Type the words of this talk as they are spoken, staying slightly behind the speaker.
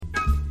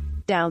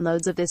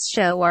Downloads of this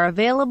show are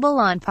available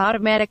on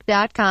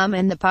Podomatic.com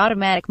and the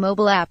Podomatic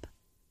mobile app.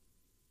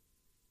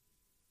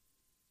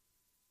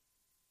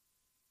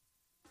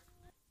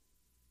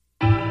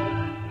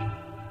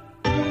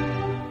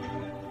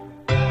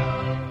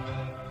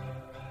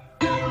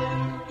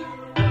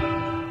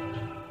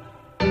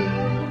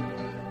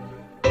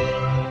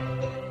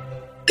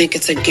 Think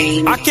it's a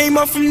game. I came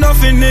up from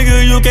nothing,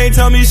 nigga, you can't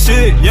tell me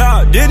shit,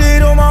 yeah. Did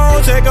it on my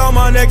own, check out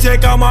my neck,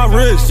 check out my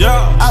wrist,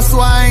 yeah. I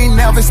swear I ain't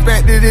never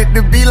expected it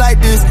to be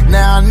like this.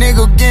 Now a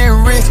nigga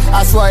getting rich,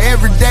 I swear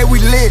every day we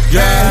lit,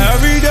 yeah.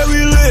 Every day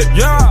we lit,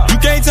 yeah. You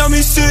can't tell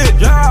me shit,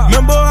 yeah.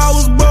 Remember I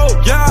was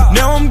broke, yeah.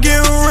 Now I'm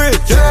getting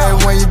rich,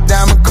 yeah. When you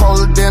diamond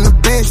colder than a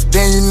bitch,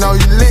 then you know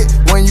you lit.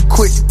 When you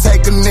quit to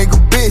take a nigga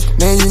bitch,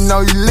 then you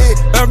know you lit.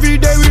 Every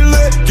day we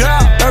lit,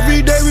 yeah.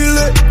 Every day we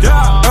lit,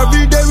 yeah.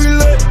 Every day we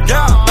lit,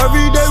 yeah.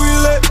 Every day we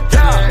lit,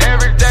 yeah.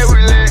 Every day we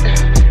lit.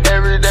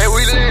 Every day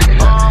we lit.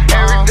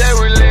 Every day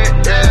we lit.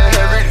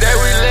 Yeah. Every day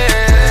we lit.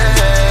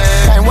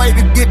 Can't wait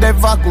to get that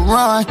vodka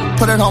run.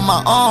 Put it on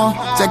my arm.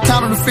 Just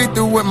counted the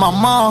 50 with my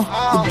mom.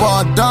 The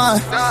ball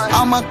done.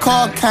 All my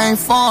car came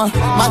from.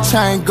 My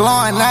chain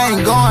glowing. I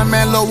ain't going,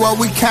 man. Look where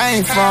we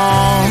came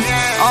from.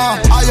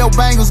 All your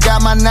bangles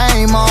got my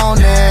name on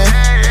it.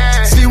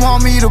 She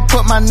want me to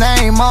put my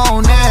name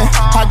on it.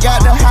 I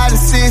got the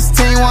hottest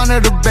 16, one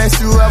of the best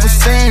you ever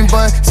seen.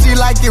 But she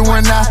like it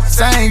when I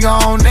sang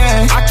on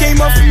it. I came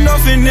up from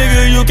nothing,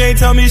 nigga, you can't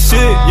tell me shit,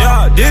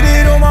 yeah. Did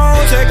it on my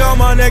own, check out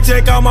my neck,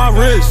 check out my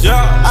wrist,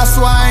 yeah. I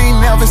swear I ain't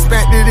never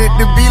expected it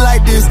to be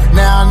like this.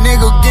 Now a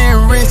nigga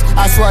getting rich,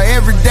 I swear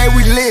every day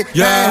we lit,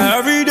 yeah. Man.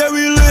 Every day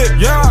we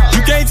lit, yeah.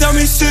 You can't tell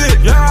me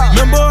shit, yeah.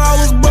 Remember I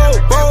was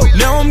broke,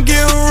 now I'm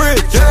getting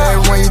rich,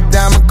 yeah. When you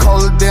diamond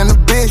colder than a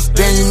bitch,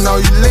 then you know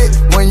you lit.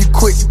 When you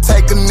quit to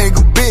take a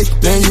nigga bitch,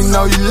 then you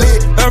know you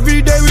lit.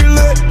 Every day we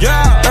lit,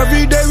 yeah.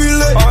 Every day we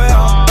lit, oh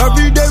yeah.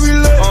 Every day we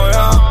lit, oh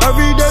yeah.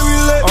 Every day we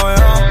lit, oh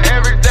yeah.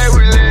 Every day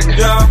we lit,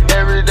 yeah.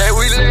 Every day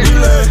we lit, we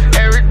lit.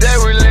 Every day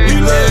we lit, we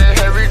lit.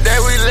 Every day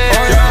we lit,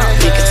 oh yeah.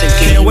 Think it's a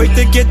game. Can't wait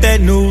to get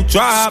that new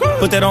drop,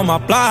 put that on my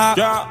block.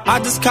 I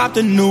just copped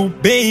a new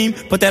beam,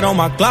 put that on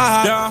my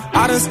Glock.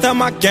 I done stepped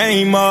my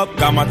game up,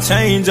 got my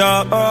change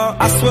up.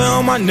 I swear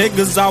on my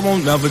niggas, I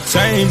won't never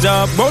change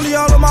up. Rollie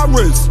all on my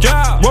wrist,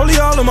 rollie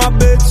all on my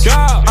bitch.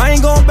 I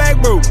ain't going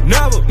back, bro,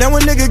 never. Now a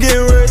nigga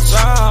getting rich,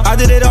 I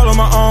did it all on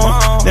my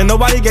own. Then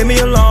nobody gave me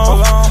a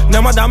loan.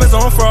 Now my diamonds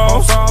on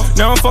froze.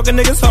 Now I'm fucking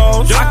niggas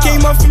hoes. I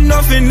came up from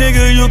nothing,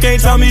 nigga, you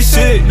can't tell me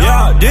shit,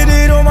 yeah. Did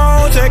it on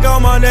my own, check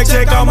out my neck,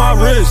 check out my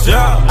wrist,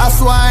 yeah. I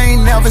swear I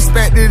ain't never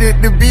expected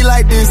it to be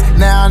like this.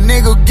 Now a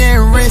nigga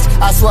getting rich,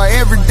 I swear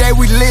every day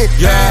we lit,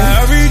 yeah.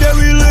 Man. Every day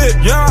we lit,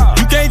 yeah.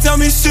 You can't tell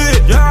me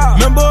shit, yeah.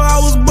 Remember I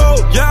was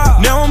broke, yeah.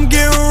 Now I'm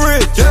getting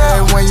rich,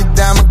 yeah. When you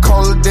diamond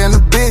colder than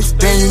a bitch,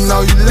 then you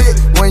know you lit.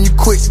 When you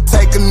quit to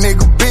take a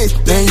nigga bitch,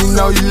 then you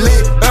know you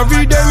lit.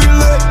 Every day we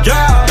lit,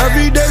 yeah.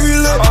 Every day we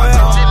lit, oh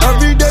yeah.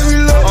 Every day we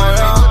lit, oh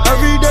yeah.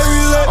 Every day we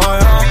lit, oh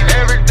yeah.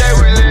 Every day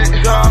we lit,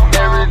 yeah.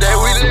 Every day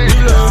we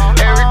lit,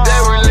 every day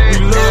we lit,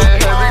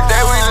 yeah. Every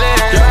day we lit,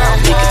 yeah.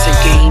 Think it's a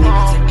game.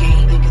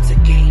 Think it's a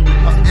game.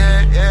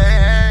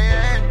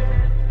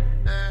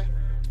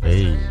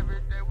 Hey.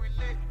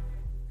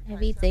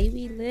 Every day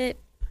we lit.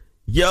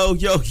 Yo,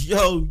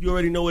 you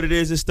already know what it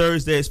is. It's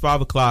Thursday, it's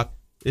 5 o'clock.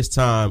 It's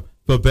time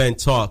for Ben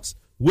Talks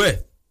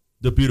with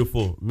the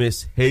beautiful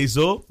Miss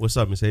Hazel. What's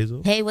up, Miss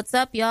Hazel? Hey, what's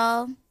up,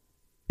 y'all?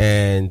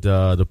 And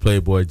the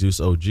Playboy Juice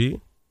OG.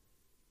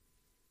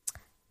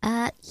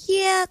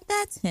 Yeah,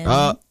 that's him.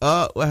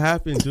 What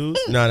happened, Juice?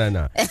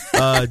 No.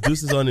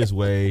 Juice is on his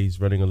way. He's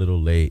running a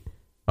little late.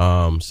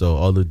 So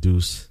all the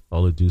Deuce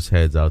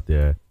heads out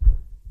there,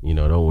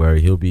 don't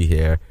worry, he'll be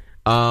here.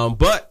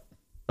 But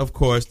of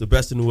course, the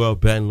best in the world,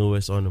 Ben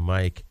Lewis on the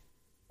mic.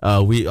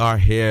 We are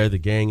here. The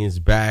gang is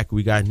back.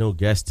 We got no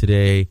guest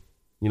today.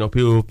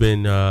 People have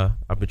been.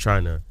 I've been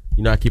trying to.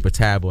 I keep a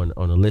tab on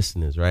the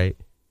listeners, right?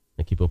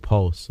 And keep a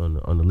pulse on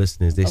the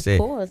listeners. They say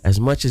as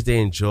much as they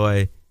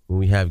enjoy when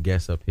we have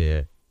guests up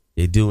here,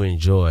 they do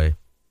enjoy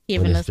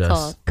hearing us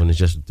talk when it's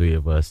just the three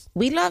of us.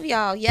 We love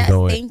y'all. Yes,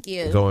 thank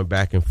you. Going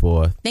back and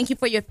forth. Thank you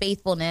for your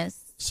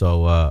faithfulness.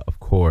 So of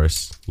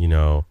course, we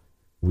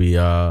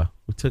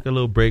took a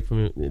little break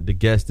from the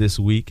guests this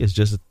week. It's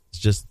just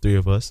the three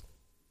of us.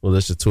 Well,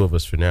 there's the two of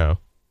us for now.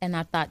 And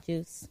our thought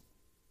juice.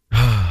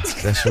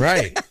 That's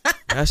right.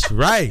 That's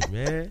right,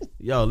 man.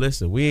 Yo,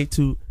 listen, we ain't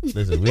too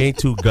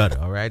gutter,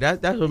 all right?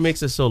 That's what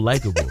makes us so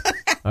likable.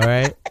 All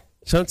right?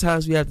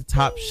 Sometimes we have the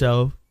top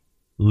shelf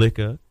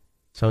liquor.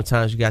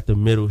 Sometimes you got the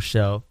middle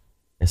shelf.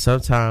 And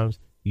sometimes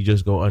you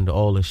just go under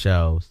all the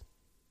shelves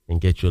and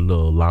get your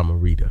little Llama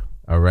Rita.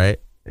 All right?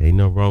 Ain't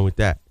nothing wrong with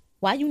that.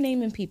 Why you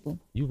naming people?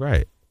 You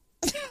right.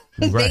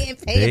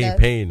 They ain't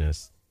paying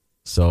us.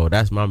 So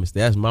that's my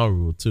mistake. That's my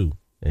rule too.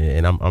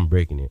 And I'm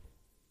breaking it.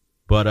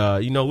 But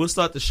we'll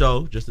start the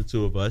show, just the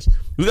two of us.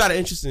 We got an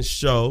interesting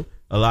show.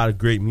 A lot of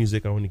great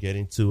music I want to get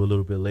into a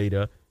little bit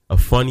later. A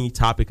funny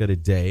topic of the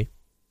day.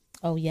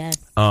 Oh, yes.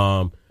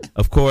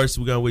 Of course,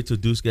 we're going to wait till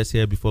Deuce gets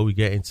here before we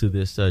get into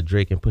this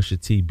Drake and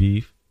Pusha T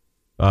beef.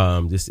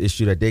 this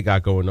issue that they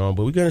got going on.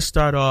 But we're gonna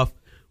start off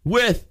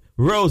with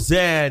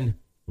Roseanne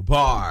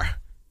Barr.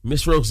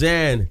 Miss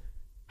Roseanne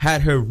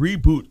had her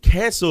reboot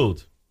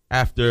canceled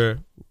after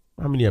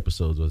how many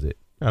episodes was it?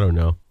 I don't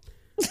know.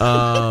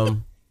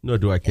 Nor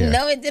do I care.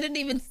 No, it didn't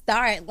even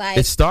start. Like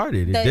it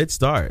started. It did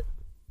start.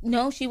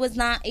 No, she was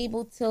not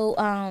able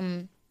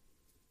to.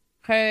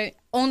 Her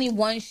only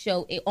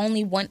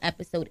one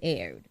episode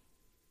aired.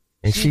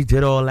 And she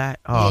did all that?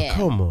 Oh, Yeah.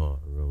 come on,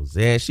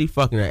 Roseanne. She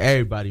fucking up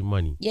everybody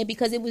money. Yeah,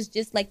 because it was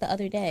just like the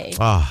other day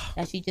Ah,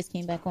 that she just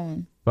came back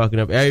on. fucking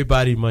up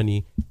everybody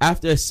money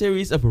after a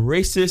series of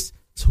racist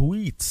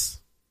tweets.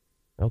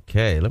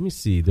 Okay, let me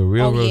see. The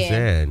real Oh, yeah.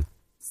 Roseanne.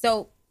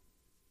 So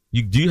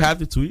Do you have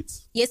the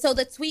tweets? yeah, so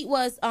the tweet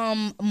was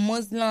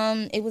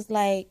Muslim. It was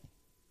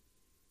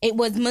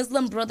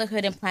Muslim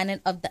Brotherhood and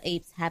Planet of the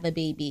Apes have a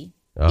baby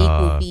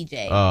equal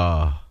BJ,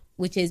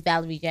 which is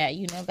Valerie Jarrett.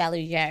 You know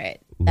Valerie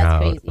Jarrett.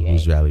 That's crazy, right?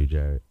 Who's Valerie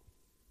Jarrett?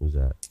 Who's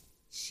that?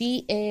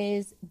 She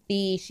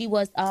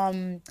was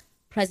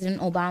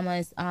President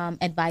Obama's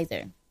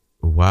advisor.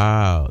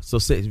 Wow. So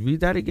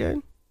read that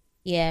again.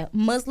 Yeah,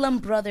 Muslim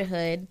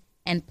Brotherhood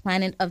and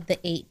Planet of the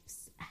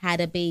Apes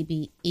had a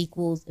baby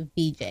equals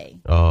VJ.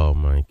 Oh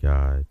my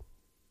God.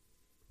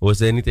 Was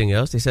there anything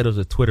else? They said it was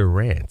a Twitter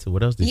rant.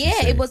 What else did she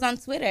say? Yeah, it was on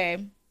Twitter.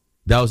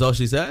 That was all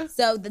she said?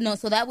 So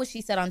so that was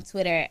she said on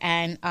Twitter,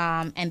 and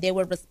there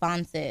were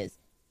responses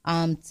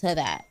to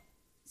that.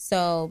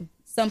 So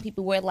some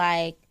people were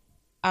like,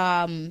 so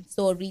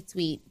a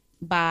retweet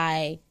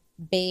by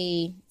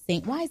Bay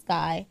St. Wise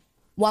Guy.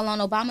 While on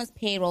Obama's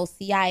payroll,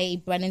 CIA,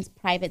 Brennan's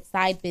private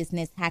side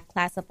business, had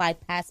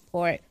classified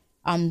passport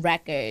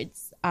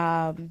records.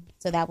 So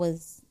that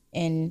was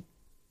in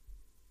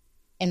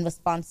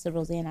response to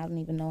Roseanne. I don't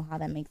even know how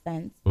that makes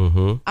sense.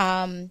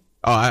 Mm-hmm.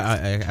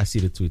 I see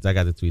the tweets. I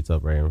got the tweets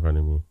up right in front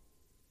of me.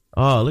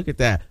 Oh, look at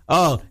that.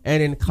 Oh,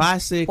 and in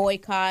classic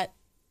boycott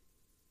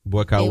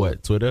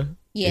what? Twitter?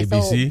 Yeah,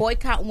 ABC? So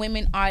boycott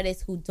women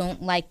artists who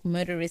don't like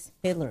murderous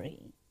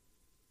Hillary.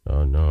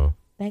 Oh no.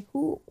 Like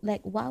who?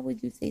 Like why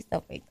would you say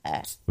stuff like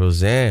that?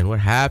 Roseanne, what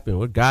happened?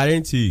 What got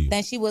into you?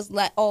 Then she was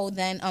like,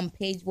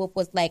 Paige Wolf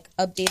was like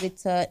updated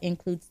to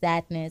include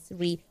sadness.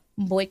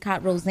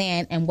 Boycott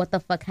Roseanne, and what the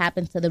fuck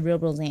happened to the real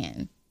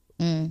Roseanne?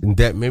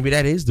 That maybe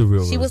that is the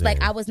real. She was Roseanne.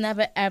 like, I was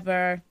never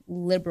ever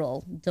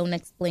liberal. Don't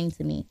explain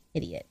to me,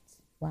 idiot.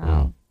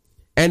 Wow.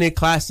 And in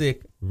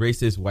classic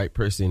racist white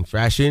person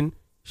fashion,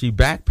 she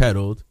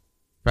backpedaled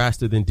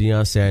faster than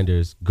Deion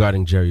Sanders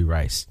guarding Jerry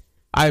Rice.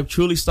 I am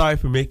truly sorry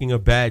for making a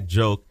bad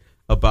joke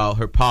about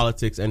her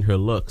politics and her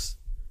looks.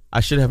 I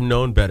should have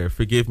known better.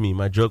 Forgive me.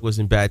 My joke was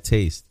in bad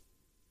taste.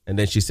 And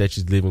then she said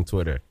she's leaving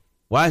Twitter.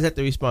 Why is that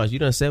the response? You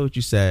done said what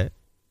you said.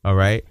 All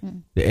right.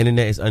 The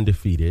internet is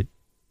undefeated.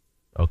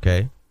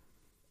 Okay.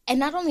 And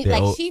not only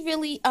she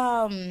really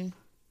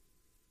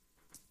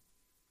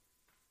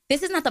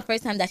this is not the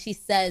first time that she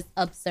says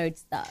absurd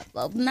stuff.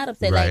 Well, not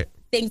absurd, right. like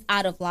things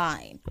out of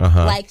line.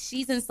 Uh-huh. Like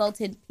she's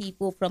insulted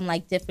people from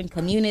like different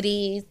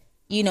communities,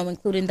 you know,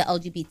 including the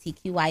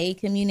LGBTQIA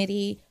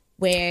community,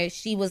 where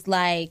she was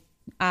like,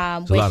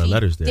 there's a lot of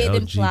letters there.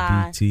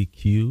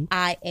 LGBTQ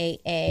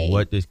IAA.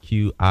 What does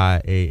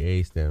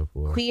QIAA stand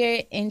for?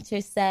 Queer,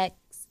 intersex,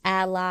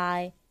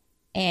 ally,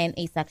 and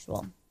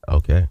asexual.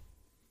 Okay.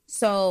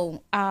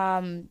 So,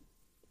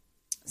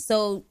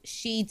 so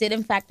she did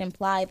in fact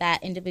imply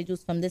that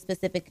individuals from this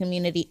specific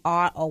community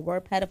are or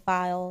were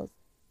pedophiles.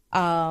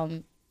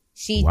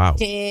 She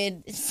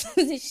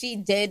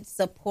did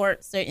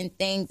support certain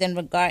things in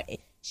regard.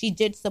 She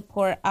did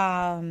support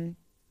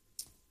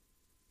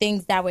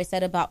things that were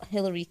said about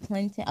Hillary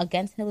Clinton,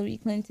 against Hillary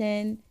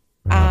Clinton.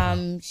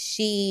 There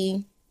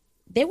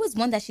was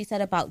one that she said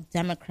about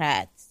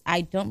Democrats.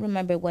 I don't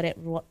remember what it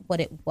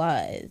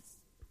was.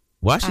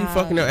 Why she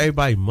fucking up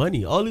everybody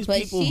money? All these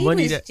people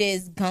money was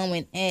just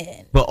going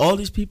in. But all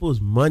these people's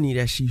money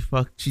that she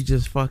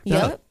just fucked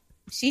up.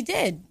 She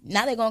did.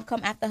 Now they're gonna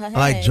come after her head.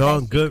 Like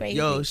John Good. Crazy.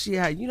 Yo, she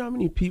had, you know how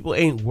many people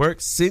ain't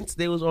worked since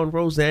they was on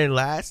Roseanne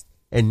last?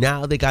 And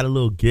now they got a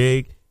little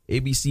gig.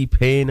 ABC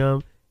paying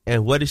them.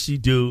 And what did she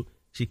do?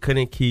 She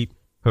couldn't keep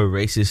her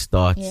racist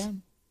thoughts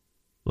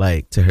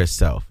like to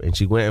herself. And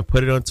she went and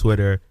put it on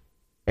Twitter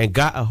and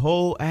got a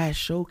whole ass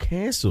show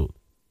canceled.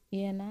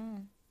 Yeah, nah.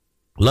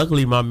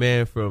 Luckily, my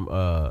man from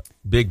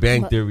Big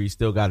Bang Theory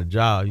still got a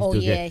job.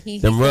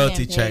 He's them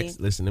royalty checks.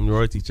 Listen, them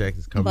royalty checks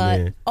is coming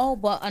in.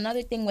 But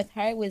another thing with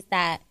her was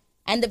that,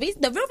 and the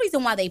real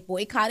reason why they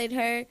boycotted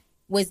her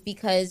was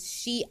because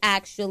she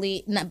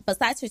actually,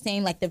 besides her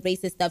saying like the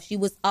racist stuff, she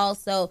was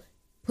also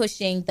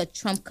pushing the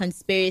Trump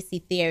conspiracy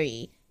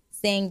theory,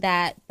 saying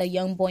that the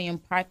young boy in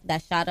Park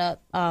that shot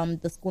up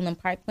the school in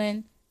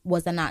Parkland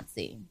was a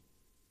Nazi.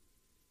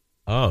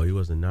 Oh, he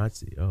was a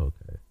Nazi. Oh,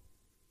 okay.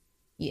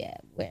 Yeah,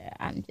 where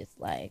I'm just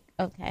like,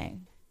 okay.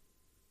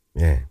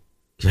 Man,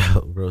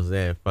 yo,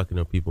 Roseanne fucking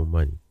up people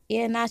money.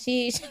 Yeah, now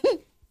she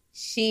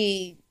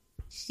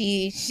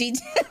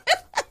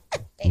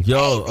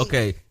Yo,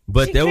 okay.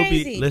 But there will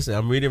be, listen,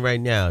 I'm reading right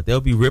now. There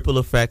will be ripple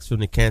effects from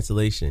the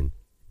cancellation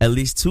At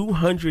least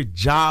 200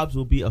 jobs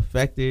will be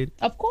affected.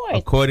 Of course.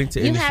 According to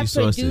industry You have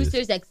sources.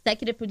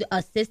 producers,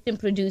 assistant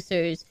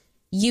producers.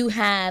 You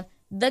have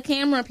the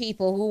camera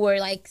people who were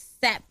like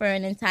set for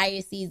an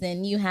entire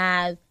season. You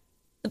have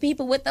the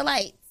people with the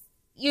lights.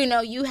 You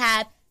know, you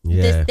have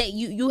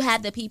you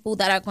have the people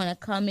that are going to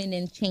come in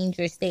and change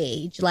your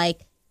stage.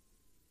 Like,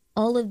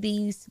 all of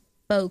these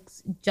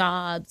folks'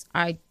 jobs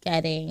are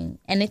getting,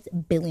 and it's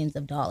billions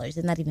of dollars.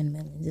 It's not even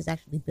millions. It's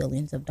actually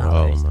billions of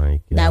dollars. Oh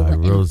my God. That were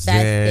Roseanne.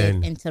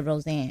 invested into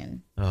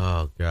Roseanne.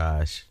 Oh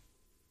gosh.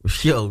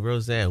 Yo,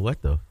 Roseanne,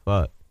 what the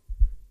fuck?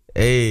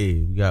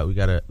 Hey, we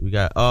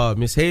got oh,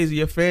 Miss Hazel,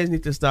 your fans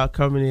need to start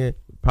coming in,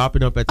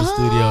 popping up at the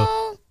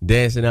studio,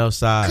 dancing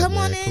outside. Come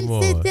man. on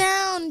in, sit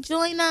down,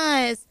 join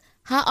us.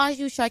 How are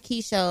you,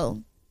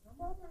 Sharkeisha?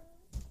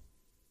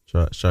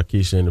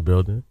 Sharkeisha in the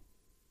building.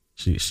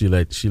 She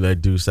let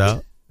Deuce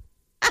out.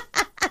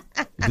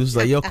 Deuce was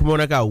like, yo, come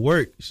on, I got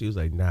work. She was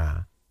like,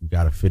 nah, you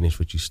gotta finish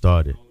what you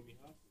started.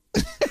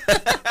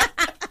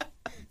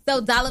 So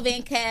Dollar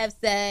Van Cav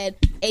said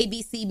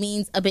ABC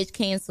means a bitch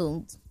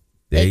canceled.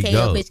 There AKA you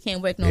go. a bitch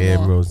can't work no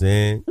and more.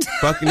 Roseanne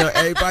fucking up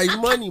everybody's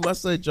money. My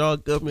son John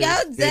Goodman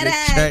Yo, getting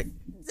a check.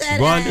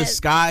 Rhonda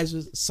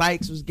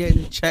Sykes was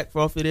getting a check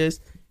off of this,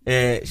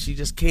 and she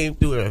just came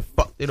through and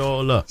fucked it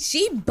all up.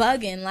 She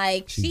bugging.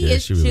 Like, she did.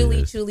 is She really truly,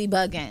 is. truly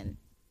bugging.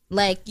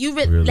 Like,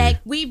 Really? like,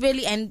 we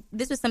really, and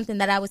this was something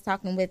that I was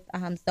talking with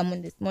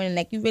someone this morning.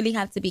 Like, you really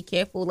have to be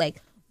careful,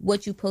 like,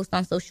 what you post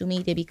on social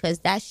media, because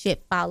that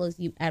shit follows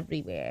you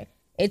everywhere.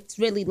 It's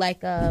really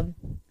like,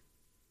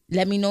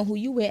 let me know who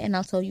you with, and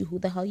I'll tell you who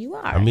the hell you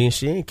are. I mean,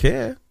 she ain't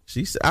care.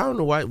 I don't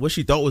know what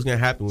she thought was gonna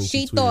happen when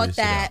she She tweeted thought this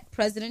shit that out.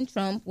 President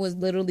Trump was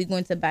literally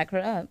going to back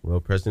her up. Well,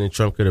 President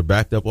Trump could have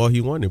backed up all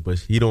he wanted, but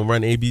he don't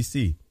run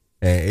ABC,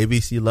 and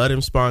ABC love them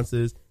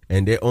sponsors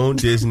and their own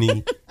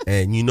Disney,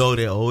 and you know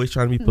they're always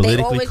trying to be They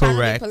politically always trying to be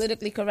correct.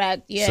 politically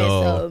correct. Yeah.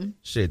 So, So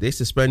shit, they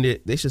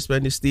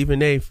suspended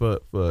Stephen A. for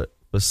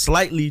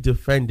slightly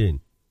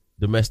defending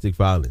domestic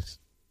violence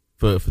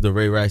for the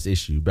Ray Rice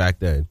issue back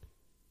then,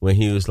 when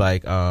he was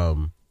like,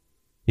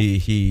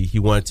 he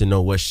wanted to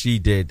know what she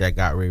did that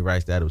got Ray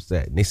Rice that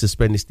upset, and they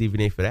suspended Stephen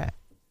A. for that,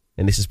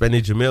 and they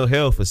suspended Jamil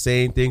Hill for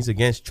saying things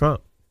against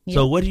Trump. Yeah.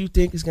 So what do you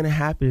think is going to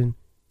happen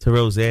to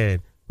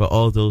Roseanne for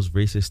all those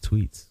racist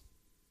tweets?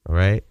 All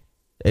right,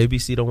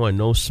 ABC don't want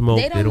no smoke.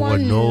 they don't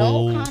want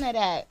no kind of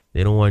that.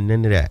 They don't want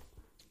none of that.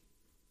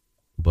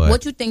 But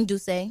What you think,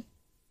 Duce?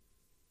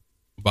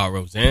 About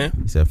Roseanne?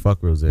 he said,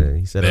 "Fuck Roseanne."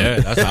 He said, Yeah,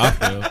 that's how I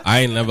feel. I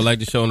ain't never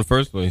liked the show in the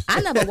first place.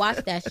 I never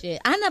watched that shit.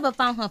 I never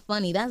found her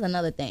funny. That's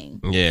another thing.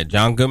 Yeah,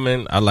 John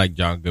Goodman. I like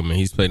John Goodman.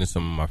 He's played in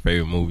some of my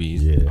favorite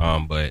movies.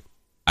 Yeah. But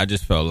I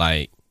just felt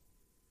like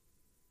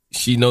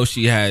she knows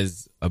she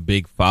has a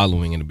big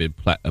following and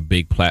a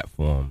big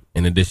platform,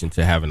 in addition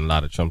to having a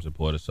lot of Trump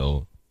supporters.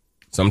 So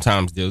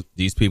sometimes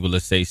these people that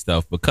say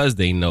stuff because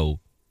they know,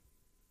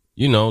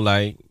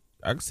 like,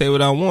 I can say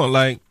what I want.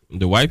 Like,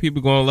 the white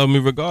people gonna love me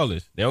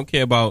regardless. They don't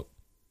care about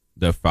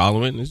their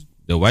following. It's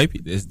the white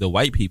people. It's the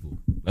white people.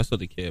 That's what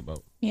they care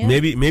about. Yeah.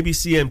 maybe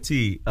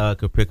CMT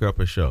could pick her up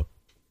her show,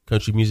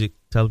 Country Music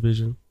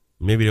Television.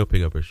 Maybe they'll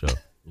pick up her show.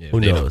 Yeah,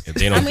 Who knows? If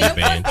they don't I mean, get of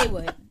course banned. they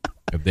would.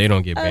 If they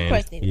don't get Of course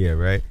banned. they would. Yeah,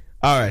 right.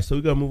 All right, so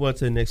we're gonna move on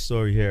to the next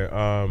story here.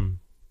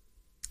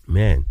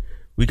 Man,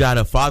 we got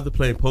a father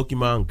playing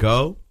Pokemon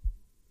Go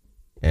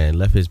and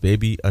left his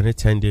baby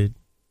unattended.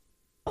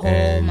 Oh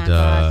And, my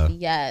gosh,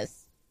 yes.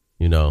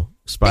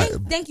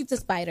 Thank you to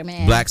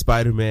Spider-Man. Black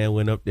Spider-Man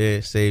went up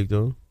there, saved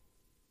him.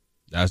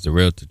 That's the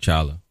real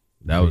T'Challa.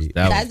 That was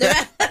That's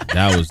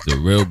that was the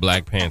real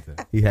Black Panther.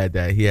 He had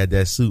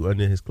that suit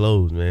under his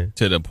clothes, man.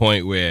 To the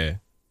point where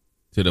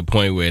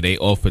they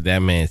offered that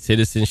man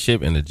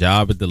citizenship and a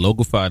job at the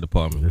local fire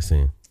department.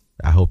 Listen,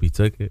 I hope he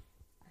took it.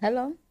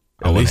 Hello.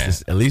 At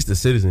least the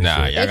citizenship.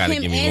 Nah, y'all If gotta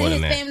him give me and more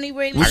his than that. family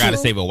were I gotta illegal,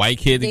 save a white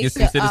kid to they get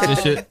some should-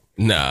 citizenship.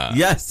 Nah,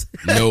 Yes.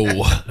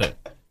 no.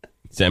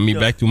 Send me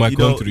back to my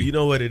country. You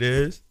know what it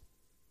is?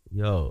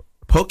 Yo,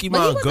 But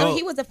Pokemon Go.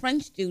 he was a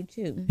French dude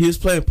too. He was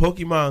playing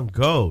Pokemon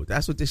Go.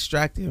 That's what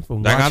distracted him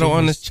from Like, watching I don't his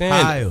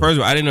understand. child. First of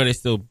all, I didn't know they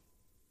still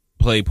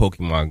play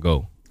Pokemon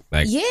Go.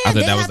 Like, Yeah, I thought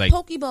they that was have like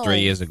Pokeballs. 3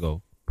 years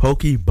ago.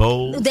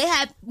 Pokeball. They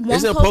had one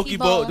Isn't a Pokeball.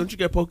 Pokeball? Don't you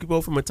get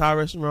Pokeball from a Thai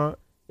restaurant?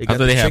 I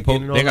thought they had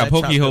chicken and all they got that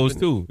chopped Poke up holes in it.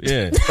 too.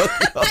 Yeah,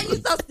 You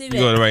so stupid. you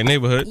go to the right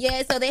neighborhood.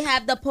 Yeah, so they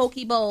have the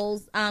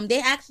Pokeballs.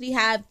 They actually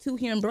have 2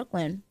 here in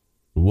Brooklyn.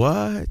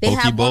 What? They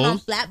have one on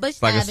Pokeballs? Flatbush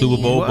It's like a Avenue.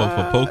 Super Bowl,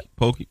 but for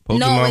Pokemon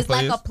No, it's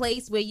players. like a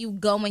place where you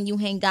go and you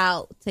hang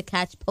out to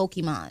catch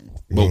Pokemon.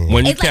 But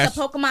when you It's catch,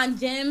 like a Pokemon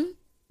gym.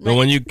 but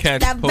when you catch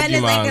That Ben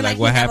is Pokemon, acting like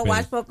he what never happens?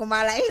 watched Pokemon.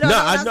 Like, he No, don't know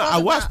what I I'm know. I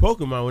talking watched about.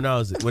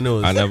 Pokemon when it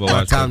was I never my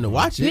watched time to Pokemon.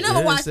 watch it. You never know what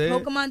I'm watched saying?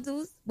 Pokemon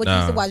dudes? But you Nah.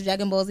 used to watch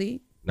Dragon Ball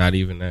Z? Not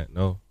even that.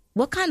 No.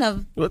 What kind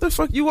of? What the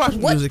fuck you watched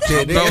when you was a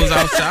kid? I was nigga?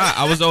 outside.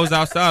 I was always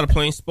outside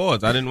playing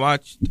sports. I didn't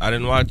watch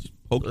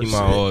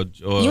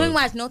Pokemon or You ain't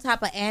watch no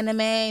type of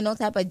anime, no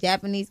type of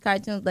Japanese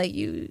cartoons like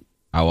you.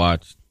 I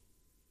watched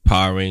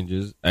Power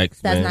Rangers,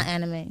 X-Men. That's not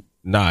anime.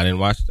 Nah, I didn't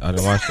watch that. I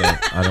didn't watch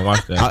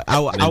that. I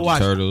Ninja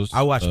watched Turtles.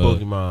 I watched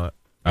Pokemon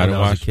I when didn't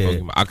was a watch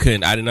kid.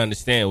 Pokemon. I didn't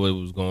understand what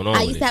was going on. I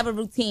with used it. to have a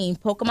routine.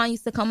 Pokemon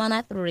used to come on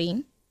at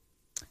 3.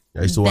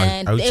 I used to watch.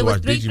 Then I used it to was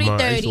watch 3,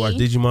 Digimon. I used to watch 3:30.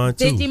 Digimon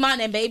too. Digimon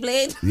and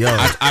Beyblade. Yo,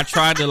 I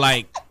tried to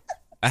like.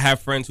 I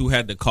have friends who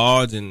had the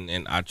cards, and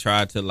I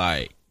tried to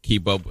like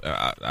keep up.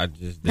 I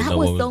just didn't That know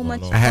was what was so going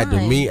much on. I had the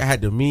fun. I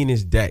had the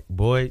meanest deck,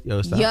 boy.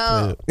 Yo, stop.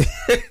 Yo.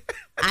 playing.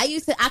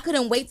 I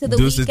couldn't wait till the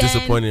Deuce is weekend.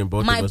 disappointed in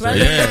both My of us. brother-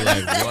 Right Yeah, now.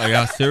 like what, are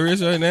y'all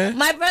serious right now?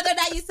 My brother and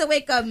I used to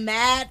wake up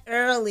mad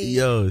early.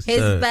 Yo, his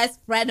son. best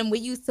friend, and we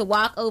used to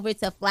walk over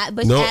to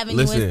Flatbush No, Avenue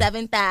listen.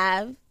 and 7th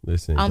Ave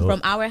Listen, from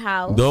don't, our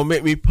house. don't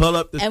make me pull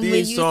up the And theme we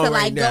used song to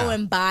right like now. go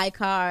and buy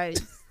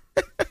cards.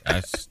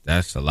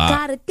 That's a lot.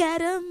 Gotta get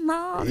them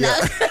all. No.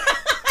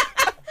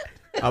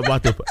 I'm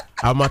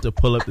about to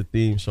pull up the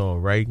theme song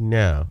right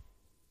now.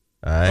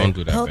 All right. Don't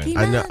do that, man.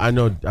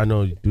 Pokemon. I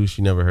know. Deuce,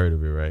 you never heard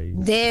of it,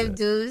 right? Damn,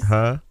 dudes.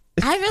 Huh?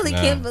 I really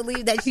Nah. can't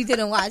believe that you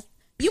didn't watch.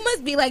 You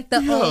must be like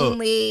the Yo.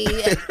 only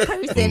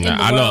person in the Nah,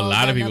 world. I know a lot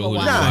that of people never who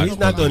watched didn't Nah, watch he's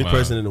not the only Pokemon.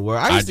 person in the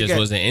world. I just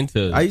wasn't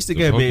into. I used to the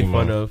get made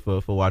fun Pokemon.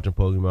 of for watching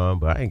Pokemon,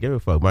 but I didn't give a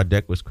fuck. My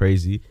deck was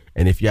crazy,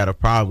 and if you had a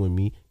problem with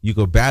me, you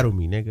could battle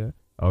me, nigga.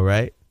 All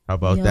right? How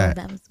about Yo, that?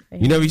 that was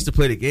crazy. You never used to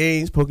play the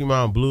games,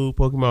 Pokemon Blue,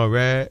 Pokemon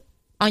Red.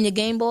 On your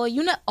Game Boy,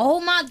 you know. Oh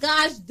my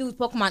gosh, dude,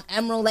 Pokemon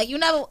Emerald, like you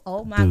never.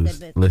 Oh my Deuce,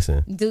 goodness,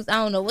 listen, dude, I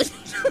don't know what.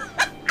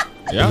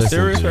 Y'all Listen,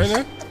 serious right Deuce.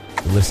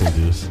 now? listen,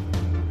 Deuce.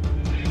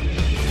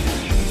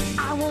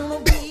 I wanna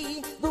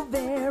be the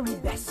very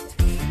best.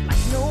 Like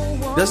no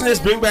one. Doesn't this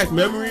bring back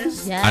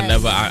memories?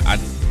 Yes.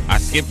 I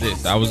skipped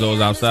this. I was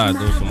always outside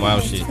doing some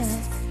wild shit.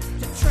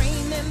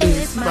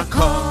 It's my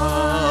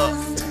car.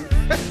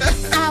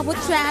 I will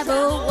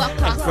travel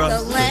across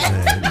the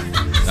land,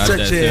 Not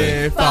that serious.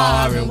 Searching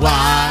far and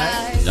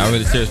wide. Y'all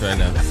really serious right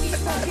now?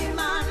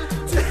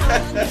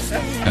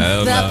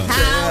 Hell the no.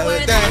 power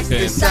that's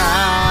Okay.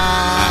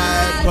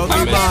 Inside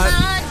Pokemon.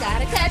 Pokemon,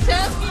 gotta catch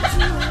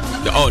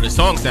up. Oh, the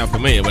song sound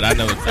familiar, but I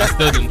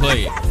still didn't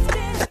play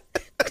it.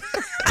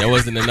 There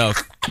wasn't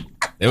enough.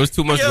 There was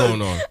too much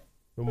going on.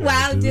 Come on,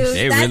 Wow, Deuce. dude.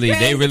 They That's really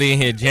crazy.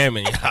 in here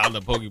jamming y'all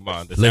the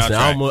Pokemon. The Listen,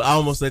 I soundtrack.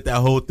 almost let that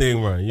whole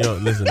thing run. Yo,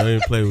 listen, don't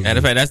even play with Matter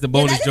of me. fact, that's the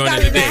bonus That's joint of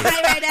probably the day.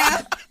 not right now.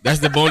 That's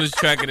the bonus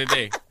track of the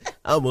day.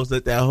 I almost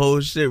let that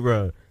whole shit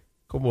run.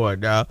 Come on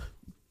now.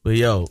 But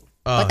yo,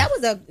 But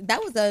that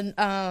was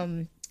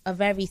a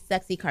very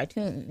sexy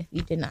cartoon. If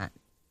you did not,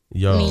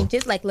 yo, I mean,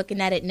 just like looking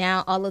at it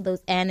now, all of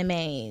those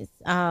animes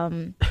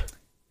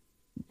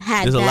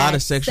had there's a that lot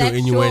of sexual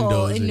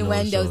innuendos in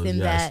those shows, in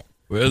yes. that.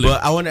 Really?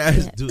 But I want to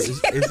ask, dude,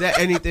 is there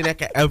anything that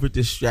can ever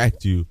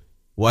distract you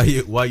while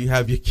you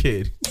have your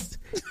kid?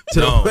 To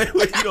No. the point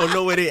where you don't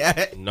know where they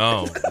at.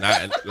 No,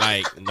 not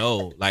like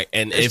no, like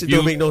and That if shit you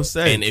don't make no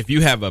sense. and if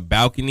you have a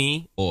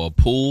balcony or a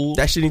pool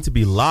That shit need to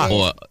be locked.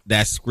 or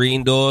that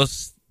screen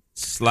doors,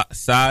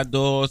 side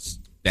doors,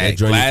 That that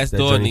joint- glass that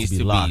door joint needs to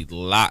be locked.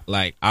 locked.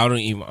 Like I don't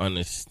even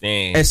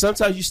understand. And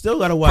sometimes you still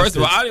gotta watch. First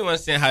of all, I don't even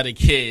understand how the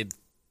kid.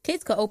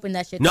 Kids could open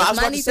that shit. No, I was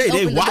Mine about to used say, they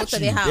open the door watch to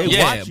you. their house. They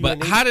Yeah, watch you but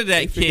and they- how did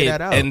they that figure kid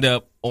that out. end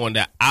up on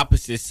the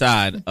opposite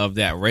side of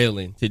that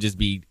railing to just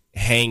be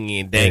hanging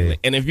and dangling? Hey.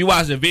 And if you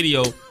watch the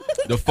video,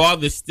 the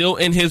father's still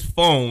in his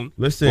phone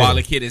Listen. while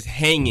the kid is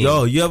hanging.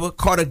 Yo, you ever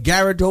caught a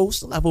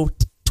Gyarados level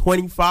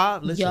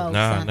 25? Listen, Yo,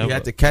 Nah, son. never. you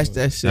had to catch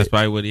that shit. That's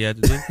probably what he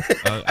had to do.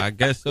 I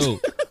guess so.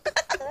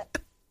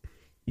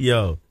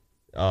 Yo,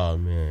 oh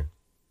man,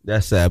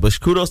 that's sad. But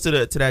kudos to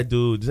that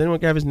dude. Does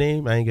anyone have his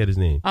name? I didn't get his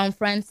name.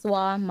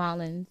 Francois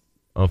Mullins.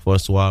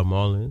 Francois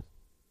Marlins.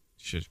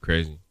 Shit's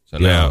crazy. So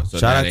Yo, now,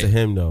 shout now out they- to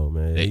him though,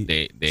 man. they- He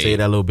they- saved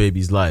that little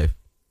baby's life.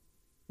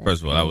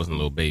 First of all, I wasn't a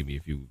little baby.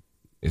 If you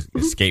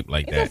escape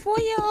like It's a that,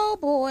 4-year-old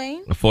boy.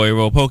 a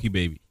 4-year-old pokey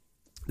baby,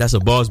 That's a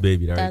boss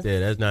baby right That's- there.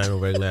 That's not no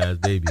regular ass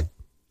baby.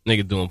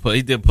 nigga doing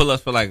he did pull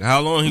ups for like how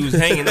long he was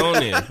hanging on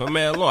there for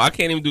man long. I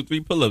can't even do 3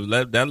 pull ups.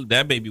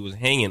 That baby was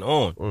hanging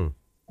on, Mm.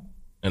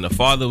 and the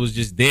father was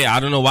just there. I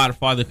don't know why the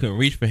father couldn't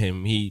reach for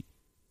him. He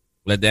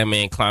let that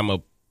man climb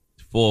up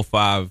 4 or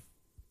 5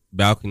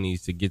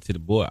 balconies to get to the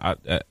boy. I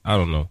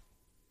don't know.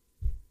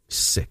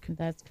 Sick.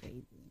 That's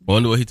crazy. I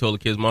wonder what he told the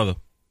kid's mother.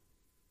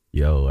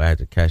 Yo, I had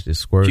to catch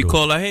this Squirtle. She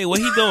called like, "Hey, what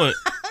he doing?"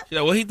 She's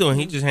like, "What he doing?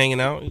 He just hanging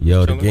out." He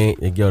Yo, the chilling."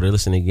 game. Yo, they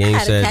listen. The game How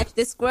to said. catch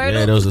this Squirtle?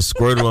 Yeah, there was a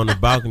Squirtle on the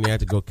balcony. I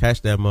had to go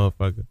catch that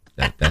motherfucker.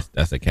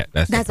 That's a cat.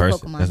 That's That's a a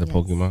person. Pokemon, That's a yes.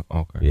 Pokemon.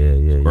 Okay.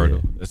 Yeah.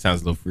 Squirtle. That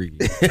sounds a little freaky.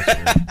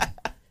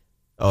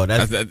 Oh,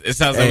 that's It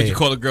sounds like what Hey. you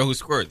call a girl who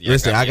squirts. Yeah,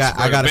 Listen, I got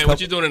Squirtle. a Man, couple-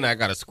 what you doing tonight? I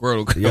got a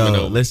squirtle coming yo.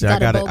 over. Listen,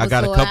 Got a I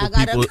got a Bulbasaur. couple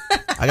I got a- people.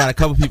 I got a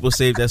couple people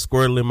save that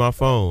Squirtle in my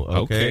phone. Okay,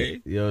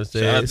 Okay. you know what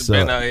I'm Shout out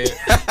saying? to Ben out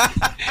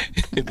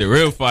here. The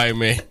real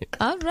fireman.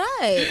 All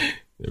right.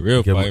 The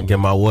real fireman. Get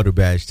my water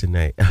badge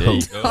tonight. There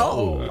you go.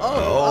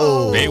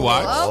 Oh,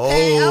 Baywatch.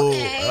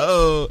 Okay.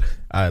 Oh.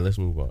 All right, let's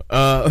move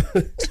on.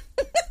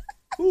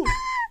 Whew.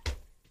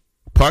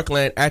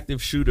 Parkland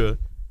active shooter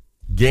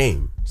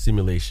game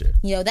simulation.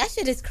 Yo, that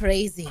shit is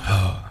crazy.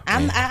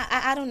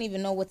 I don't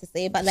even know what to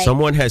say about like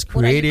Someone has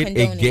what are you created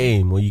a condoning?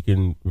 game where you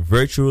can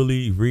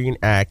virtually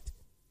reenact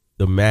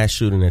the mass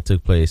shooting that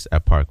took place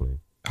at Parkland.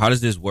 How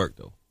does this work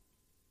though?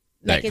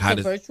 Like it's how a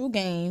does virtual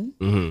game.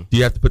 Do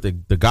you have to put the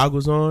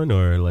goggles on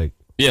or like?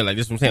 yeah, like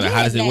that's what I'm saying. Like, how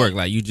Yeah, does it like- work?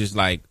 Like you just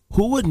like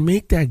Who would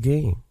make that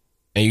game?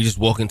 and you just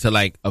walk into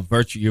like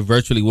you're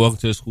virtually walking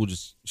to a school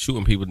just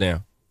shooting people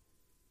down.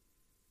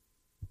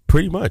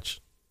 Pretty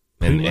much.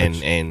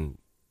 And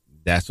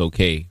that's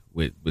okay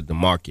with the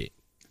market.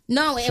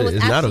 No, it Shit, was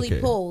it's not actually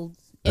okay. pulled. It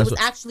That's was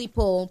what- actually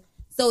pulled.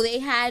 So they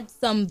had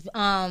some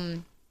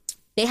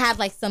they have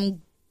like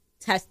some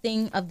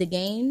testing of the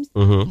games,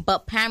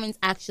 but parents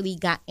actually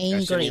got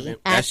angry.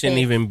 That shouldn't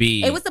even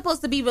be. It was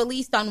supposed to be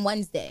released on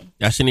Wednesday.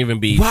 That shouldn't even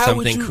be Why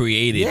would something you-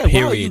 created. Yeah, why would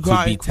you period go out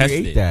to be and create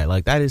tested. That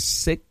like that is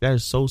sick. That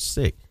is so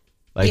sick.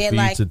 Like Yeah, for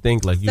like- you to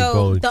think like you So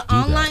go the do that.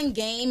 online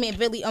game, it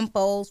really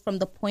unfolds from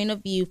the point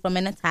of view from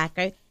an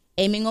attacker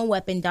aiming a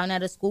weapon down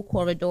at a school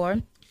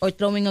corridor or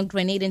throwing a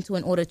grenade into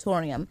an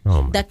auditorium.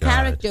 Oh my The God.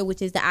 character,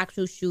 which is the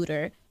actual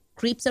shooter,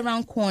 creeps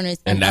around corners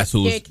And up that's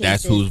who's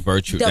staircases.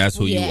 virtue. That's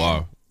who you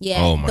are.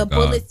 Yeah, Oh my the God.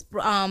 bullets.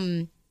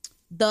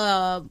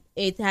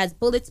 It has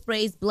bullet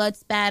sprays, blood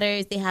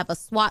spatters. They have a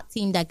SWAT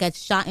team that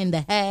gets shot in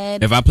the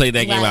head. If I played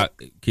that game Like,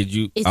 out, could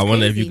you? it's I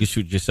wonder if you crazy. could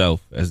shoot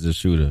yourself as the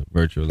shooter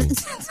virtually. that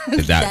is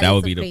would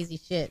some be the. crazy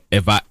shit.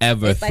 If I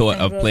ever It's like thought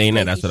some of real playing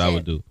that, crazy that's what I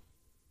would do.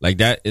 Like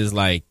that is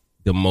like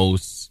the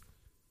most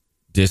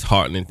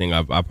disheartening thing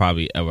I've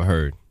probably ever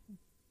heard.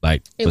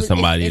 Like for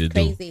somebody it's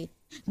to do. crazy.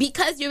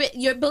 Because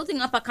you're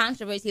building up a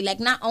controversy. Like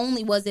not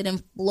only was it in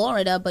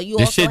Florida, but you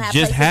This also shit have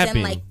just places happened.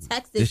 in like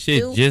Texas This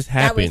shit too, just that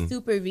happened. was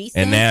super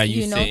recent. And now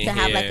you know, sitting to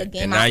have here, like a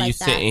game and out now like you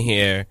that. sitting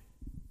here,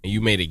 and you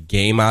made a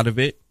game out of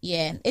it.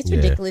 Yeah, it's Yeah.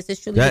 ridiculous.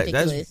 It's truly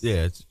ridiculous. That's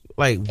yeah. It's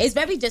like It's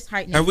very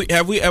disheartening.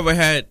 Have we ever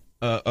had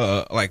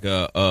like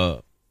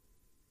a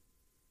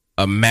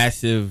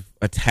massive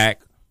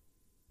attack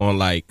on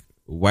like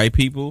white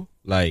people?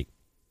 Like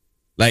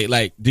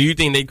do you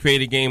think they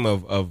created a game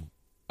of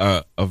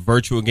a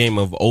virtual game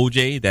of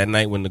OJ that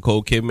night when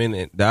Nicole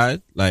Kidman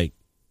died? Like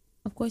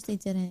Of course they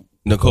didn't.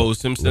 Nicole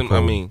Simpson. Nicole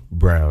I mean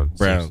Brown.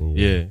 Brown. Simpson,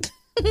 Yeah.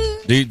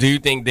 do you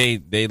think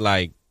they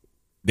like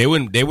they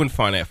wouldn't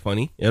find that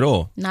funny at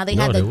all? Now they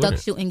No, had they the duck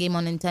wouldn't. shooting game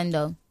on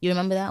Nintendo. You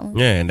remember that one?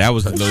 Yeah, and that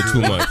was a little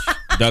too much.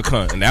 Duck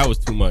Hunt, and that was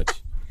too much.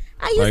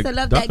 I used Like, to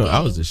love Duck that Hunt, game. I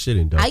was a shit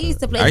in Duck I used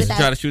to Hunt. play I with used to that.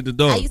 try to shoot the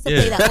dog. I used to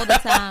play that all the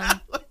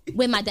time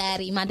with my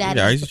daddy. My daddy.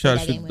 Yeah, I used to try to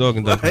play that shoot the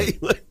game dog with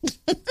and me.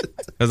 duck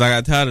because I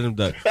got tired of them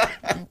ducks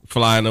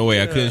flying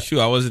away. I couldn't shoot.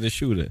 I wasn't a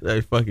shooter.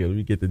 Like, fuck it, let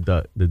me get the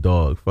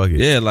dog. Fuck it.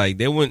 Yeah, like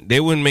they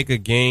wouldn't make a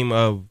game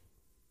of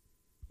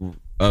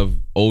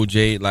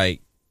OJ,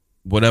 like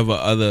whatever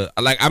other,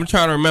 like I'm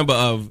trying to remember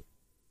of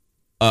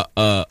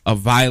a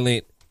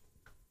violent.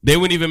 They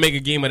wouldn't even make a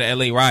game of the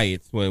LA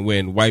riots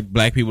when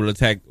black people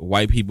attacked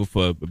white people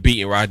for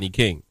beating Rodney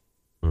King.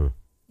 You know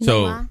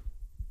So why?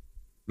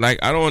 like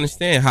I don't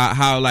understand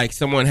how like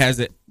someone has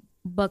the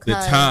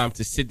Because time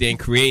to sit there and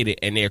create it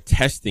and they're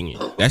testing it.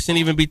 That shouldn't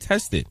even be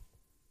tested.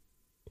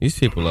 These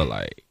people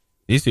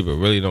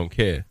really don't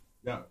care.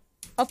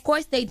 of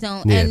course they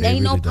don't, Yeah, and they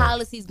ain't no really don't.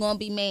 policies gonna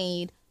be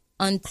made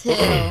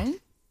until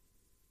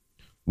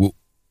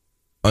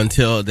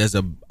Until there's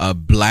a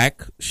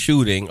black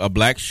shooter goes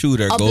black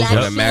on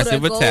a shooter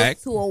massive goes attack,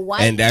 to a white.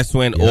 and that's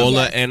when Yeah. all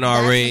Yes, the that's when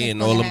NRA it's and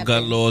gonna all the happen.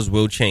 gun laws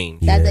will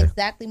change. That's Yeah.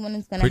 exactly when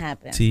it's gonna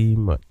happen. Pretty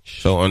much.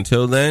 So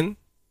until then,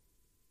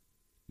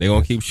 they're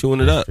gonna keep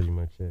shooting it That's up, pretty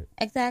much it.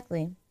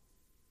 Exactly.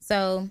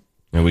 So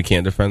and we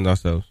can't defend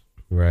ourselves.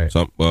 Right.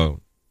 So,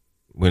 well,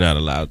 we're not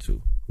allowed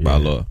to by Yeah.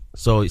 law.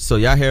 So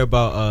y'all hear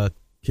about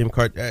Kim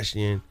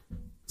Kardashian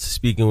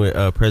speaking with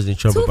President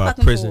Trump Two about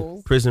fucking prison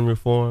fools.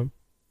 reform.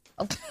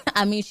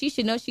 I mean, she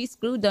should know she's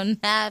screwed on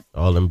half.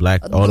 All them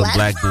black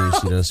dudes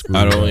she done screwed.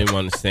 I don't up. even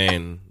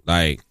understand.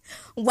 Like,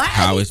 Why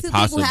How are it's these two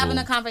possible? people having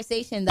a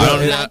conversation? I Though?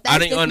 don't. Like, I that's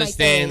don't just my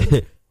understand.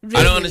 thing. I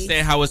Really. don't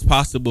understand how it's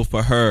possible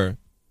for her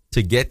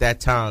to get that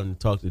time to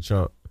talk to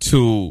Trump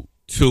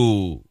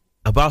to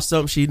about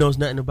something she knows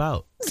nothing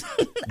about. just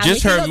I mean, she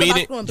knows her about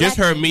meeting, screwing just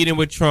black her men. meeting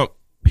with Trump.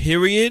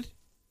 Period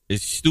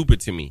is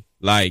stupid to me.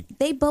 Like,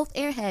 They both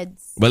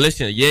airheads. but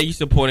listen, yeah, you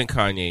supporting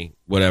Kanye,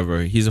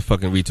 whatever. He's a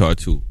fucking retard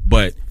too.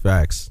 But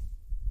Facts.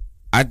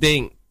 I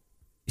think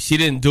she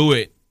didn't do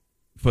it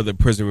for the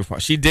prison reform.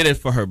 She did it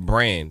for her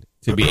brand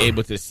to be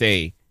able to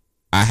say,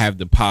 "I have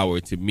the power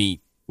to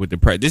meet with the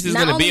president." This is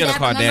Not going to be on only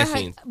the that,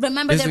 Kardashians.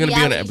 Remember This the is gonna be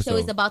on the reality show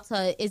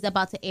episode. is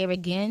about to air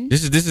again.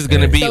 This is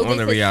going to be So on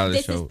the this is- reality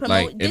this is show. promo-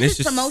 Like, this and is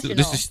this promotional.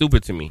 is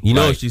stupid to me. You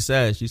know Like, what she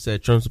said? She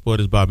said Trump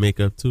supporters buy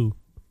makeup too.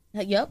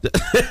 Yep,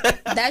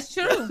 that's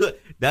true.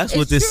 That's It's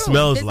what this true.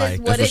 smells This like. is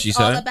what That's what it's she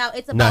all said? about.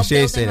 It's about Nah, she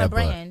building ain't say her that,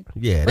 brand.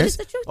 but yeah, But that's it's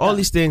the truth, all though.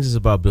 these things is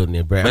about building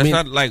their brand. but I mean,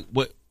 it's not like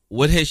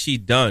what has she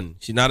done?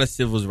 She's not a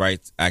civil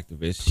rights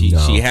activist. She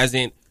No.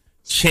 hasn't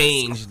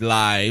changed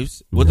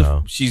lives.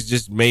 No. She's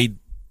just made.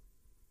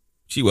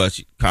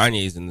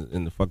 Kanye's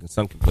in the fucking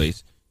sunken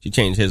place. She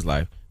changed his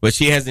life, but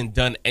she hasn't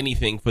done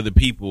anything for the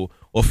people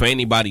or for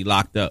anybody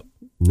locked up.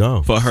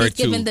 no. For her She's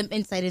to giving them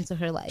insight into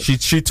her life. She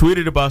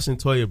tweeted about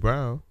Centoya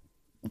Brown.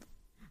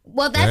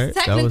 Well, that's Right, that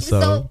technically was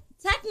so. something.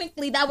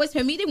 Technically, that was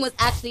her meeting was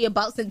actually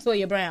about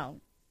Centoya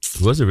Brown.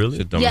 Was it really? It's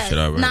the dumbest shit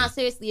I ever heard. Nah,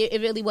 seriously,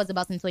 it really was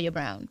about Centoya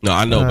Brown. No,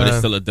 I know, but it's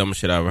still the dumbest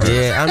shit I ever heard.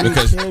 Yeah, I mean,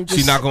 because Kim just-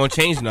 she's not going to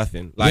change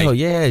nothing. Like, Yo,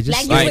 yeah,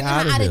 just Like, get you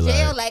out out of of here.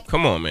 jail. Like, Like,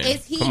 come on, man.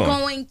 is he Come on.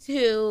 going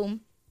to?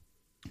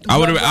 I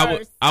would reverse have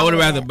all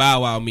rather that?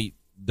 Bow Wow meet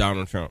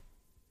Donald Trump.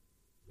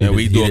 And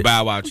we do a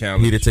Bow Wow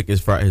challenge. He'd have took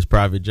his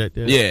private jet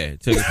there. Yeah,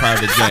 took a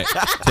private jet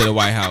to the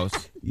White House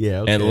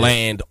Yeah, okay. and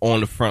land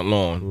on the front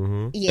lawn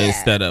Mm-hmm. Yeah.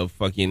 instead of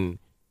fucking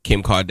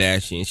Kim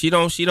Kardashian. She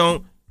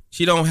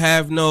don't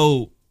have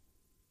no.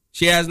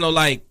 She has no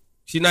like.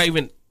 She's not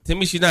even. To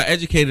me, she's not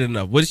educated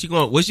enough. What is she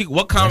going?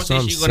 What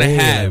conversation I'm is she going to saying.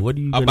 have Like, what are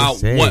you gonna about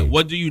say? what?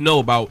 What do you know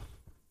about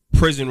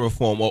prison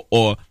reform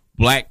or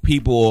black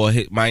people or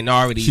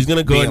minorities? She's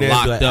gonna go being in there and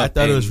locked be like, I up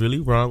thought it and- was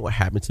really wrong what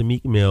happened to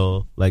Meek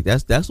Mill. Like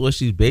that's what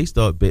she's based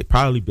off,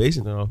 probably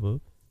basing it off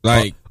of.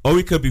 Like, or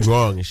we could be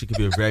wrong, and she could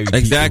be a very deep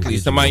exactly.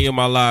 individual. Somebody in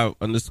my live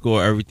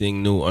 _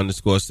 everything new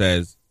 _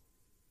 says,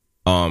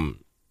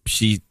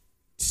 she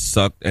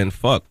sucked and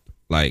fucked.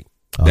 Like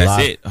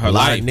that's it. Her a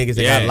lot life. of niggas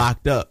that got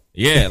locked up.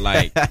 Yeah,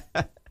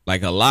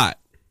 like a lot.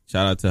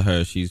 Shout out to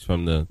her. She's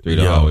from the 3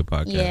 to Yo. Highway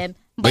podcast. Yeah,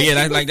 But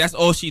yeah, she was- that's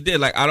all she did.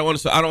 Like I don't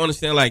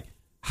understand like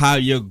how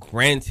you're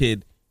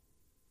granted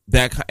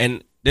that.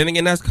 And then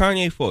again, that's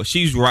Kanye fault.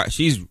 She's right.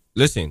 She's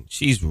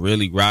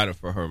really riding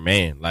for her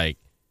man. Like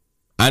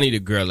I need a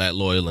girl that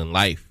loyal in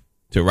life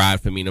to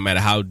ride for me, no matter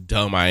how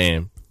dumb I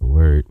am.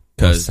 Word.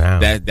 Because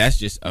Sound. that's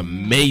just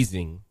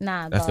amazing.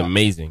 Nah, That's but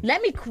amazing.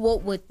 Let me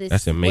quote what this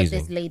That's amazing.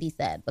 what this lady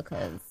said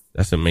because.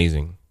 That's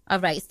amazing. All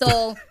right,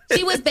 so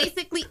she was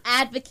basically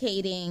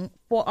advocating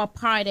for a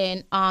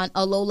pardon on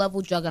a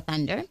low-level drug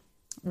offender,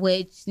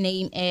 which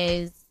name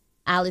is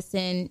Alice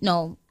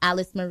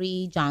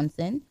Marie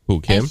Johnson.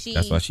 Who, Kim? And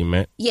That's what she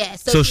meant. Yeah,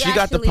 So she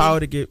got the actually- power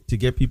to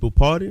get people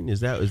pardoned.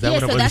 Is that what I'm so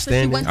that's what she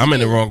understanding? went to I'm in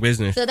the do. wrong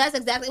business. So that's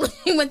exactly what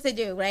she went to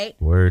do, right?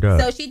 Word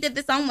up. So she did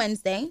this on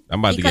Wednesday. I'm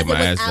about to get because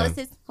my it was ass done.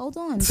 Alice's. Hold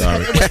on, Sorry.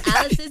 because it was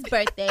Alice's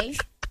birthday.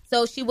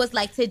 So she was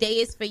like, "Today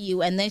is for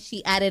you," and then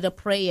she added a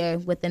prayer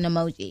with an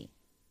emoji.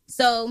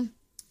 So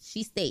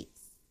she states,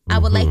 "I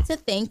would like to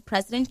thank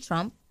President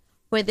Trump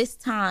for his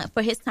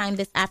time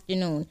this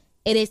afternoon.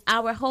 It is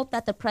our hope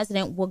that the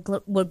president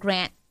will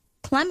grant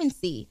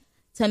clemency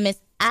to Miss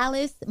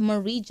Alice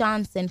Marie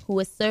Johnson, who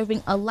is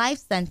serving a life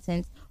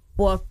sentence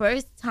for a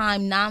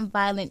first-time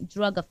nonviolent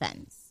drug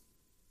offense.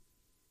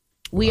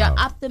 We are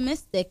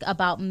optimistic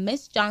about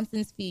Miss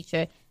Johnson's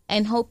future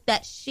and hope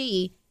that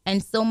she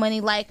and so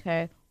many like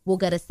her will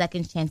get a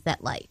second chance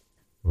at life."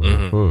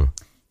 Mhm.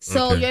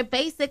 So Okay. you're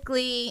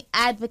basically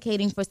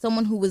advocating for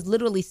someone who was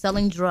literally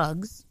selling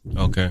drugs.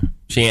 Okay.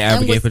 She ain't and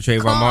advocate for was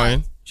Trayvon caught,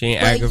 Martin. She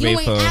ain't but you aggravate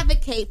ain't for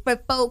advocate for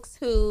folks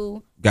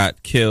who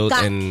got killed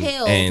got and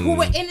killed, and who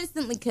were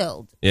innocently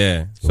killed.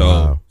 yeah.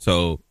 Wow.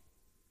 So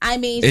I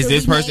mean, is should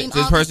this we person name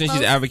all she's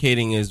folks?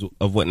 advocating is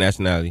of what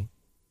nationality?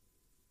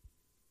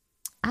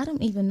 I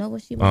don't even know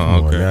what she was. Oh,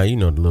 Come on okay. now, you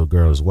know the little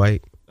girl is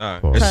white. All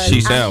Come on. right. She I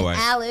sound mean, white.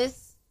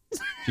 Alice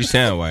She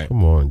sound white.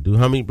 Come on, dude.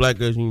 How many black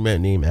girls you met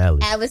named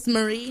Alice?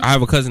 Marie. I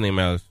have a cousin named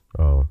Alice.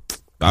 Oh,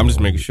 I'm just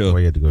making sure. Why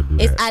you had to go do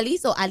It's that?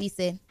 Alice or Alice?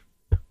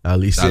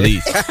 Alice. It's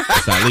Alice.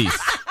 It's Alice.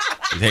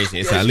 It's Haitian.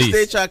 It's They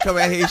Alice. try to come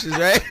at Haitians,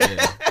 right?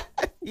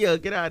 Yo,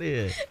 get out of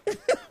here.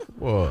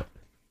 What?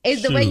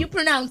 It's the way Shoot. you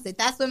pronounce it.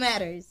 That's what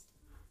matters,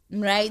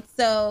 right?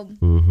 So,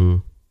 Mm-hmm.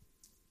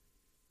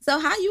 so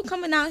how you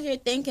coming out here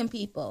thanking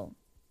people?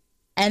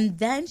 And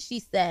then she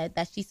said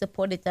that she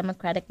supported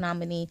Democratic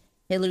nominee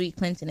Hillary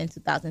Clinton in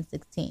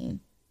 2016,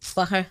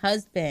 but her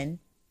husband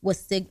was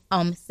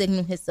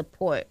signal his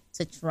support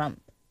to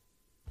Trump.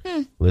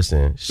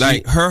 Listen,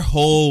 Like her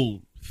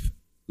whole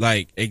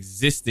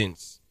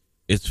existence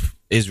is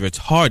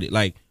retarded.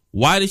 Like,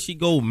 why did she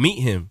go meet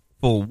him?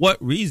 For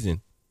what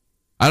reason?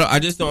 I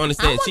just don't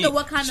understand. I wonder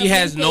what kind she of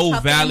has linkage no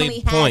her family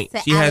valid has point. to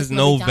She has Alice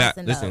no Marie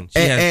Johnson, listen.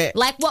 though. She has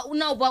Like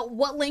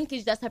what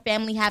linkage does her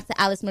family have to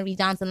Alice Marie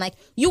Johnson? Like,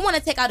 you want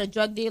to take out a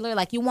drug dealer?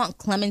 Like, you want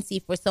clemency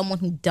for someone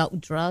who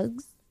dealt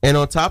drugs? and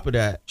on top of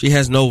that, she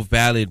has no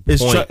valid is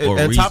point Trump, or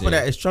on reason. top of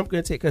that, is Trump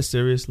going to take her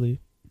seriously?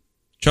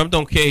 Trump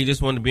don't care. He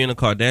just wanted to be in the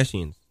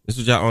Kardashians. This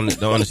is what y'all don't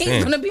He's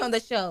understand. gonna be on the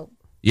show.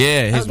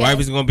 Yeah, his Okay. wife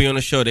is gonna be on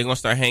the show. They're gonna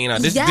start hanging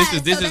out. This Yes, is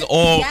so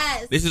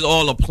this is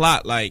all a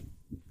plot. Like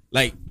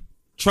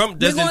Trump We're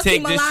doesn't gonna see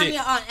take this Melania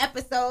shit. on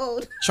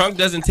episode. Trump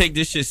doesn't take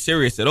this shit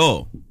serious at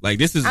all. Like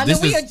this is I mean,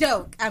 this we is a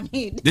joke. I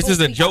mean, this is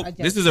a we joke. are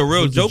This is a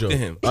real Who's the joke to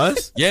him.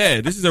 Us? Yeah,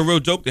 this is a real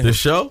joke to him. The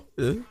show?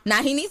 Yeah.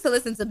 Now he needs to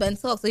listen to Ben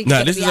talk so he can Nah,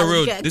 get this is a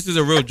real check. this is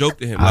a real joke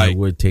to him. I Like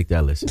would take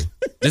that listen.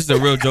 this is a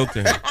real joke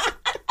to him.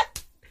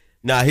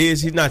 Nah,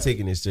 he's not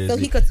taking it seriously.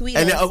 So he could tweet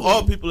And us, of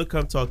all yeah. people to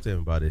come talk to him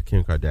about it,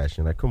 Kim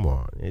Kardashian. Like, come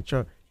on, and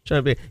Trump.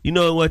 You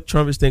know what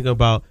Trump is thinking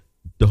about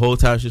the whole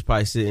time she's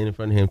probably sitting in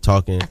front of him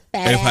talking.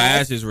 Fat If her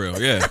ass. ass is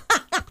real, yeah.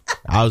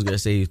 I was gonna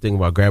say he's thinking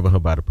about grabbing her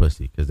by the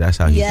pussy because that's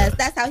how he Yes, does.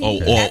 that's how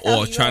he. Or that's how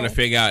or he trying to rolls.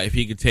 figure out if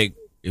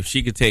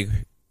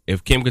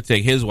Kim could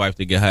take his wife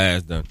to get her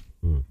ass done.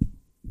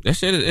 That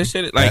shit is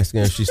like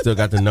Asking if she still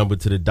got the number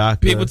to the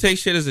doctor. people take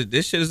shit as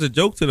this shit is a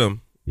joke to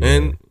them. Yeah.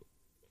 And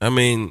I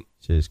mean,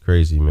 Shit is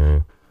crazy,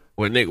 man.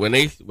 when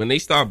they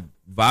start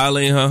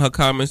violating her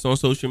comments on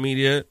social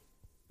media,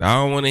 I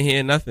don't want to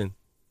hear nothing.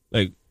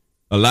 Like,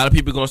 a lot of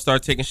people going to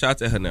start taking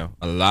shots at her now.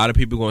 A lot of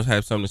people going to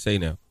have something to say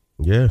now.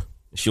 Yeah.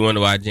 She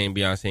wonder why Jay and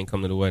Beyonce ain't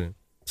come to the wedding.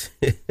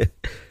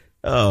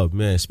 Oh,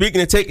 man. Speaking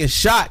of taking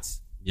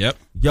shots. Yep.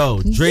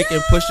 Yo, Drake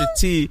and Pusha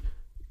T,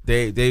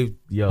 they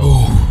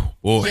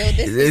Boy.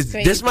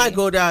 this might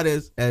go down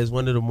as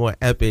one of the more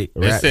epic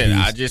rap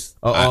Listen, beats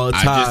of all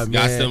time, I just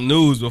got man. some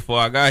news before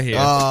I got here.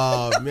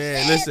 Oh,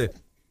 man. Listen.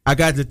 I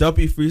got the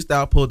Dumpy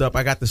freestyle pulled up.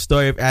 I got the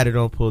Story of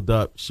Adidon pulled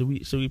up. Should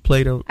we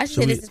play them? I should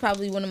say this is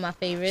probably one of my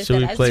favorites. Should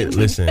we that I play? do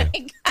Listen.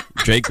 like.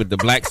 Drake with the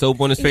black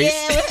soap on his face.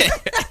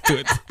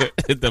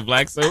 With the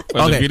black soap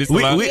on the beauty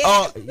salon. We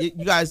all you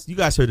guys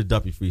heard the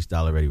Dumpy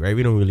freestyle already, right?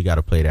 We don't really got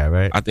to play that,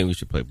 right? I think we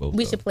should play both.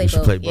 We should play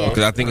both. Yeah.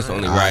 Because I think it's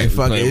only All right. right,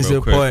 fuck it. Play 'em It's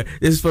real quick. important.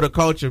 This is for the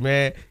culture,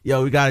 man.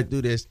 Yo, we got to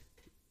do this.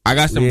 I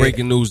got some Yeah.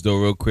 breaking news though,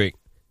 real quick.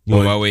 You On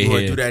want my way to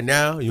here. do that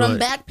now? You From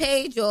wanna-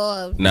 Backpage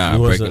or Nah, you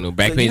want breaking some- news.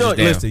 Backpage you know, is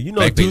down. Listen, you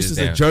know Backpage Deuce is is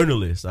a down.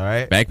 journalist, all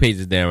right? Backpage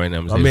is down right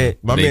now.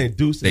 My man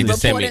Deuce They is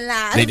just sent me. Reporting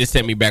live. They just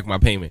sent me back my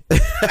payment.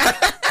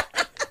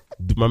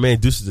 my man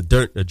Deuce is a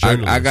journalist.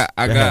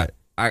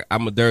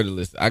 I'm a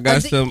dirtalist. I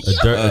got some a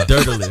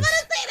dirtalist.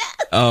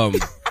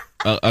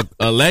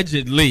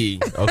 Allegedly.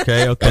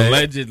 Okay.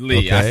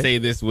 Allegedly. I Okay. say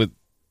this with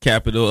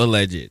capital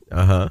alleged.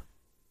 Uh-huh.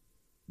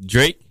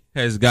 Drake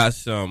has got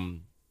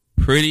some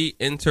pretty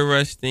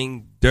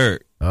interesting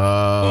dirt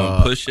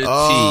on Pusha T.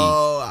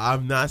 Oh,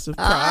 I'm not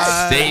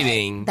surprised.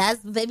 Stating that's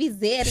baby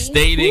Zeddy.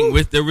 stating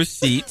with the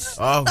receipts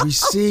Oh,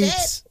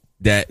 receipts.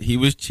 that he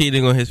was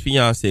cheating on his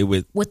fiance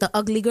with. With the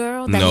ugly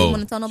girl that he No, didn't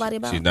want to tell nobody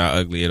about. She's not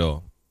ugly at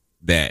all.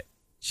 That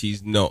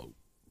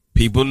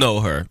people know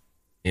her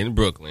in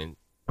Brooklyn,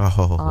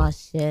 Oh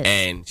shit.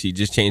 and she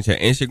just changed her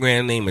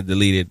Instagram name and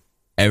deleted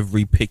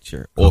every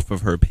picture off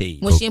of her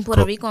page. Was she in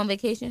Puerto Rico on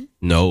vacation?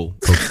 No,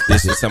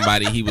 this is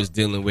somebody he was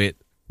dealing with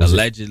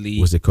allegedly.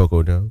 Was it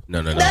Coco Down?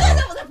 No. Was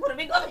in Puerto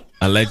Rico on vacation.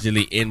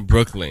 Allegedly in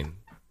Brooklyn.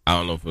 I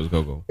don't know if it was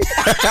Coco.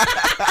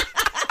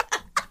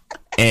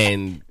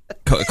 And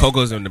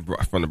Coco's from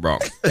the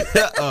Bronx.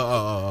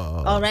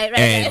 Oh,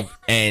 right.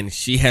 And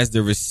she has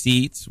the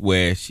receipts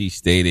where she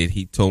stated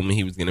he told me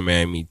he was gonna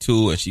marry me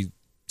too, and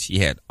she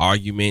had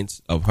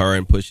arguments of her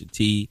and Pusha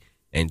T,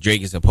 and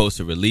Drake is supposed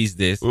to release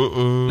this.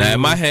 Now in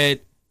my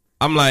head,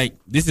 I'm like,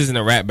 this isn't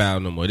a rap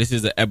battle no more. This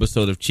is an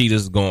episode of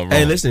Cheetahs Going Wrong.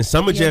 Hey, listen,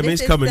 Summer Jam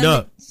is coming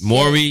up.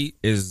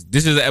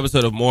 This is an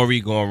episode of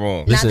Maury Going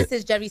Wrong. Now this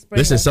is Jerry Springer.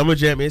 Listen, Summer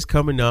Jam is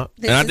coming up.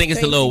 This And I is think it's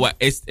a crazy. little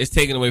it's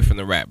taken away from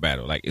the rap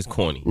battle. Like, it's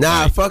corny.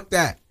 Nah, Like, fuck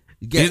that.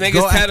 these Go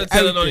niggas after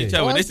telling on everything. each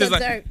other. What's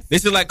the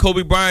This is like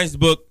Kobe Bryant's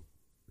book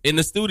in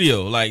the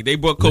studio. Like, they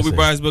brought Kobe Listen.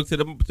 Bryant's book to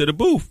the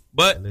booth.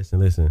 But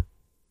Listen.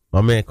 My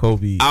man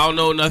Kobe. I don't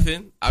know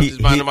nothing. I'm just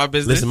minding my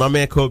business. Listen, my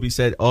man Kobe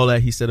said all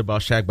that he said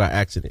about Shaq by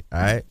accident.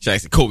 All right, Shaq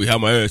said, Kobe, how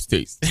my ass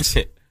tastes.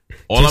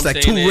 All just I'm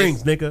like saying two is,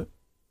 rings, nigga.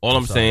 all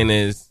I'm saying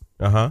is,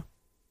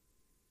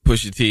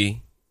 Pusha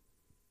T.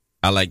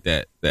 I like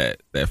that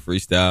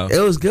freestyle. It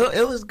was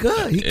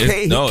good. He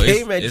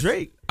came at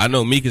Drake. I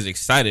know Meek is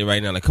excited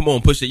right now. Like, come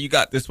on, Pusha, you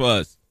got this for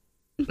us.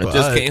 I For just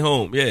us. came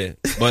home, yeah.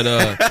 But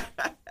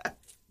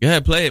go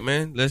ahead, play it,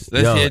 man. Let's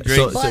hear Drake.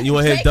 So But you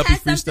want to hear Drake Duppy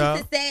had something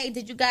freestyle? to say.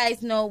 Did you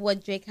guys know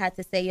what Drake had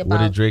to say about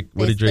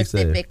What did Drake say?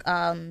 specific,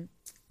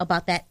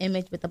 about that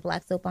image with the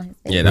black soap on his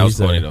face? Yeah, that was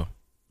What he funny said? though.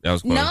 That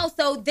was funny. No,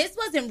 so this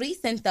wasn't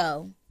recent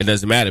though. It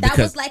doesn't matter That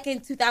because. was like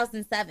in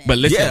 2007. But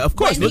listen, Yeah, of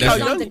course. When Look he how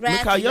was on young. the Look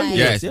how young he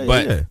yes, is. Yeah,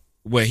 but yeah.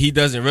 what he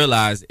doesn't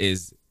realize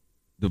is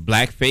the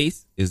black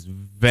face is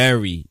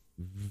very,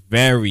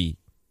 very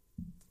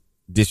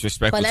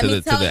disrespectful But let to me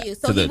the tell to the you,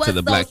 so to he the was to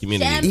the black those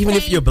community. champagne- Even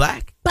if you're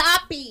black.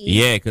 Poppy.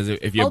 Yeah, because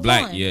if you're Hold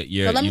black, on.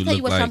 you're So let me you tell you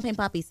look what like. Champagne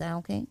Poppy said,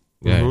 okay?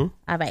 Yeah. Mhm.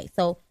 All right.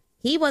 So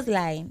he was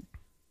like,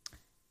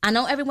 I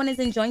know everyone is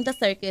enjoying the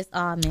circus.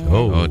 Oh man.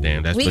 Oh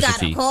damn, that's We Pusha got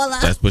T. a caller.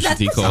 That's Pusha That's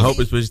T. Pusha I Cole. hope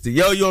it's Pusha T.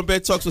 Yo, you on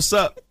Bed Talks? What's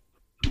up?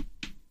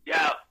 Yo,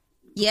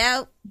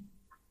 Yo.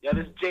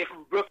 this is Jay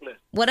from Brooklyn.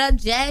 What up,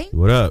 Jay?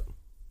 What up?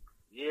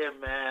 Yeah,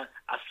 man.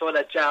 I saw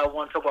that y'all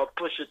want to talk about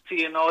Pusha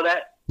T and all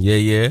that.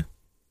 Yeah.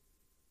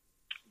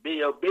 But,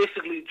 yo,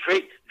 basically,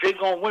 Drake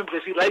gonna win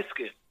because he light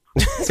skinned.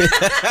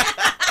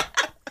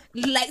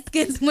 Light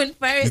skins went You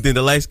first. think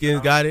the light skins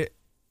got it?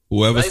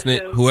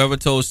 Whoever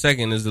told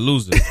second is the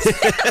loser.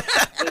 Listen,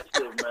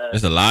 man.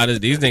 There's a lot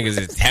of these niggas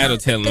is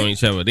tattletelling on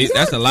each other.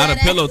 That's a lot of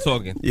pillow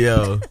talking.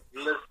 Yo.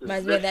 Listen, Might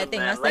as well that thing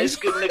I man. sent Light you.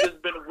 skinned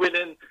niggas been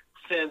winning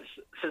since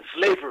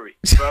slavery.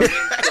 You know what I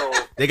mean?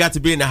 So, They got to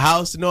be in the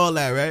house and all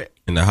that, right?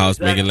 In the house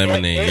making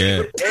lemonade.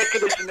 Air Yeah,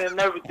 conditioning and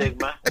everything,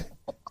 man.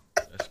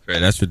 that's great.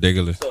 That's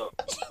ridiculous. So,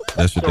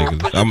 That's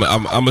ridiculous.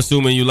 I'm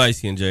assuming you light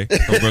skin, Jay,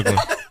 from Brooklyn.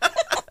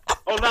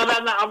 oh, no.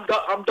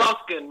 I'm dark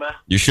skinned, man.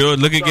 You sure?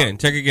 Look again.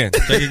 Check again.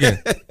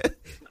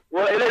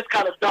 Well, it is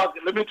kind of dark.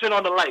 Let me turn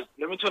on the light.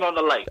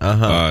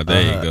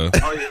 There you go.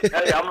 Oh,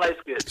 yeah, I'm light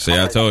skinned. See,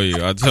 I told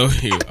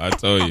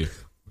you.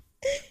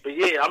 But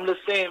yeah, I'm just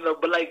saying though.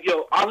 But like,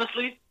 yo,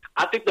 honestly,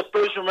 I think the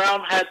first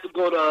round had to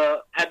go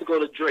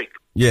to Drake.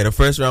 Yeah, the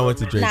first round went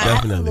to Drake,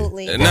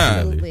 definitely.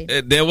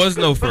 Absolutely. There was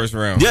no first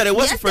round. Yeah, there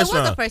was a first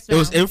round. It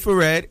was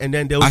Infrared, and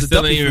then there was I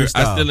still Duppy didn't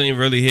freestyle.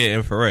 really hear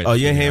Infrared. Oh,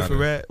 you didn't hear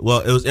Infrared?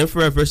 Well, it was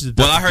Infrared versus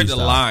Duppy Well, I heard the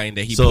freestyle. line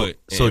that he put.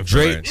 So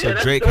Drake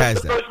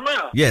has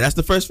that. Yeah, that's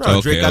the first round.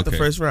 Okay, Drake got the okay.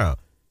 first round.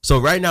 So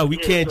right now we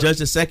can't judge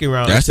the second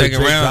round. That until second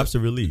Drake round drops a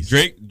release.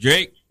 Drake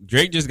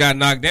just got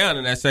knocked down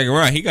in that second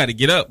round. He got to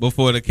get up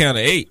before the count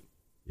of 8.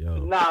 Yo.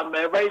 Nah,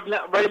 man. Right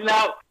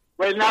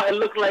now, it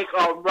looks like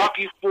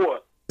Rocky 4.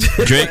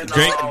 Drake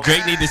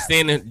need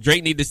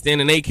to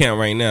stand in 8 count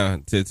right now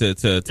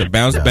to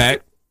bounce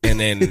back and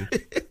then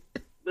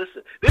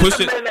Listen, this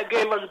is a man that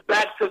gave us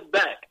back to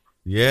back.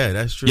 Yeah,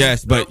 that's true.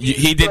 Yes, but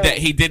he did that.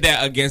 He did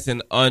that against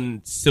an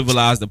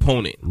uncivilized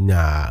opponent.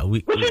 Nah,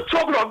 What you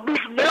talking about, Meek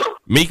Mill?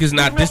 Meek is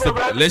not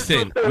disciplined.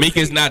 Listen, Meek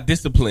is not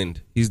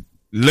disciplined. He's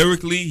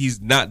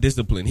not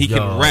disciplined. He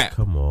can rap.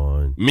 Come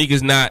on, Meek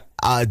is not.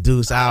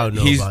 Deuce, I don't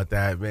know about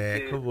that,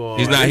 man. Come on,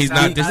 He's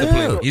not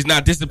disciplined. He's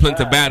not disciplined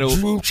to battle.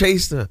 Dream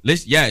Chaser.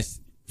 Yes,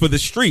 for the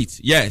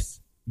streets, yes.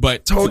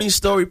 But Tony's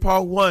Story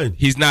Part 1.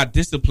 He's not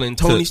disciplined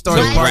Tony Story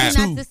to Part Why rap. is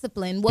he not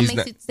disciplined? What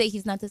makes you say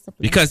he's not disciplined?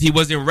 Because he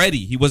wasn't ready.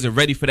 He wasn't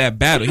ready for that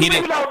battle. He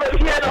didn't.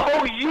 He had a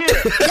whole year.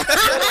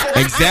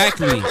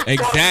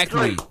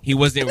 Exactly. He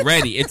wasn't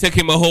ready. It took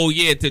him a whole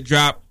year to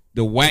drop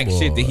the whack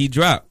shit that he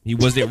dropped. He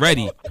wasn't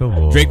ready. Come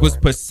on. Drake was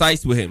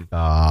precise with him.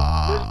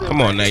 Ah.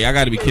 Come on now, y'all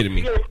got to be kidding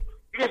me. He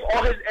gave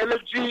all his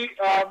energy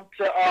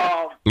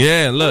to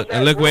Yeah,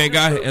 look where it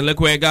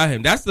got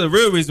him. That's the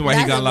real reason why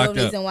he got locked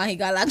up. Reason why he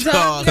got locked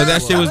up. Because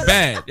that shit was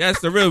bad. That's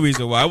the real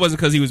reason why. It wasn't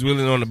because he was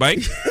wheeling on the bike.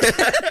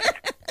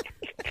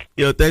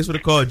 Yo, thanks for the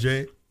call,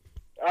 Jay.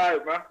 All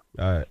right, man.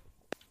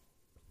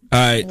 All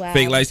right. Wow.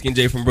 Fake light skin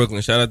Jay from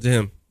Brooklyn. Shout out to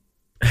him.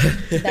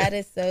 That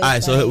is so. All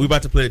right, so we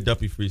about to play a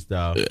Duppy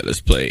freestyle. Yeah, let's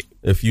play it.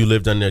 If you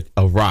lived under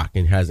a rock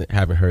and haven't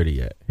heard it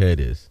yet, here it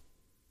is.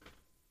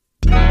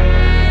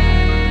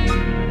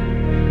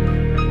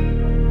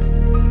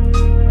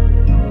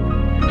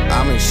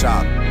 I'm in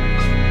shock.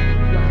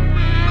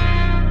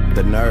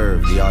 The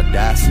nerve, the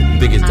audacity. You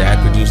think his dad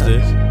produced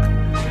this?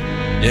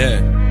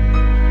 Yeah.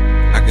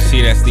 I can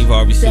see that Steve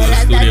Harvey in the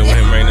studio with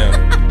him right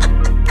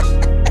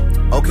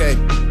now. Okay.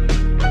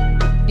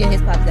 Yeah,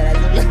 his pop that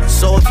I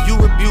So if you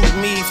rebuke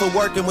me for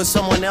working with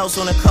someone else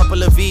on a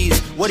couple of V's,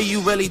 what do you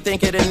really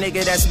think of the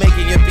nigga that's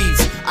making your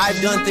beats? I've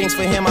done things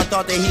for him I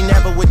thought that he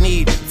never would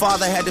need.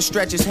 Father had to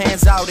stretch his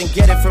hands out and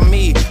get it from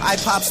me. I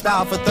pop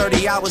style for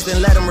 30 hours,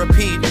 then let him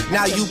repeat.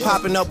 Now you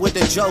popping up with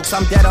the jokes,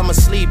 I'm dead, I'm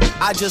asleep.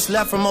 I just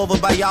left from over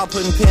by y'all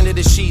putting pen to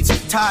the sheets.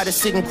 Tired of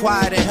sitting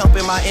quiet and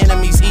helping my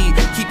enemies eat.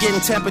 Keep getting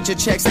temperature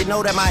checks, they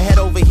know that my head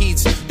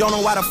overheats. Don't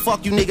know why the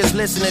fuck you niggas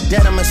listen to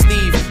Denim and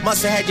Steve.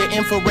 Must have had your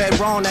infrared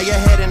wrong, now your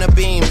head in a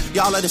beam.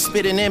 Y'all are the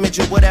spitting image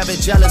of whatever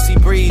jealousy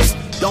breeds.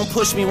 Don't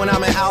push me when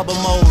I'm in album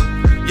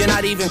mode. You're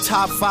not even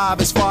top 5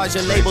 as far as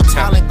your label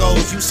talent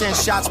goes. You send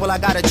shots, well I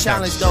gotta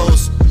challenge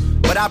those.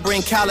 But I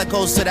bring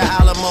calicos to the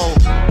Alamo.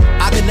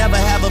 I could never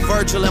have a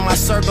Virgil in my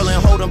circle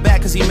and hold him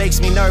back cause he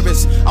makes me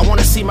nervous. I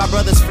wanna see my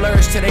brothers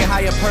flourish to their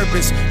higher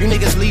purpose. You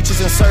niggas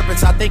leeches and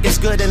serpents, I think it's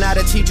good and now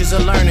the teachers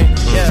are learning.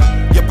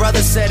 Yeah, your brother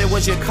said it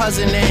was your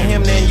cousin and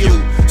him then you.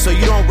 So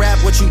you don't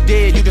rap what you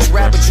did, you just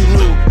rap what you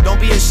knew.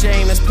 Don't be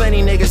ashamed, there's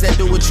plenty niggas that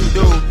do what you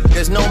do.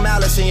 There's no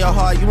malice in your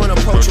heart, you an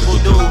approachable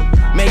dude.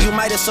 Man, you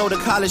might have sold to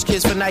college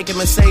kids for Nike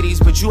Mercedes,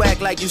 but you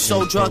act like you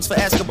sold drugs for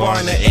Escobar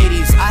in the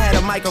 80s. I had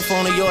a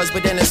microphone of yours,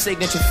 but then the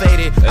signature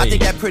faded. I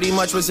think that pretty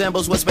much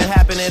resembles what's been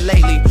happening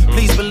lately.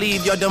 Please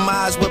believe your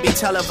demise will be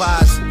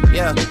televised.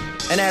 Yeah.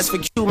 And as for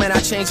Q, man, I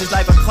changed his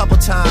life a couple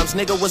times.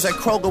 Nigga was at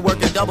Kroger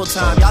working double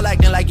time. Y'all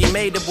acting like he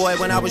made the boy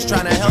when I was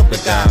trying to help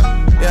the guy.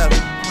 Yeah.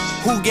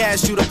 Who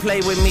gassed you to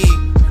play with me?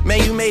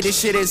 Man, you made this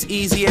shit as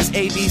easy as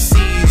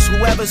ABCs.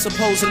 Whoever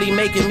supposedly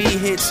making me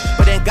hits,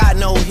 but ain't got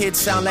no hits,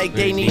 sound like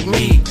they need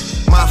me.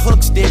 My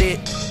hooks did it,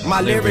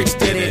 my lyrics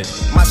did it,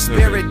 my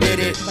spirit did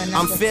it.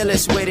 I'm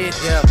fearless with it,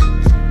 yeah.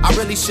 I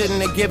really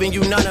shouldn't have given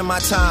you none of my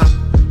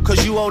time,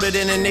 cause you older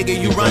than a nigga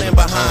you running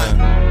behind.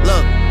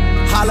 Look,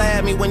 holla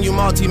at me when you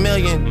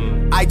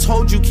multi-million. I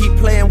told you keep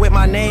playing with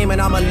my name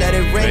and I'ma let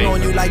it ring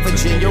on you like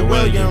Virginia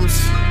Williams.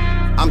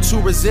 I'm too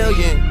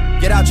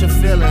resilient, get out your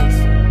feelings.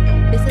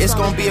 It's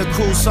gonna be a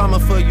cool summer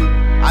for you.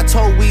 I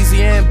told Weezy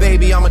and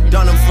Baby I'ma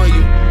done them for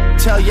you.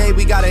 Tell Ye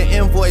we got an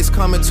invoice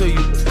coming to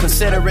you,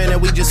 considering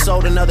that we just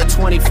sold another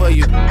 20 for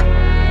you. To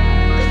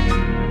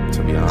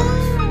be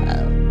honest.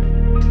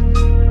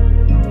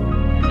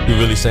 He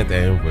really sent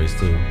that invoice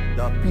too.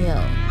 Yo,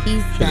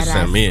 he's that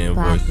sent me an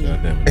invoice.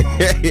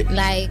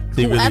 Like,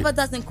 He really- whoever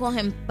doesn't call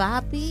him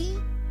Bobby,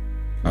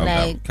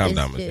 like, calm it's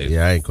down, just- Matthew.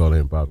 Yeah, I ain't calling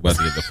him Pop. About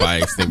to get the fire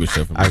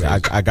extinguisher from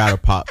I got a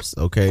Pops,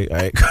 okay?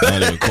 I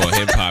don't even call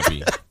him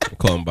Poppy. I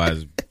call him by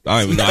his.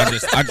 I don't even know.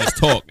 I just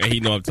talk and he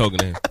know I'm talking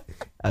to him.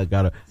 I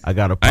got a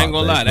Pop. I ain't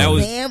gonna lie. That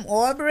was. Sam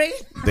Aubrey.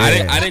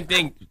 I didn't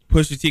think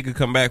Pusha T could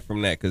come back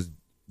from that because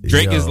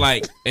Drake Yo. is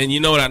like, and you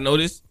know what I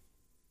noticed?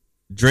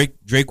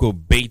 Drake will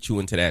bait you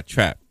into that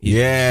trap. He's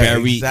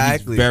exactly.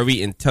 He's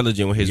very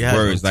intelligent with his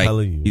words. I'm Like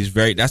telling you. he's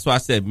very. That's why I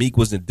said Meek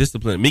wasn't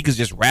disciplined. Meek is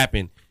just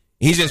rapping.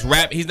 He's just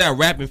rap. He's not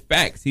rapping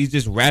facts. He's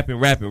just rapping.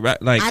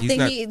 Like I he's think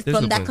not from that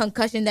disciplined.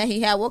 concussion that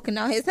he had walking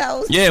out his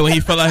house. Yeah, when he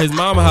fell out his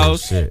mama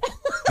house, Shit.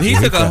 he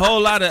took a whole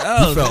lot of He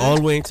L's. fell all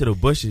the way into the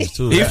bushes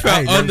too. He Like, fell I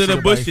ain't never under seen the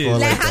nobody bushes. fall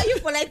Like like how that. you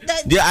feel like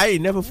that? Yeah, I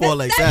ain't never fall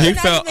like He that.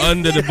 fell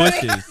under the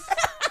bushes.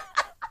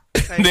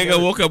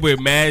 Nigga woke up with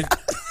mad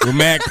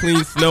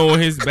clean snow on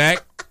his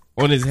back,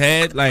 on his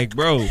head. Like,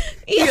 bro,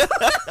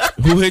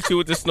 who hit you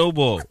with the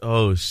snowball?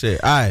 Oh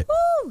shit! All right.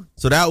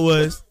 So that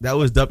was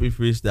Duppy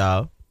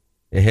Freestyle,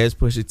 and here's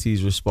Pusha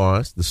T's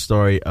response: the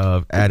story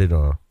of Added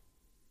On.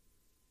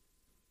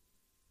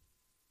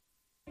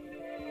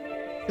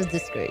 It's a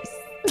disgrace.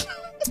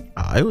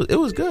 It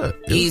was good.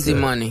 It was Easy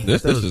good. money.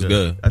 This is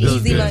good. I thought it was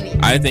Easy good. money.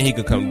 I didn't think he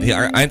could come. I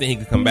didn't think he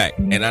could come back,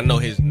 and I know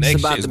his It's next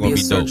about shit is to gonna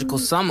be a be dope surgical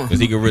summer. because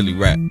he can really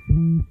rap.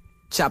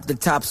 Chop the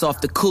tops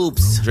off the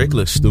coupes. Drake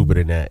looks stupid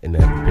in that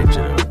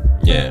picture though.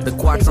 Yeah, The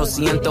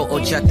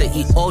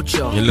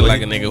 488. he look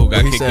like a nigga who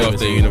got What he kicked said off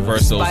was the he-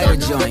 Universal. Fire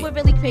So joint. they were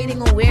really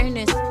creating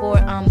awareness for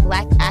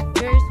black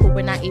actors who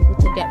were not able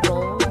to get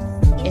roles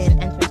in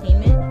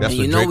entertainment. That's And what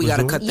you know Drake we was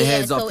gotta doing? cut the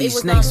heads off so these it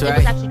was, snakes, it was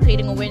right? actually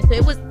creating awareness. So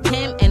it was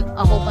him and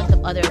a whole bunch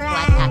of other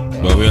black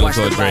actors. But we only Watch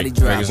told the body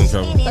Drake. Drake is in drops.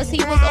 trouble. Because he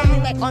was only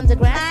like on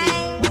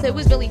Degrassi. So it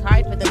was really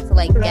hard for them to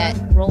like get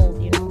roles,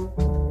 you know.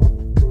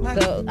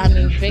 So I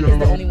mean Drake is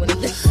the only one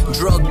in this.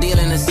 Drug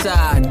dealing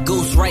aside,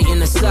 ghost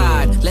writing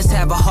aside. Let's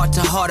have a heart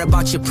to heart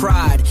about your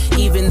pride.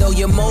 Even though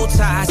you're multi,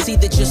 I see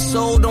that your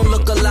soul don't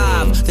look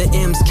alive. The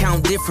M's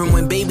count different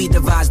when baby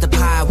divides the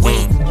pie.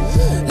 Wait,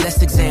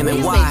 let's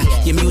examine why.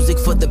 Your music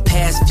for the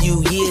past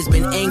few years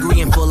been angry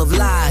and full of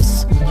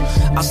lies.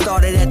 I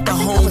started at the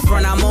home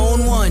front, I'm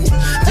on one.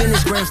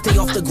 Dennis Graham, stay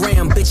off the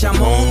gram, bitch,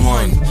 I'm on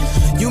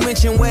one. You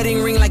mentioned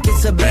wedding ring like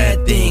it's a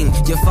bad thing.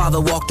 Your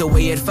father walked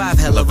away at 5,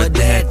 hell of a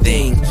dad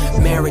thing.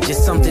 Marriage is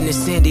something that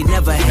Sandy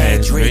never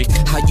had, Drake.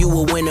 How you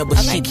a winner, but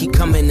she keep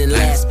coming in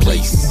last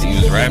place. He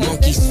was rapping.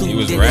 Monkey suit, He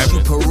was Dennis, you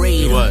rapping. parade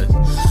He him. was.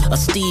 A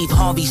Steve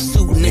Harvey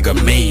suit,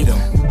 nigga made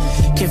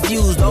him.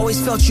 Confused, always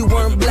felt you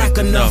weren't black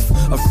enough.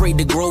 Afraid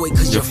to grow it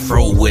cause your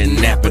fro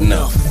wouldn't nap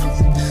enough.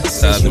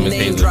 Shout out to You Miss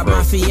name Hazel, drop bro.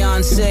 my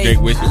fiance.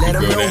 Drake wish he Let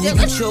could him go know there.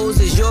 who you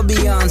chose as your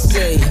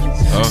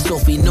Beyonce.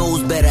 Sophie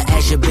knows better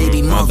as your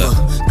baby mother.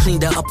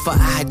 Cleaned her up for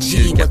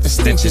IG, but the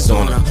stench is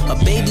on her.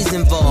 A baby's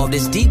involved,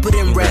 it's deeper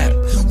than rap.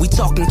 We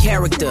talking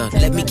character,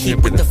 let me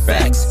keep with the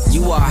facts.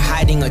 You are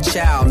hiding a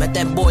child, let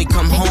that boy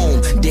come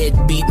home.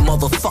 Deadbeat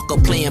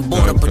motherfucker playing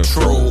border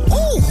patrol.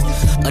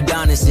 Ooh,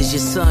 Adonis is your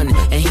son,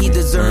 and he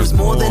deserves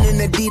more than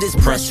an Adidas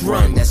press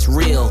run. That's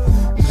real.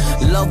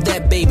 Love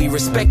that baby,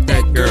 respect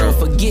that girl.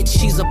 Forget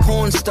she's a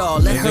porn star,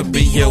 let her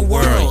be your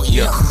world.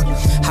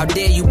 Yuck. How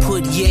dare you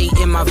put yay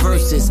in my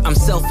verses? I'm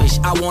selfish,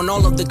 I want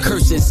all of the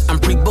curses. I'm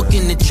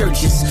pre-booking the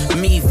churches,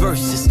 me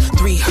versus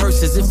 3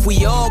 hearses. If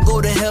we all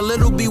go to hell,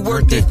 it'll be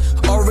worth it.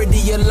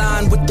 Already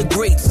aligned with the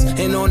greats.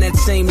 And on that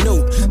same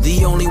note,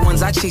 the only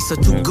ones I chase are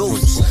 2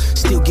 ghosts.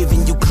 Still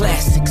giving you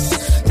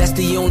classics. That's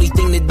the only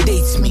thing that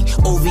dates me.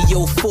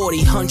 OVO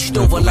 40, hunched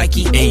over like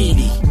he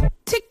 80.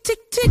 Tick, tick,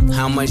 tick.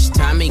 How much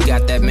time he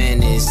got? That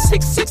man is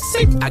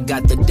 666. I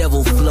got the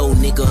devil flow,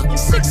 nigga.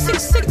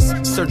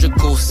 666.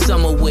 Surgical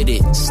summer with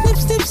it. Snip,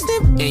 snip,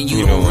 snip. And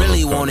you don't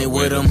really want it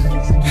with him.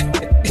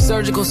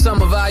 Surgical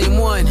summer volume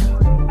 1.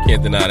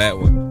 Can't deny that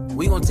one.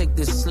 We gonna take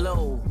this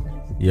slow.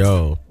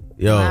 Yo,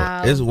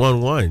 Wow. it's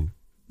 1-1.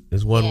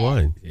 It's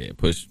 1-1. Yeah,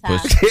 push Tie.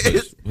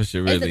 it It's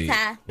really. a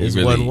tie. He It's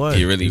really, 1-1.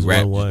 he really It's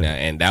rapped 1-1. now,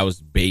 and that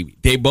was baby.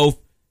 They both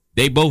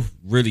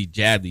really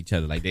jabbed each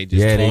other. Like they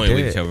just Yeah, toying they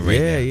with did. each other right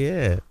now.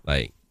 Yeah.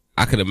 Like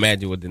I could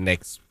imagine what the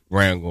next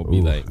round gonna be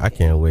Ooh, like. I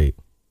can't wait.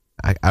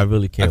 I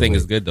really can't. I think wait.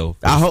 it's good though.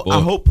 for I the hope. sport.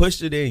 I hope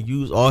Pusha didn't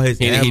use all his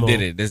he ammo.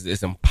 did it.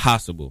 It's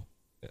impossible.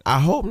 I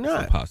hope It's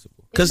not. impossible.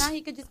 If 'Cause- not,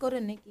 he could just go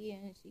to Nikki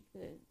and she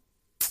could.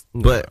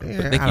 But But I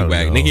Nicki don't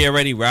back. know. Nicki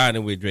already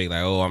riding with Drake.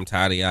 Like, oh, I'm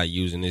tired of y'all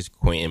using this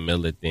Quentin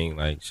Miller thing.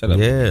 Like, shut up.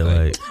 Yeah,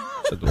 like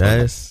shut the fuck up.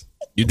 that's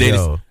You dated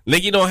Yo.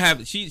 Nicki don't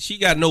have she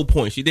got no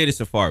point. She dated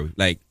Safari.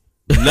 Like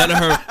none of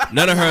her opinions Nah, are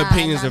none of her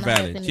valid.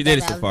 opinions She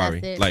dated are valid. Safari.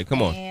 That's it. Like,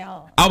 come on.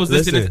 Damn. I was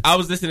listening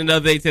Listen. the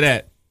other day to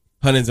that.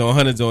 Hundreds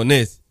on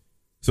this.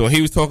 So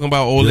he was talking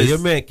about all Yo, this. your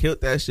man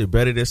killed that shit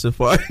better than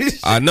Safari.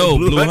 I know,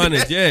 Blue Hundred.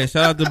 Hundreds. Yeah,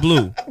 shout out to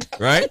Blue.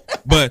 Right?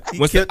 But He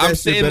when killed that I'm shit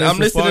saying better I'm than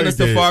listening to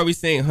Safari did. Safari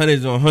saying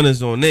hundreds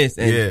on this,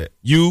 and Yeah.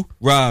 you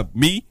robbed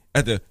me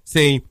at the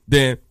same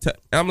damn time.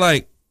 I'm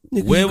like,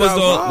 Nigga, where you was got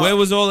all robbed. where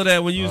was all of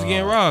that when you was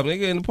getting robbed,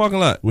 nigga, in the parking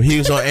lot? When he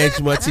was on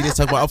Angie Martinez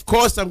talking about, of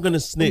course I'm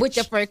gonna snitch. With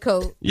your fur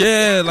coat.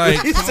 Yeah,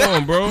 like He come said-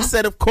 on, bro. He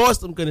said, of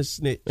course I'm gonna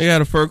snitch. They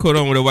got a fur coat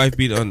on with a wife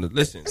beater under.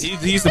 Listen,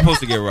 he's supposed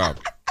to get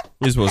robbed.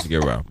 He's supposed to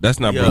get robbed. That's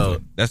not Yo.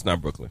 Brooklyn. That's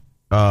not Brooklyn.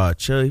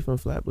 Chili from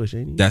Flatbush,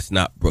 ain't he? That's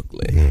not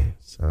Brooklyn. Yeah,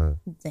 son.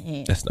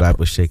 Damn. That's not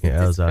Flatbush shaking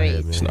This is L's out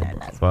here, crazy, man. It's not man.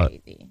 Brooklyn. That's Fuck.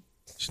 crazy.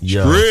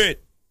 Yo.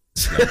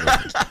 Straight.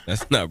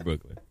 That's not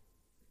Brooklyn.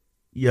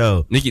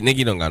 Yo,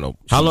 Nicki don't got no.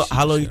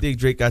 How long you think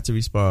Drake got to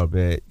respond,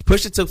 man?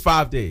 Pusha took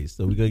 5 days,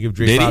 so we're gonna give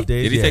Drake 5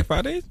 days. Did he take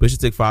 5 days? Pusha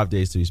took 5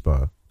 days to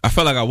respond. I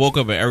felt like I woke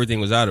up and everything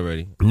was out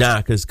already. Nah,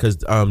 because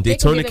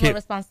Daytona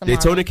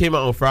came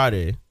out on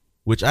Friday,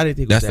 which I didn't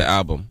think was the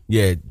album.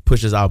 Yeah,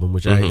 Pusha's album,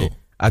 which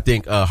I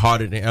think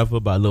Harder Than Ever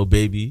by Lil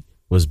Baby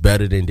was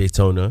better than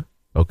Daytona.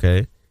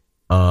 Okay,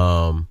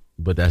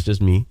 but that's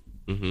just me.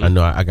 I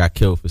know I got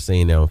killed for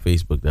saying that on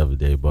Facebook the other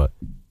day, but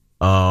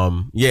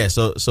yeah.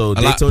 So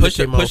Daytona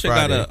came out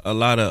Friday. Got a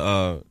lot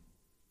of.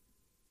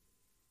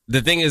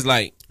 The thing is,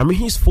 like, I mean,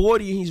 he's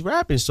 40 and he's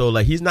rapping, so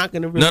like he's not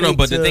gonna relate. No,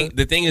 but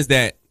the thing is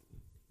that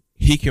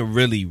he can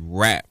really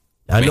rap.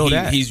 I know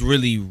that he's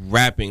really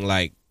rapping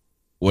like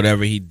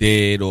whatever he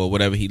did or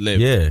whatever he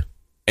lived. Yeah,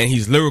 and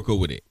he's lyrical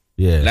with it.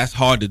 Yeah, that's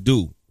hard to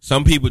do.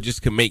 Some people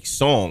just can make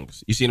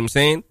songs. You see what I'm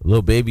saying?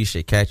 Lil Baby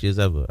shit catchy as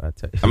ever. I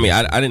tell you. I mean,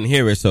 I didn't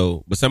hear it,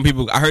 but some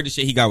people, I heard the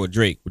shit he got with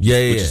Drake, which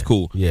is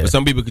cool. Yeah. But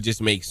some people could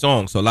just make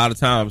songs. So a lot of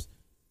times,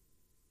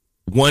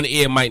 one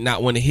ear might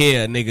not want to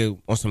hear a nigga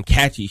on some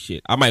catchy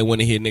shit. I might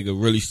want to hear a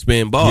nigga really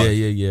spin bars.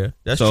 Yeah.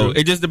 That's so true.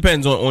 It just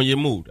depends on your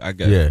mood, I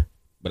guess. Yeah.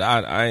 But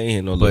I ain't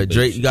hear no. But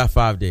Drake, you got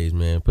 5 days,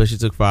 man. Pusha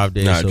took 5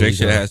 days. Nah, so Drake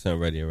should have had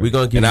something ready. We're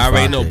gonna give. And you I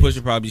already 5 know days.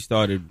 Pusha probably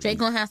started. Drake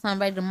gonna have something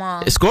ready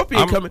tomorrow.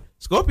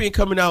 Scorpion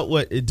coming out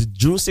what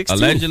June 16th.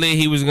 Allegedly,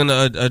 he was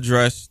gonna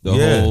address the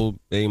whole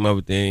thing,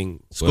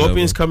 everything.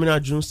 Scorpion's coming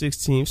out June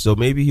 16th, so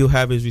maybe he'll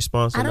have his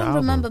response. I don't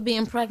remember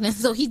being pregnant,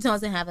 so he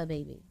doesn't have a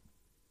baby.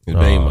 His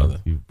baby mother.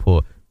 You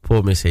poor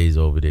Miss Hayes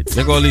over there.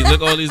 Look all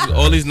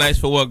these nice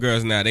for what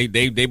girls now. They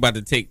about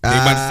to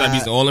start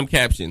using all them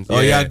captions. Oh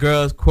yeah,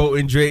 girls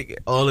quoting Drake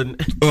all in.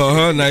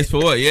 Nice for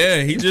what?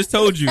 Yeah, he just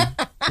told you.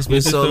 It's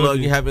been so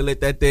long you haven't let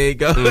that thing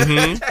go.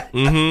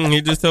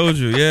 He just told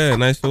you. Yeah,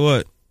 nice for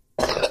what?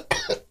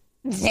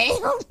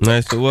 Damn.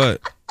 Nice for what?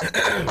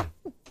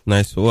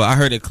 Nice for what? I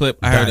heard a clip.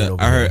 I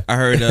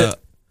heard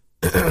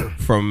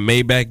from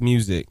Maybach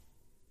Music,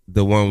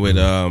 the one with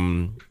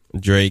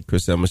Drake,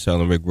 Chriselle Michelle,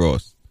 and Rick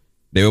Ross.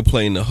 They were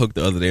playing the hook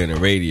the other day on the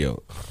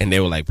radio, and they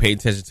were like, pay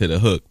attention to the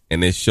hook.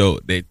 And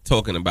they're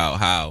talking about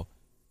how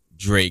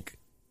Drake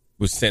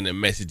was sending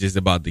messages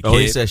about the kid. Oh,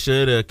 he said,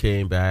 shoulda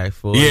came back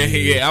for you.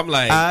 Yeah. I'm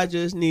like, I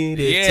just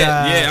needed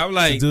time I'm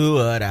like, to do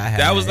what I had.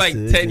 That was like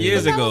 10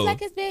 years ago.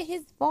 That was like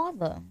his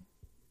father.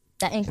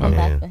 That ain't come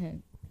back for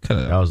him.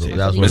 That was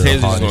Miss Hayes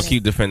is going to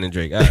keep defending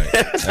Drake. All right.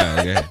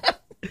 Okay.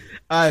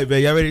 All right,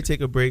 man. Y'all ready to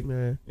take a break,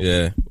 man?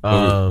 Yeah.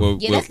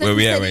 Where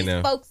we at right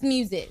now? Folks'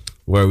 music.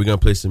 Where we're gonna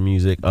play some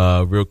music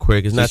real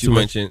quick. It's not too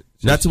much in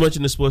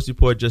the sports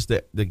report, just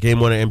the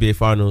game on the NBA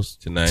Finals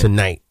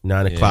tonight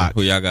 9 o'clock.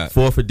 Who y'all got?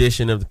 4th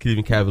edition of the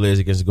Cleveland Cavaliers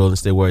against the Golden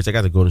State Warriors. I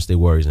got the Golden State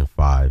Warriors in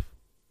 5.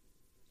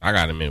 I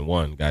got them in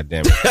 1. God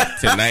damn it!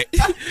 Tonight,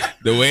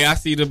 the way I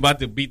see them about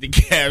to beat the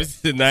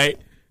Cavs tonight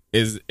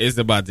is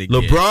about to.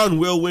 LeBron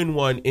will win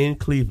one in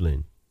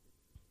Cleveland.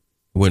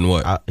 Win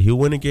what? He'll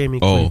win a game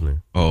in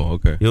Cleveland. Oh,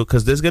 okay.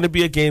 Because there's gonna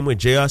be a game where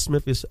J.R.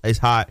 Smith is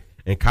hot.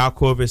 And Kyle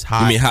Korver's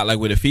hot. You mean hot like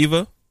with a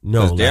fever?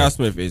 No. Because J.R.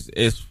 Smith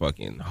is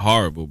fucking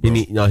horrible, bro.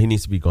 He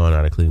needs to be gone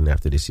out of Cleveland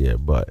after this year,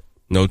 but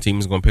no team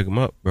is going to pick him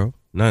up, bro.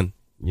 None.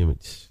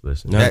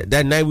 Listen,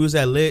 that night we was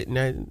at Lit,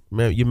 man,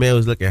 your man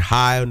was looking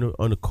high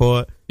on the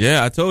court.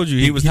 Yeah, I told you.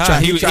 He was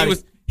high.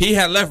 He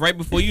had left right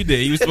before you did.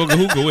 He was smoking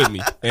hookah with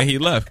me, and he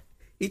left.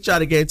 He tried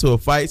to get into a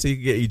fight so he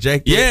could get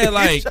ejected. Yeah,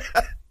 like,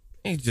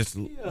 he just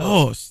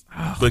lost.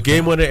 But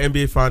game one of the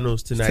NBA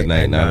Finals tonight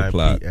at 9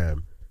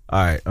 p.m. All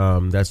right,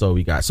 that's all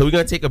we got. So we're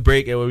gonna take a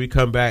break, and when we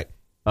come back,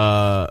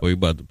 what we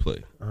about to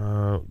play?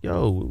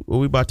 What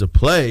we about to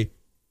play?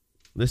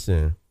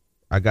 Listen,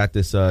 I got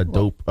this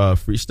dope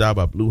freestyle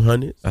by Blue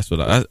Hunters. That's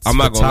what I'm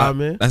not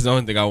gonna lie. That's the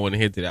only thing I want to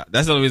hear today.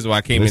 That's the only reason why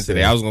I came in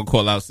today. I was gonna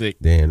call out sick.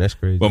 Damn, that's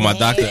crazy. But my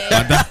doctor,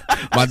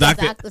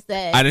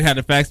 said I didn't have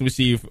the fax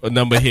machine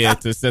number here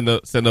to send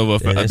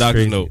over a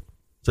doctor's note.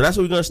 So that's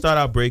what we're gonna start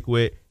our break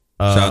with.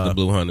 Shout out to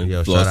Blue Hunters.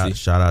 Yo,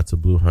 shout out to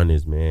Blue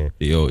Hunters, man.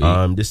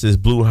 This is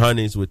Blue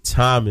Hunters with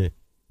Tommy.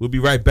 We'll be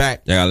right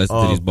back. Yeah, listen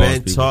to these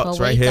Ben Talks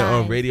right here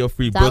on Radio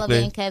Free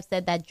Brooklyn. Kev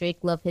said that Drake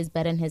loved his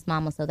better than his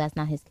mama, so that's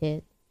not his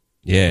kid.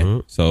 Yeah,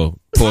 so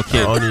poor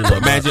kid.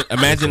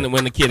 Imagine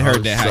when the kid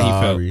heard that,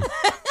 how he felt.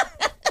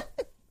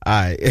 All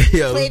right,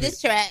 yo, play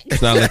this track.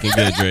 It's not looking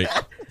good, Drake.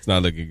 It's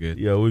not looking good.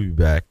 Yo, we'll be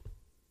back.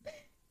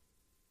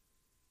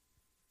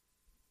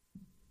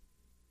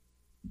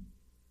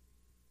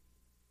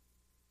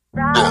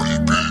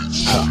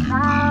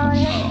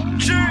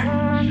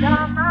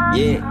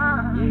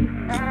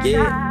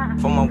 Yeah,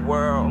 for my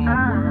world.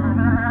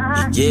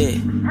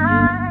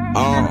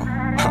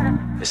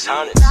 It's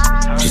honest.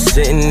 Just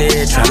sitting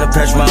there trying to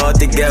patch my heart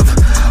together.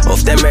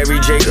 Off that Mary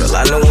J, girl,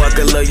 I know I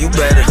could love you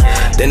better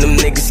than them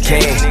niggas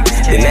can,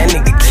 than that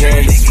nigga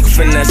can. You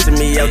finessing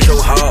me out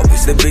your heart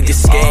was the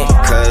biggest scam.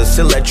 Cause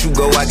to let you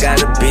go, I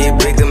gotta be a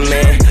bigger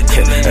man,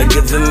 a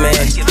given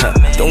man.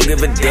 Don't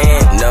give a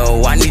damn,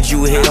 no, I need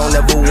you here, don't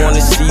ever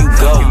wanna see you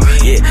go.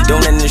 Yeah,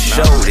 don't end the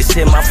show, this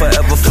hit my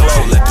forever flow.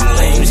 Don't let them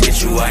lames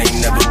get you, I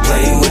ain't never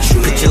played with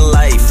you. Picture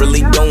life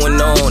really going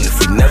on, if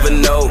you never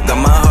know. Got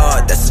my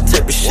heart, that's the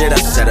type of shit I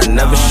said I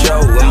never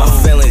show. And my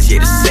feelings, yeah,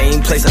 the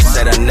same place I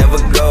said I never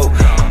go.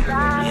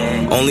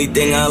 Only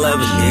thing I'll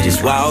ever need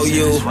is wow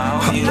you.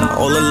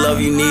 All the love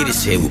you need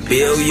is here with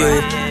Bill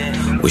you.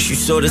 Wish you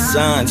saw the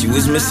signs, you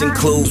was missing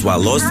clues. While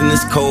lost in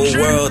this cold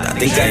world, I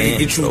think I can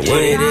get you what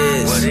it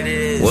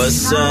is.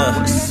 What's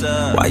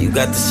up? Why you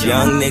got this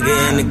young nigga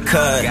in the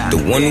cut? The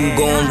one who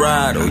gon'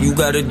 ride, all you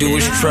gotta do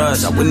is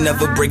trust. I would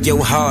never break your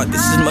heart,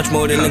 this is much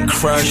more than a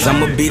crush.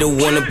 I'ma be the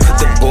one to put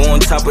the ball on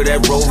top of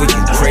that Rover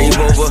you crave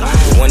over.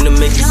 The one to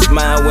make you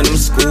smile when them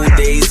school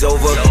days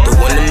over. The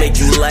one to make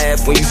you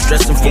laugh when you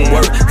stressing from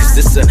work. Cause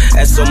this a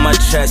S on my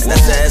chest,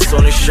 that's a S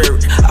on the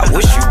shirt. I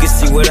wish you could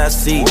see what I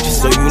see,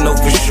 just so you know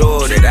for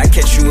sure that I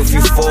catch you if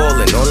you fall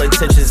and all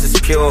intentions is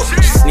pure.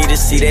 Just need to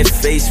see that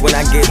face when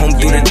I get home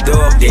through the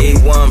door. Day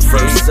one,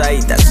 first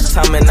sight, that's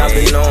the timing I've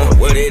been on.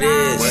 What it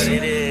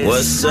is,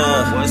 what's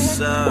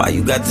up? Why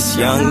you got this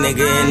young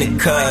nigga in the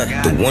cut?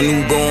 The one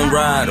who gon'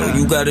 ride, all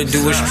you gotta do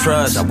is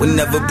trust. I would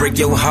never break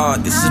your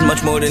heart, this is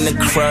much more than a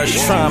crush.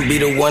 Tryna be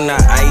the one to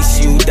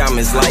ice you,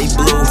 diamonds light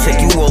blue.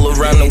 Take you all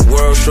around the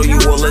world, show you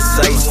all the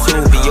sights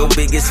too. Be your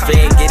biggest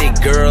fan, get it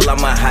girl,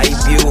 I'ma hype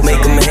you.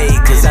 Make them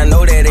hate, cause I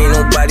know that ain't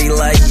nobody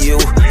like you.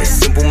 It's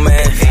simple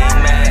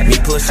math. Me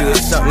plus you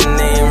is something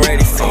they ain't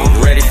ready for.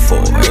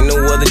 Ain't no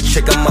other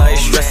chick I'm out here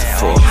stressing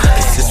for.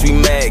 Cause since we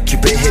mad,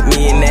 Cupid hit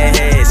me in that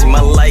head. See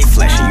my life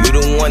flashing,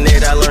 you the one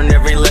that I learned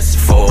every lesson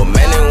for.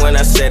 Man, and when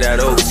I said I'd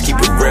always keep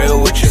it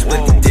real with you.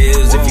 Split the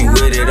deals, if you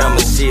with it, I'ma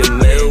see a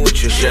meal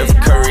with you. Chef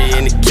Curry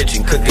in the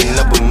kitchen, cooking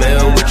up a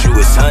meal with you.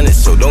 It's honey,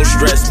 so don't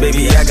stress,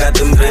 baby, I got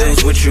them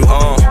bills with you,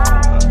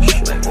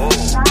 Like, whoa,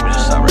 we're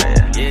just out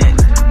right here.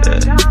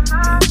 Yeah.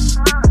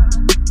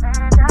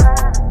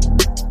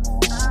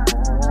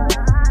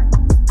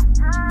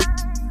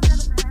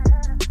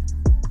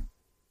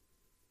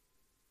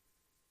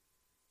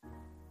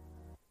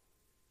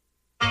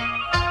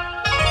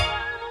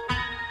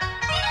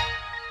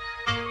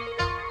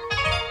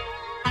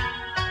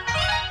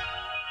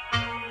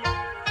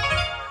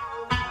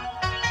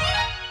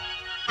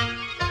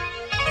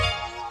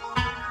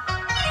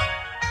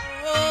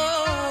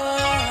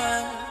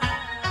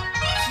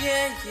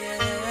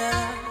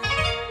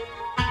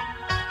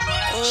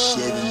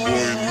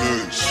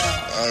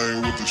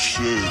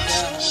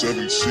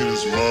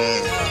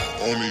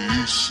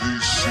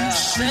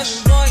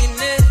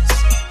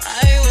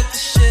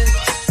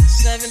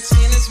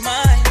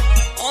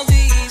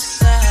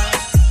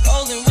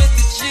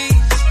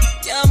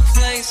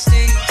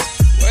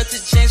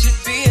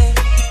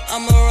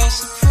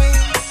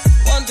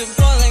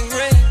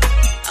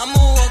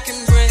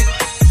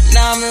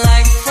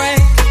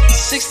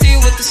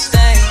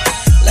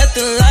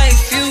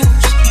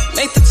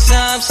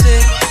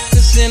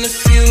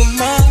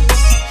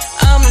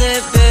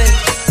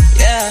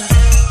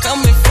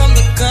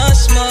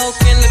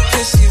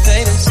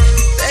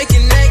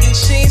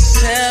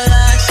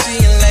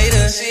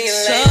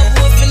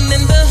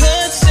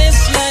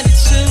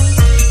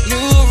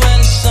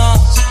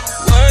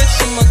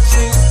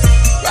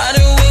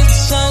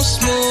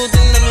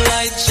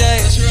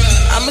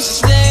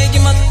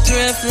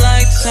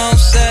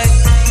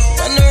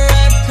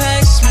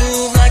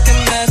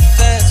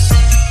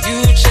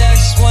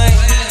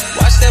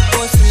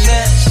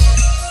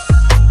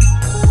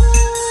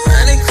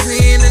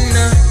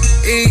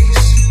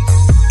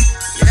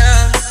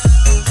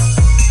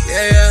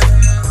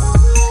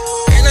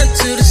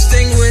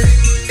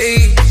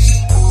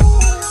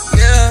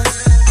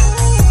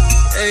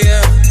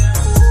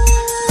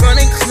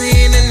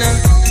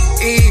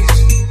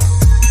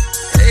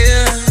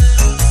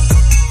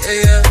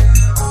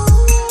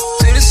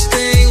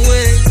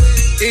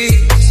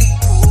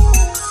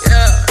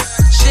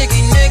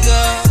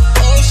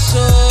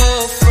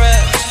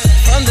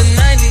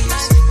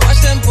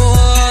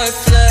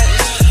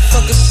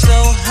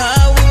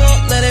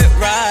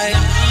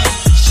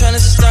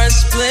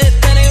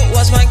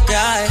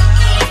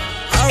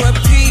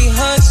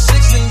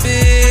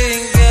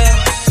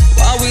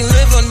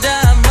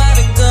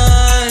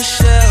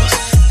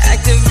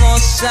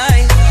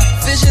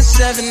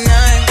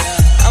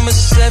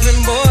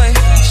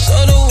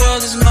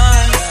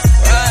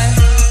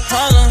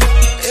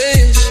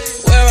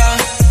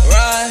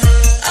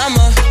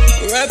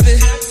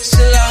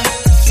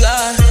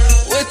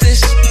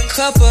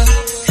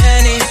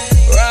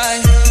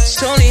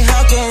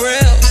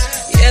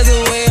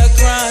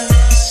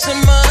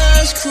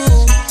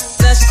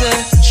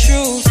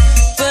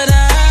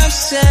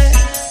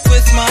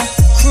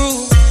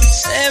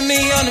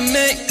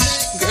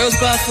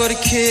 For the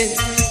kid,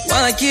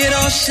 while I get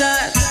all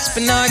shots,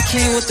 but now I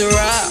came with the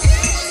rock.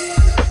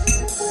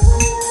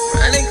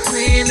 Running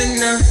clean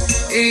the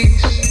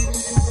east.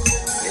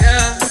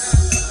 Yeah.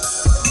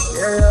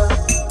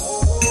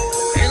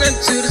 And I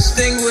do this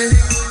thing with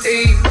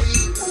ease.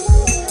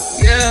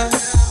 Yeah.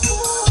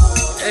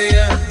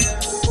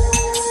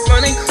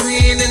 Running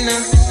clean in the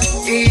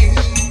east.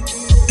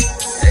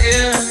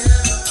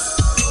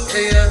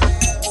 Yeah.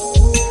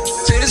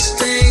 Do this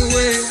thing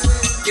with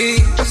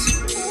ease.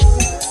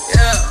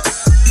 Yeah.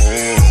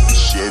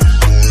 Chevy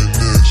doing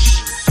this.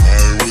 I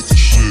ain't with the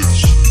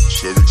shits.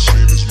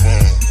 17 is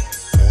mine.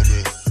 On the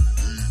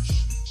east.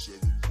 7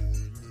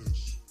 doing this.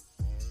 I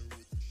ain't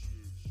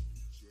with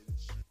the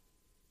shits.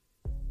 17.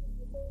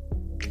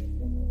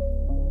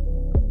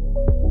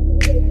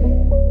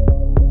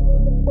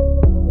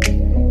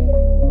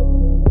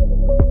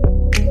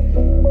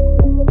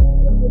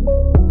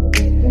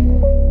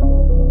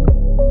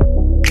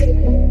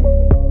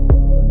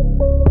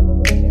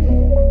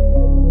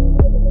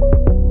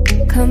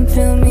 Come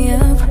fill me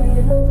up.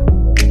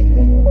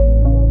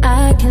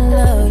 I can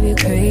love you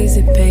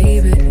crazy,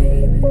 baby.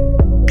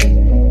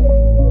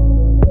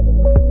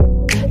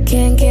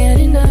 Can't get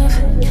enough,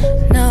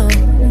 no.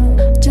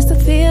 Just the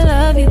feel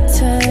of your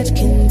touch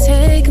can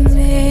take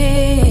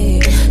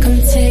me.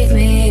 Come take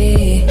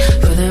me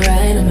for the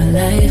ride of my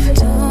life.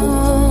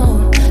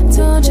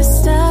 Don't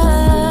just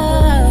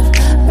stop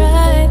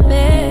right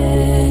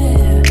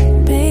there,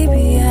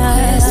 baby. I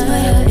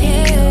whisper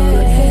in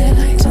your ear.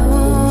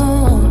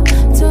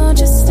 Don't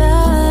just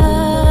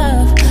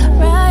stop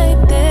right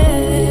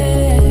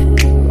there,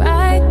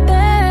 right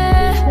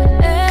there.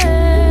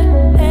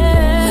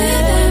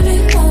 With every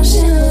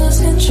motion, lose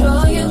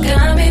control. You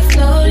got me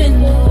floating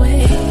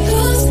away.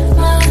 Lose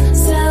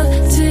myself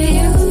to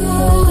you.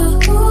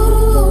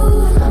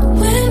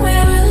 When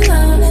we're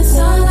alone, it's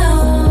all I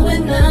want.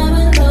 When I'm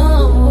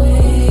alone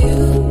with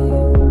you,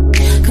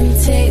 come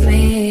take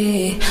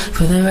me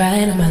for the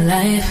ride of my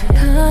life.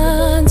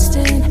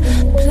 Constant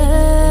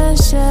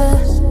pleasure.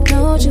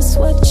 Know just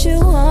what you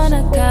want.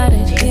 I got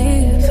it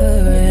here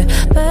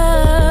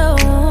forever.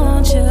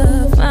 Won't you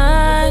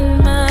find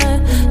my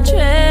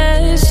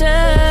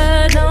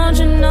treasure? Don't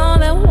you know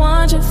that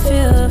once you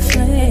feel the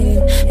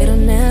flame, it'll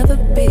never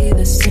be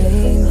the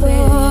same.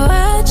 Oh,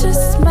 I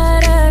just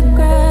might act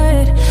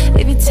right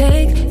if you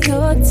take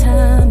your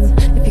time.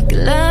 If you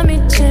could love me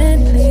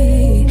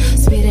gently,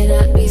 speed it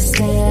up, be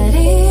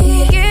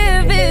steady.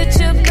 Give it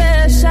your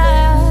best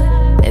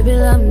shot. Baby,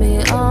 love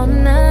me all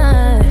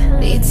night.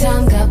 Need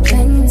time, got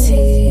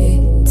plenty.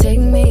 Take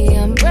me,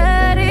 I'm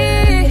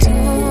ready.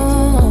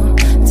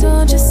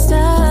 Don't just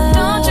stop.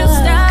 Don't just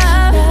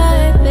stop.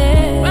 Right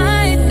there,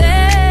 right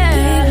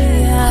there.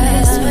 Baby, I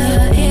whisper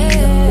in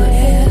your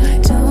ear.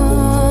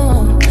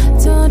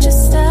 Don't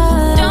just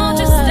stop. Don't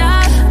just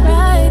stop.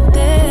 Right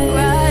there,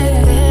 right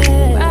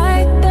there,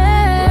 right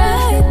there,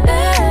 right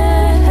there.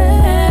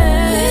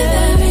 With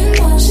every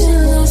motion,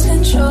 lose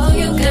control.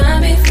 You got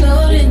me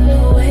floating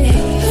away.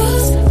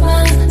 Lose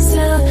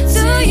myself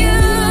to you.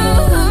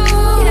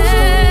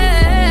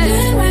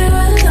 When we're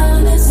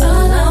alone, it's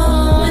all I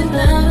want.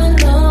 When I'm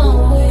alone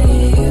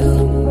with you,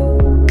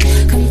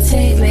 come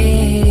take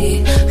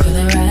me for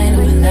the ride of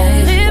my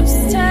life. Lips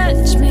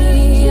touch me,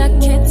 I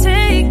can't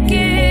take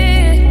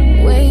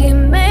it. Way you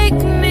make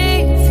me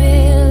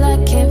feel, I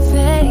can't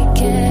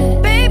fake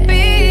it.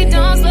 Baby,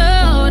 don't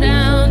slow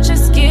down,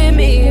 just give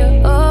me your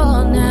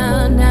all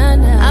now, now,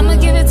 now. I'ma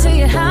give it to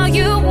you how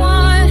you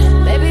want.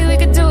 Baby, we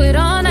could do it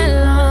all night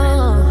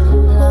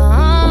long, long.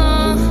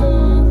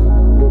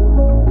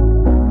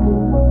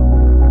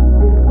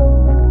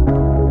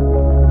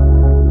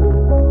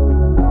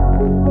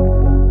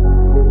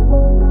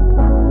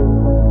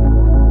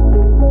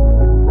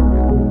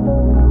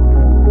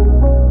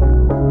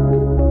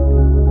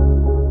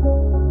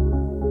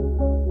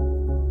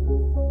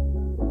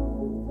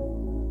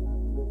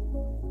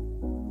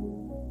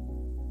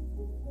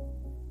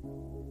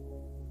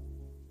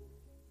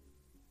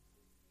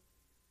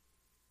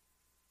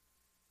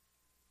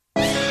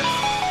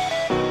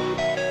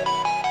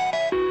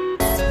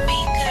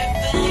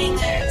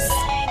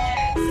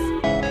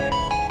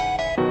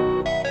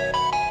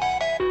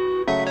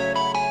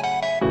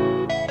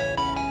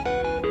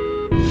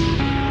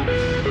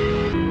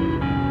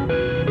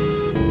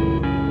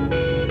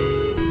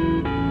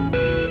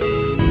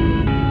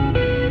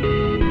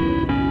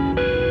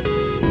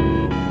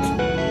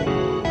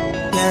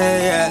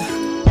 Yeah.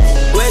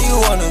 Where you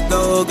wanna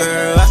go,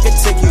 girl? I can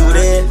take you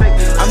there.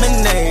 I'm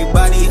in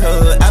everybody's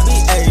hood, I be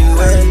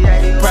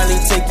everywhere. Probably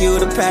take you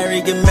to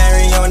Paris, get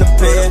married on the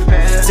pier.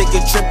 Take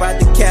a trip out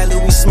to Cali,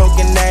 we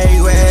smoking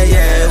everywhere.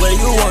 Yeah, where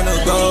you wanna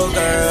go,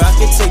 girl? I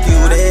can take you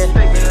there.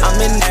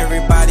 I'm in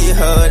everybody's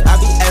hood, I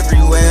be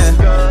everywhere.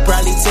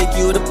 Probably take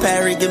you to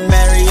Paris, get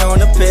married on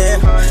the pier.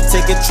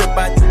 Take a trip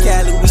out to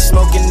Cali, we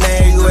smoking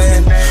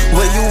everywhere.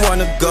 Where you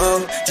wanna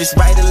go? Just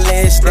write a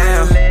list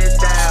down.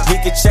 We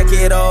can check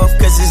it off,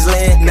 cause it's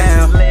lit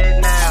now.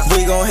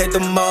 We gon' hit the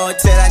mall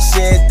till that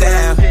shit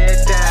down.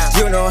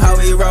 You know how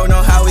we roll,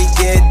 know how we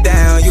get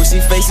down. You see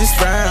faces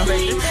frown,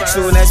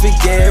 soon as we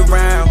get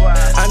round.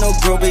 I know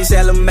groupies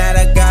hella mad,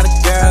 I got a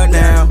girl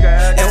now.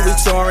 And we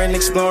touring,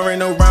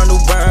 exploring around the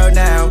world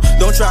now.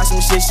 Don't try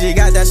some shit she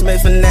got that's made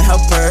for in her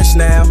purse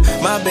now.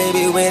 My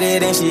baby with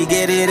it and she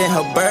get it in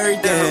her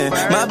Birkin.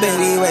 My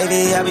baby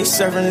wavy, I be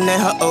surfing in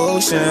her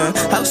ocean.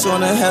 House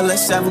on the hill,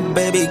 let's have a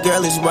baby, girl,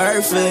 it's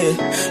worth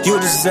it. You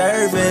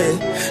deserve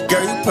it,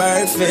 girl, you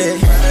perfect.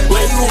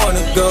 Where you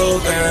wanna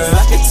go, girl,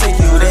 I can take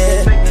you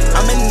there.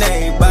 I'm in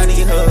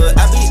everybody's hood,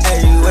 I be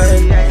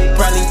everywhere.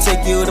 Probably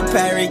take you to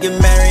Paris, get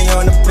married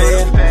on the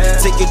pier.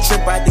 Take a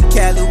trip out to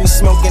Cali, we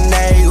smoking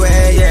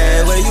everywhere,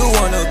 yeah. Where you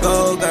wanna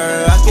go,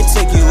 girl, I can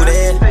take you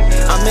there.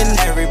 I'm in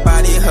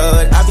everybody's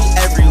hood, I be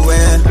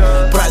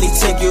everywhere. Probably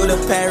take you to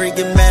Paris,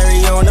 get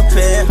married on the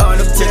pier.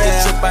 Take a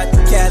trip out to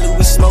Cali,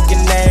 we smoking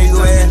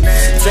everywhere.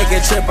 Take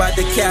a trip out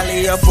to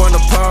Cali, up on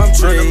the palm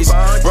trees.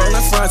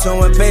 Rolling fronts on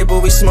with paper,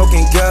 we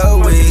smoking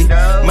good weed.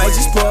 Might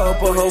just pull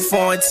up a whole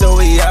phone until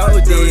we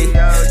OD.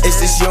 It's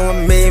just you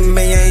and me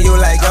and you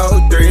like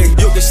O3.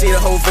 You can see the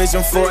whole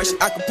vision for us.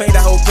 I can paint the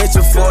whole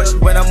picture for us.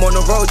 When I'm on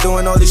the road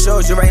doing all these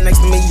shows, you're right next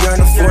to me,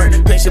 yearning for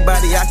it. Paint your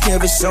body, I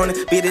can't be on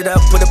it. Beat it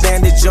up, put a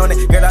bandage on it.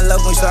 Girl, I love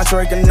when you start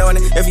working on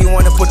it. If you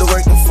wanna put the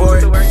work in for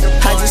it,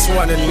 I just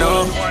wanna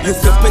know. You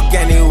could pick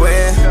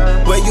anywhere,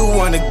 where you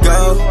wanna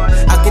go,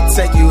 I can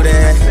take you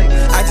there.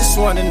 I just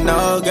wanna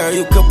know, girl,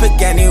 you could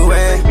pick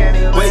anywhere,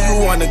 where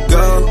you wanna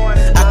go,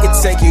 I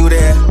can take you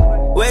there.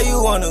 Where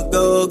you wanna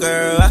go,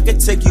 girl, I can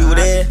take you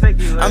there.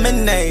 I'm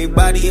in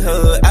everybody's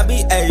hood, I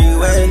be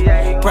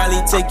everywhere.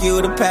 Probably take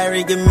you to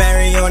Paris, get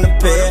married on the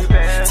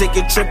pier. Take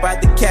a trip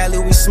out to Cali,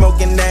 we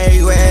smoking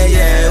everywhere,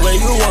 yeah. Where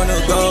you wanna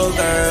go,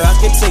 girl, I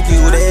can take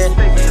you there.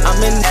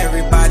 I'm in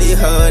everybody's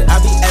hood, I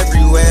be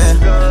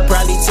everywhere.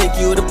 Probably take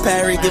you to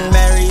Paris, get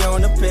married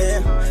on the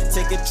pier.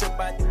 Take a trip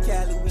out to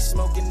Cali, we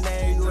smoking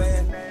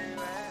everywhere.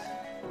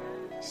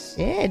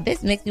 Shit,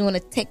 this makes me want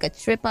to take a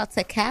trip out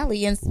to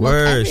Cali and smoke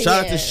Word. everywhere.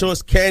 Shout out to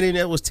Shorts Cannon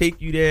that was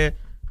take you there.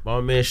 My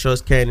man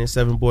Shorts Cannon,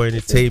 7 Boy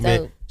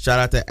Entertainment. Shout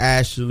out to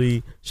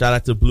Ashley. Shout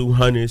out to Blue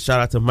Hunters.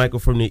 Shout out to Michael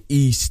from the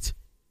East.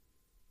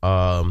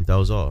 That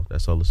was all.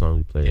 That's all the songs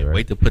we played, right?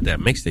 Wait to put that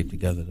mixtape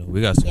together though.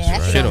 We got some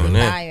shit on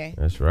that.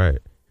 That's right.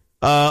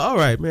 All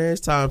right, man.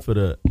 It's time for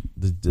the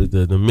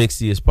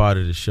mixiest part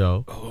of the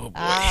show. Oh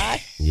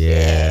boy.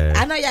 Yeah.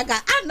 I know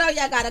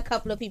y'all got a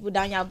couple of people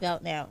down y'all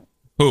belt now.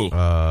 Who?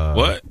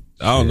 What?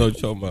 I don't know what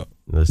you're talking about.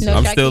 Listen, No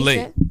I'm Sharkeisha? still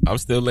late. I'm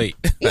still late.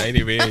 I ain't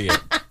even here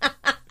yet.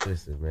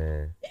 Listen,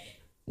 man.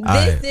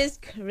 This is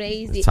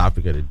crazy. The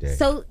topic of the day.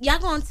 So y'all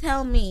gonna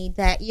tell me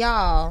that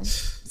y'all.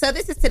 So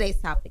this is today's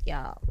topic,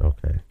 y'all.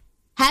 Okay.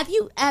 Have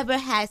you ever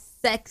had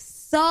sex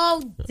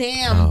so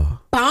damn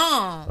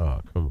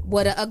bomb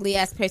with an ugly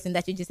ass person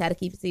that you just had to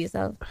keep it to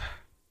yourself?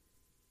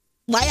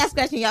 Why y'all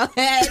scratching your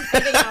head?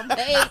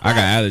 I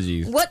got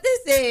allergies. What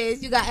this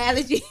is? You got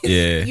allergies?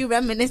 Yeah. You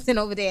reminiscing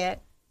over there?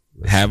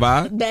 Have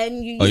I?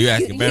 Ben, you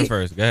asking Ben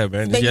first? Go ahead,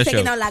 Ben. This Ben, you your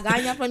taking show. out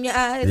laganya from your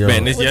eyes?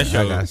 Ben, this your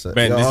show. Ben,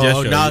 this your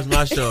show. That was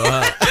my show.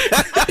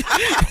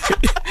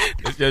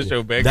 This your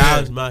show, Ben. That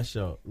was my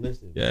show.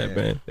 Listen. Yeah,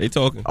 Ben. They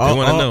talking. They All,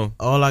 want to know.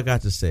 All I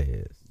got to say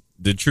is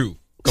the truth.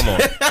 Come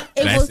on.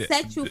 It will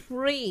set you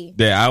free.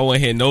 Yeah, I don't want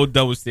to hear no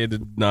double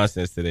standard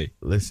nonsense today.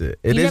 Listen.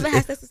 You never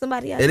had sex with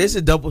somebody else? It is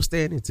a double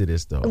standard to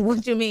this, though.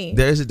 What you mean?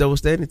 There is a double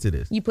standard to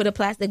this. You put a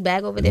plastic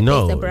bag over their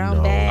face, a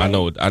brown bag?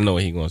 I know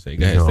what he gonna say.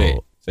 Go ahead, say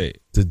it. Say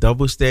it. The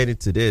double standard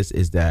to this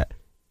is that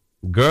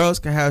girls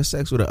can have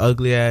sex with an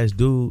ugly ass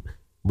dude,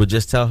 but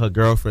just tell her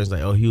girlfriends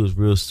like, "Oh, he was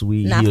real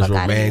sweet, he was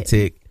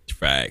romantic."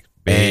 Fact,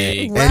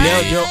 big, and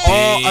they'll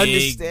all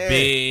understand.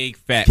 Big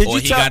fat. Can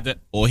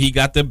Or he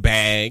got the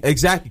bag.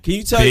 Exactly. Can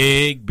you tell?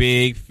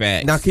 Big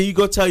fat. Now, can you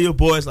go tell your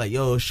boys like,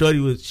 "Yo, shorty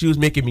was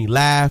making me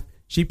laugh.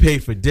 She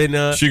paid for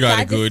dinner. She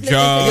got a good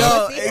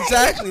job." Yo,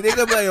 exactly. They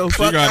gonna be like, "Yo,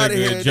 fuck she got out a of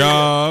here." good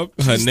job.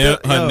 Her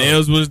Yo.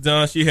 nails was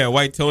done. She had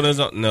white toenails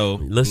on. No,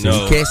 Listen,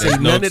 no, you can't say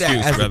there's none no of that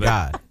excuse, as brother. a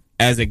guy.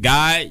 As a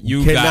guy,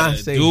 you cannot gotta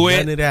say do it.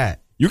 none of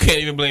that. You can't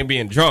even blame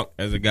being drunk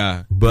as a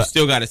guy. But you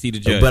still got to see the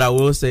judge. But I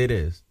will say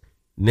this: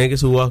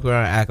 niggas who walk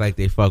around and act like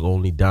they fuck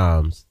only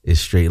doms is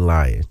straight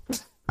lying.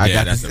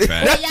 That's a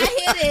fact. Yeah, y'all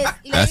hear this.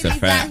 That's a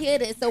Ladies, fact. y'all hear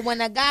this. So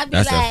when a guy be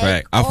That's like, a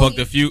fact. I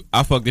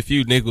fucked a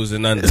few nickels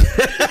and under.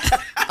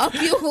 a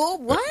few who?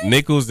 What?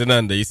 Nickels and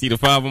under. You see the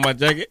 5 on my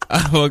jacket? I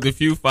fucked a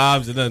few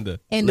 5s and under.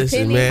 And the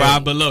penny?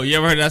 5 below. You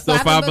ever heard that song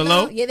 5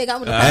 below? Yeah, they got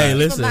one. Hey,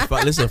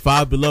 listen,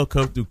 5 below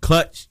come through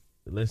clutch.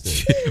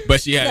 Listen, but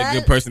she had a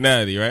good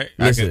personality, right?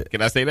 Listen.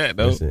 Can I say that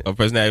though? Listen. Her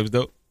personality was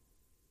dope.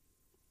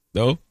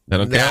 No, that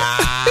don't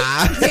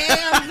count.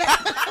 Damn, man.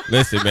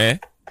 Listen, man.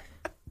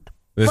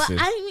 Listen.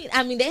 But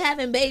I mean, they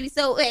having babies.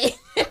 So wait,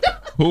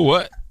 Who?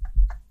 What?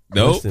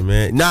 No, listen,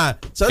 man. Nah,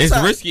 it's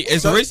risky.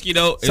 It's risky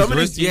though. It's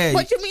risky.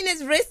 what you mean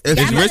is risky?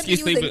 It's Y'all risky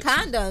better be using sleeping.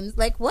 condoms.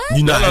 Like what?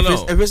 You know,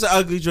 No. if it's an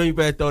ugly joint, you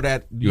better throw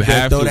that. You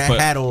have throw to that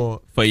hat on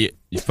for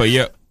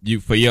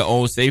your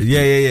own safety. Yeah,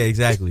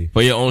 exactly.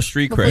 For your own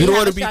street Before cred. You don't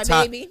have want a to be shy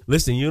tied. baby?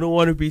 Listen, you don't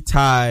want to be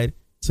tied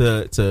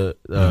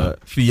to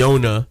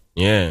Fiona.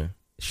 Yeah.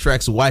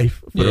 Shrek's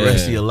wife for the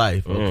rest of your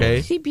life.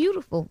 Okay, She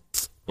beautiful.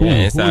 Who- Yeah,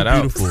 who inside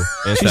out. beautiful.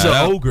 Inside She's an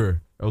out.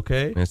 ogre.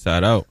 Okay,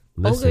 Inside out.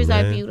 Listen, Ogres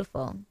are man.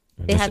 beautiful.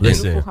 They have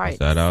Listen. beautiful hearts.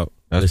 Inside out.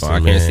 That's Listen,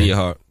 fine. I can't man. see your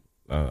heart.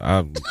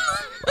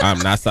 I'm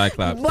not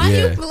Cyclops. Why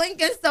Yeah. you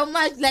blinking so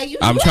much? Like you.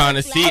 I'm you trying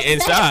to having see flashbacks?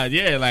 inside.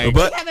 Yeah, like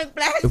But- You having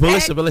But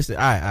flashbacks? listen.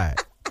 All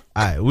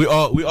right. We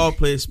all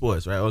play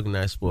sports, right?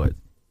 Organized sports.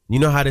 You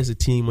know how there's a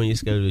team on your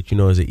schedule that you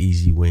know is an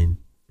easy win.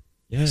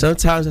 yeah.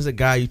 Sometimes as a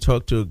guy, you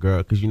talk to a girl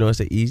because you know it's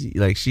an easy.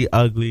 Like she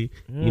ugly.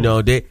 You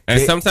know they. and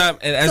sometimes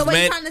as So what you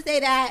men, trying to say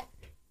that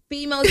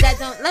females that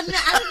don't? Let me.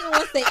 I don't even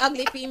want to say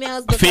ugly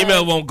females. a Because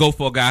female won't go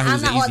for a guy who's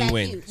I'm not an all easy that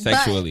win cute, but-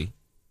 sexually.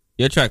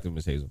 You're attractive,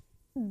 Miss Hazel.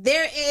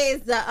 There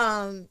is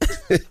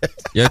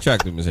You're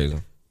attractive, Miss Hazel.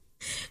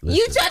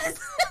 you try to.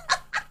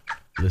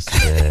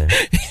 Listen, man.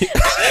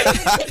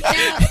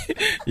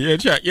 You're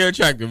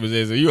attractive, Miss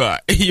Hazel. You are.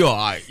 You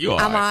are. You are.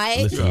 I'm alright.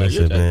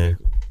 Listen, man.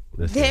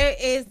 Listen. There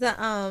is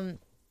the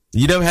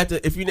You never had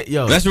to if you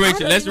yo. Let's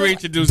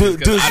reintroduce this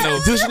Dude, 'cause I know.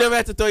 you never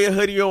had to throw your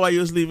hoodie on while you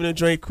was leaving the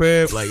joint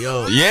crib. Like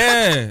yo,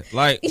 Yeah,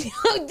 like dudes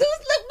look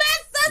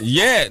bad. Son.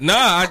 yeah. No,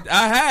 I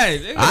had.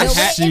 I The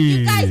way- if see.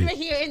 you guys were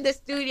here in the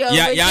studio,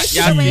 Yeah, with yeah, just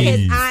yeah. the way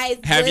his eyes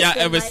Have y'all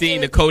glisten, ever like, seen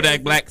it the was Kodak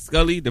crazy. Black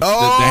Scully?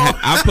 Oh.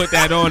 I put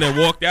that on and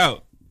walked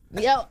out.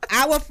 Yo,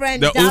 our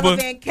friend The Donald Uber.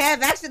 Van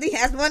Kev actually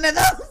has one of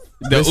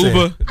those.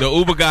 The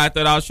Uber guy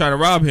thought I was trying to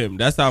rob him.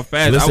 That's how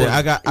fast listen,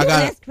 I was.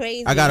 That's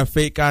crazy. I got a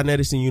fake Con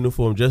Edison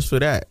uniform just for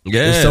that.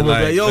 Yeah, If someone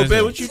like, like, yo, listen.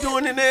 Ben, what you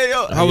doing in there?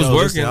 Yo, I was yo,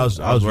 working.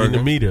 Listen, I was reading the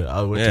working. meter.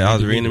 I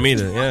was reading the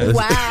meter. Yeah,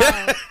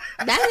 Wow,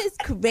 that is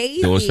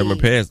crazy. doing some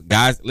repairs.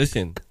 Guys,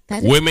 listen.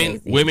 That is Women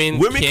crazy.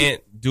 women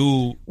can't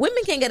do.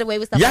 Women can't get away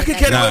with stuff Y'all like can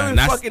that. get Nah, away with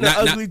not- fucking not-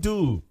 an not- ugly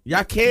dude.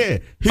 Y'all can.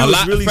 He A was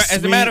lot, really as a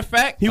sweet. matter of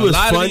fact, he a was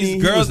lot funny. of these He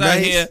girls was out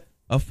nice. here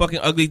are fucking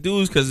ugly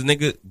dudes because the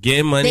nigga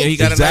getting money They or he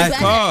got a Exactly. nice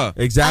car.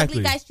 Exactly.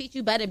 Ugly guys treat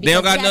you better. They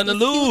don't because got we have nothing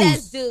to these cute lose.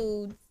 ass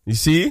dudes. You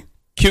see?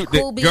 Cute.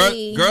 Cool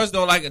Girls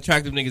don't like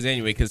attractive niggas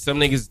anyway because some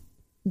niggas.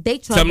 They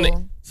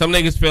trouble. Some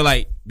niggas feel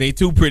like they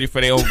too pretty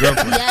for their own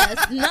girlfriend.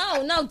 Yes.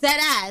 No, dead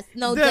ass.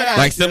 No, dead ass.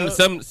 Like some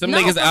No,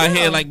 niggas for out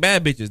here real. like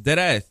bad bitches, dead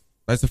ass.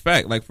 That's a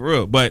fact, like for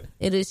real. But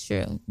It is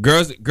true.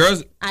 girls,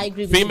 I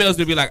agree with females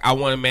would be like, I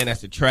want a man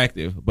that's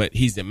attractive, but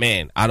he's a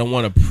man. I don't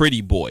want a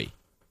pretty boy.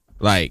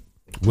 Like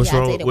What's Yeah, I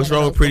wrong? dated What's one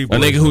of wrong with those pretty a boys?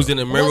 nigga who's in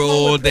the mirror What's wrong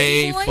with all pretty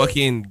day, boys?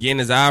 fucking getting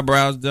his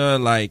eyebrows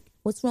done. Like,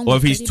 What's wrong or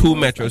with if he's pretty too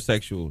boys?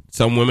 metrosexual,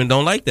 some women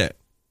don't like that.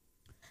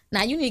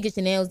 Now you need to get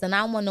your nails done. I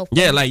don't want no.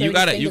 Yeah, 40, like you 30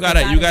 gotta fingers get inside a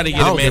I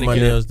don't get my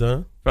manicure. nails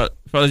done.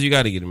 Fellas, you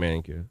gotta get a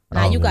manicure. Nah,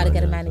 I don't you gotta my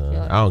get a nails done.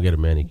 manicure. I don't get a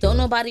manicure. Don't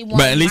nobody want.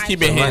 But at least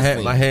keep your micro- hands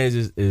clean. My hands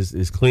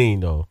is clean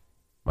though.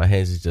 My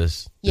hands is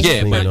just Your Yeah,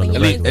 hands clean but dirty. on the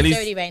Your least- hands regular. at is least-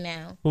 dirty right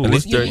now. Who, at what's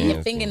least You dirty need your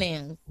hands.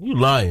 fingernails. You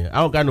lying? I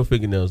don't got no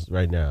fingernails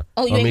right now.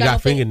 Oh, you I ain't mean, got, got no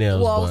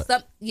fingernails, Well,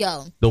 but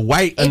yo, the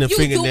white on the if you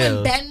doing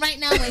fingernails. Ben right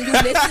now and you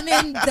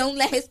listening, don't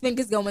let his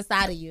fingers go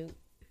inside of you.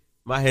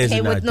 My hands are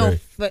Okay, not with no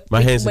dirty. f-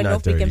 My hands are with no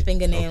not dirty. freaking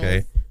fingernails.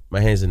 Okay, my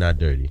hands are not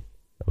dirty.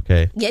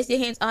 Okay. Yes, your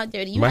hands are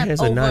dirty. You My have hands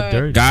are over not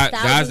dirty. Guys,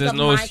 thousands there's of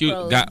no excuse.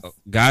 microbes.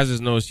 Guys,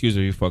 there's no excuse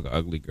if you fuck an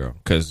ugly girl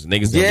because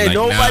niggas. Yeah, be like,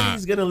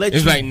 nobody's nah. gonna let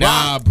It's you like,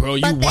 nah, rock. bro,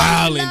 you But they need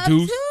wildin', love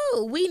dude.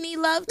 too. We need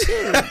love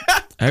too.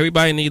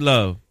 Everybody need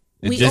love.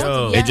 We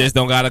all do, It just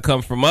don't gotta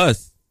come from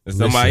us. It's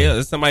somebody Listen.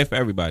 else. It's somebody for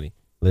everybody.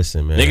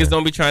 Listen, man. Niggas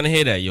don't be trying to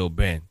hear that. Yo,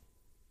 Ben,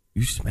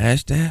 you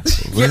smashed that?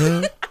 For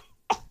real?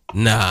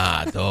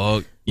 Nah,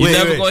 dog. You Wait,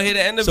 never wait. gonna hear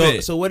the end of so,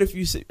 it. So what if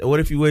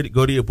you would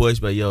go to your boys,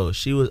 but yo,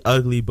 she was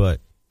ugly, but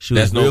she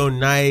was That's no- real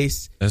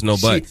nice. There's no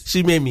buts.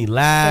 She made me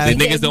laugh. The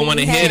niggas don't want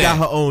to hear She got that.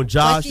 her own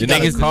job. She The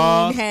got a niggas-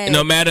 car.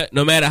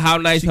 No matter how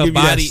nice She her give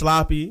you that body.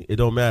 sloppy. It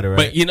don't matter, right?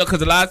 But you know,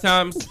 because a lot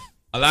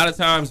of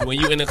times when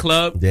you in the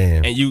club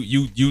Damn. and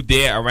you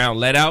there around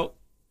let out,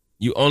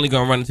 you only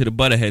gonna run into the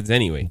butterheads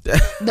anyway.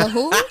 The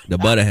who? The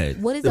butterheads.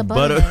 What is The a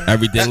butter- butterhead?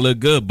 Everything look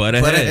good,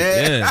 butterhead.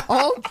 Butterhead. Yeah.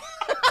 Oh,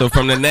 So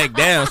from the neck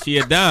down, she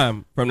a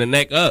dime. From the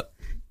neck up,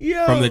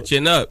 Yo. from the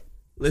chin up,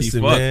 she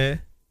Listen, fuck.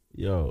 man.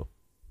 Yo.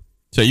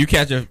 So you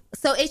catch a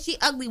so is she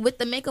ugly with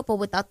the makeup or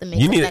without the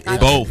makeup? You need Like, I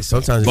don't- both.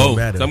 Sometimes it both. don't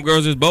matter. Some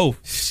girls is both.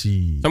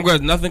 She. Some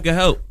girls nothing can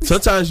help.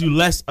 Sometimes you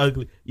less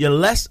ugly. You're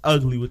less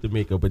ugly with the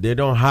makeup, but they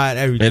don't hide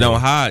everything. They don't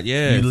hide.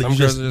 Yeah. You, Some you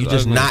girls just is you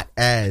just ugly. not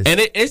as.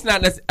 And it's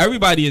not necessarily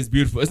everybody is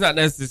beautiful. It's not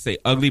necessary to say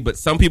ugly, but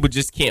some people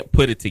just can't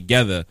put it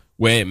together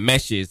where it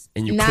meshes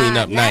and you clean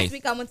up last nice.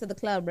 week I went to the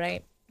club,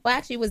 right? Well,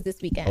 actually, it was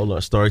this weekend. Hold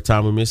on, story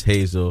time with Miss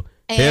Hazel.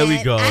 And Here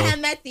we go. I had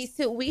met these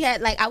two. We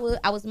had I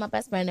was my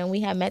best friend, and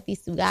we had met these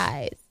two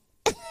guys.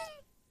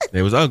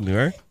 They was ugly,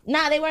 right?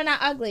 Nah, they were not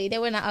ugly. They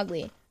were not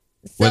ugly.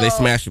 Were they So-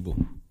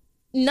 smashable?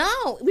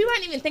 No, we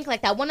weren't even thinking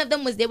like that. One of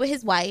them was there with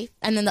his wife,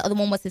 and then the other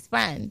one was his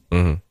friend.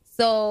 Mm-hmm.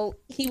 So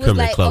he was Come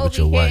to the like club over with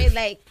your here, wife.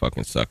 like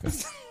Fucking sucker.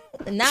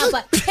 nah.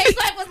 But his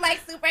wife was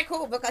like super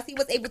cool because he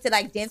was able to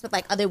like dance with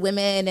like other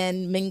women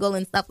and mingle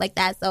and stuff like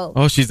that. So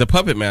Oh, she's a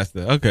puppet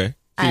master. Okay.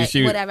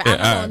 whatever. Yeah, I'm not all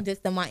gonna right. diss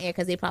them on air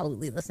because they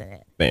probably listen to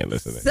it. Man,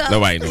 listen. So-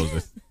 Nobody knows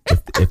this.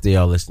 if they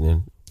are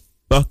listening,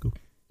 fuck 'em.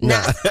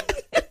 Nah.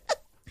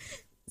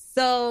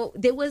 So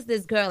there was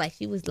this girl, like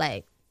she was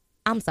like,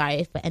 I'm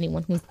sorry for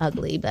anyone who's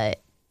ugly,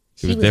 but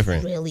She was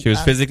different. Really She was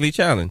ugly. physically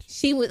challenged.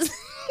 She was,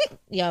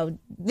 yo,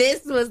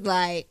 this was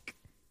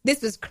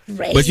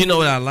crazy. But you know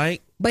what I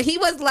like? But he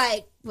was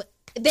like,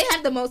 they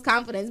had the most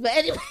confidence. But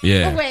anyway,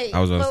 Yeah, wait, I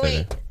was gonna but say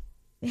wait. that.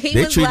 He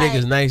They was treat like,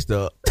 niggas nice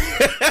though.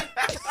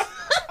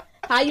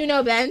 how you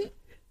know, Ben?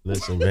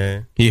 Listen,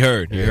 man. He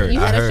heard. You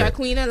I had heard. a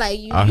Sharquina, like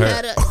you I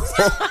had heard.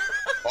 a.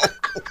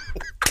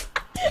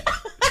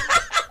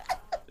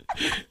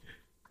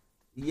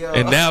 Yo.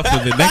 And now for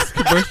the next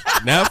commercial.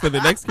 Now for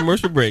the next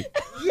commercial break.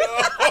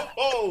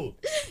 Yo.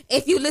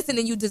 If you listen,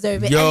 and you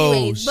deserve it. Yo,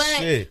 Anyways, but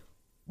shit.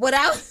 what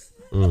I was,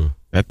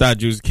 I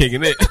thought you was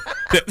kicking it.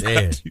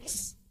 Damn.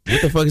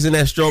 What the fuck is in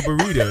that strawberry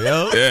burrito,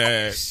 yo?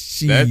 Yeah.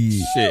 Shit.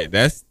 That shit.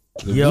 That's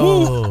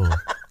Yo.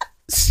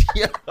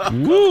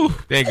 Woo.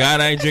 Thank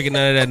God I ain't drinking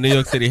none of that New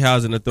York City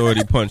Housing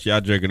Authority punch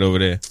y'all drinking over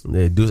there.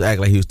 Yeah, dudes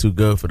act like he was too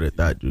good for the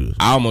thought juice.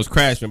 I almost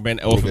crashed when Ben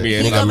offered me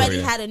a he already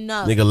margarita. had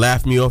enough. Nigga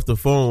laughed me off the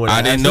phone when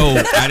I didn't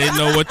know. I didn't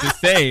know what to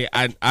say.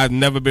 I've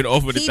never been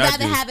offered a He'd thought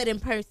rather juice. have it in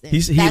person. He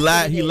That's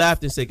laughed. what it He is.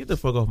 laughed and said, "Get the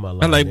fuck off my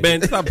line." I'm like, nigga.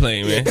 Ben, stop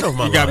playing, man. Get off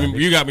my You got line,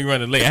 me. You got me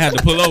running late. I had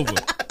to pull over.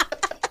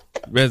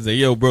 Ben said,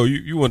 "Yo, bro,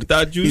 you want the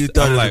thought He juice?"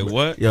 thought I'm it like, was-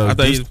 "What?" Yo, I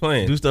thought he Deuce- was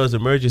playing. Deuce thought it was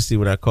emergency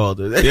when I called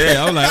her.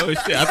 Yeah, I was like, "Oh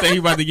shit!" I think he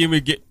about to give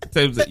me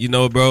you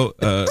know, bro.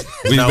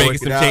 We Not making working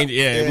some out. changes.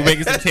 Yeah, we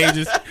making some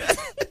changes.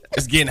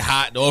 It's getting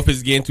hot. The office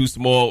is getting too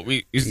small.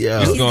 It's He's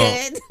going.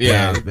 good.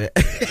 Yeah, man.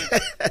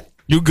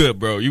 you good,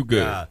 bro. You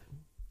good. Nah.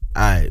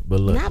 All right, but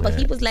look, Nah, but man.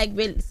 he was like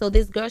really. So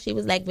this girl, she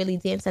was like really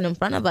dancing in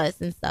front of us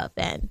and stuff,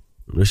 and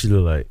What she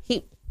look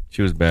like?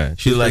 She was bad.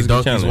 She like physically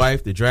Donkey's challenged.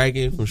 wife, the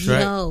dragon from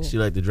Shrek. Yo. She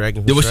like the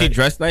dragon from Was Shrek. she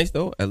dressed nice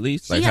though? At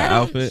least like she her had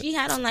outfit. on. She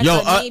had on like Yo,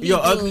 a navy blue.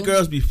 ugly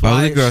girls be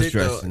fly. Ugly as girls shit,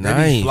 dress though. nice.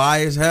 They be fly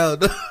as hell.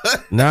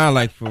 Nah,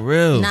 like for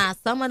real. Nah,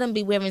 some of them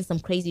be wearing some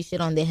crazy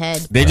shit on their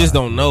head. They just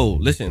don't know.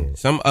 Listen,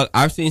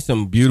 I've seen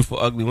some beautiful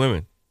ugly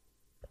women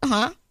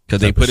Huh?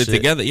 because they Type put of it shit.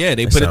 together. Yeah,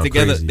 they That put it sound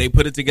together. crazy. They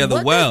put it together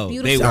What well. does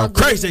They beautiful sound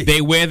ugly crazy. mean?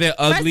 they wear their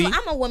First of ugly. all,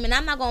 I'm a woman.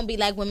 I'm not gonna be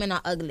like women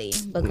are ugly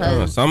No,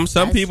 because some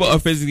that's people are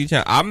just- physically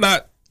challenged. I'm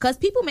not. Cause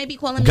people may be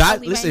calling me God,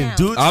 ugly listen, right now.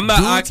 dudes, I'm not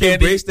eye dudes candy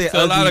embrace their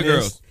to a lot of ugliness.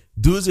 girls.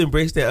 Dudes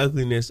embrace their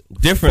ugliness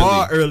Differently.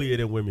 far earlier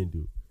than women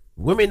do.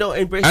 Women don't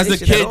embrace As that a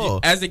shit kid, at all.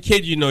 as a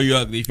kid, you know you're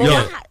ugly. If you But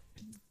don't, why-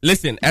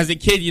 listen, as a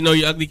kid, you know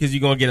you're ugly because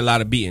you're gonna get a lot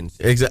of beatings.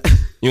 Exactly.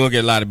 You're gonna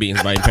get a lot of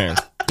beatings by your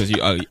parents because you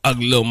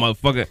ugly little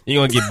motherfucker.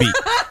 You're gonna get beat.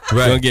 Right.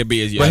 You're gonna get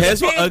beat as you. But ugly.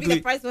 here's what Parents be ugly.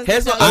 the first ones to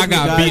Here's what tell you. I ugly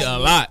got guys, beat a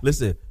lot.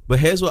 Listen, but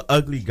here's what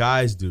ugly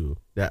guys do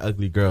that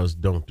ugly girls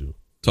don't do.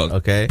 Talk,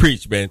 Okay,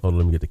 preach, man. Hold on,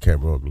 let me get the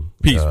camera on me.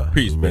 Preach, let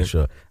preach, me man. Make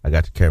sure I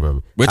got the camera on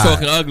me. We're All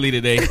talking right. ugly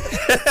today.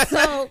 So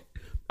All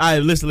right,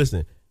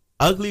 listen.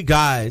 Ugly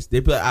guys, they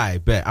be like, all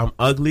right, bet I'm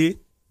ugly,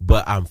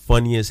 but I'm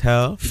funny as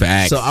hell.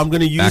 Facts. So I'm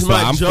gonna use That's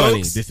my why I'm jokes.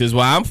 funny. This is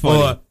why I'm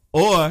funny.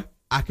 Or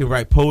I can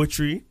write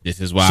poetry. This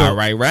is why So- I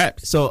write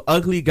raps. So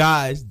ugly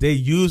guys, they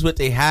use what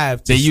they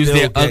have. To They use still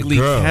their get ugly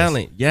girls.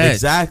 talent. Yes,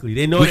 exactly.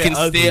 They know we they're can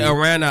ugly. stay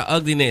around our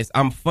ugliness.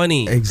 I'm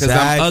funny because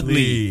I'm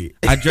ugly.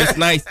 Exactly. I dress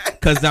nice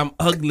because I'm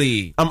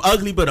ugly. I'm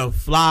ugly, but I'm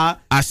fly.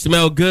 I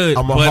smell good,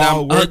 I'm a but hard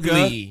I'm worker.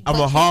 ugly. I'm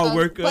a hard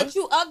worker. But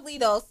you ugly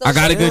though. So I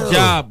got a good Still.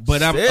 job,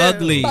 but I'm Still.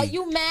 ugly. But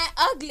you mad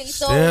ugly.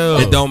 So Still.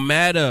 It don't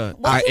matter.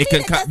 What you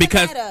mean it doesn't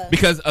because matter?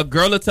 because a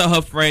girl will tell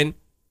her friend,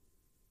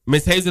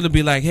 Miss Hazel will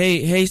be like,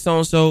 hey, so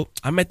and so,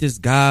 I met this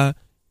guy.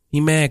 He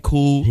mad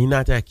cool. He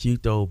not that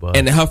cute though, but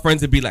And then her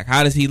friends would be like,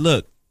 how does he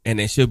look? And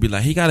then she'll be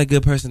like, he got a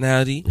good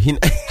personality. he,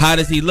 How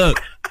does he look?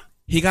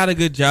 He got a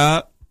good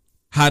job.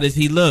 How does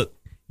he look?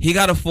 He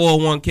got a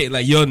 401k.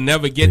 Like, you'll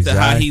never get to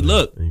how he Exactly.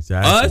 look.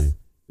 Exactly. Us,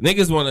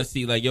 niggas want to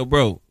see, like, yo,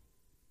 bro,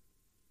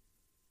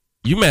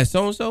 you met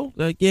so-and-so?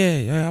 Like,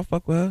 yeah, I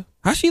fuck with her.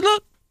 How she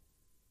look?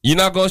 You're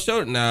not going to show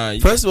it? Nah.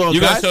 First of all, you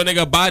going guys- to show a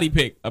nigga a body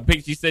pic. A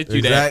pic she sent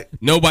you that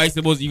Exact- nobody's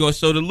supposed to, you going to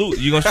show the loot.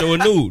 You going to show a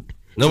nude.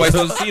 Nobody's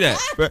supposed to see that.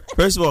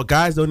 First of all,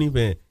 guys don't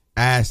even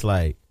ask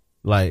like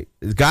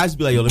guys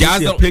be like, yo, let me Guys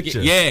see a don't,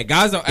 picture. yeah,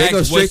 guys don't They go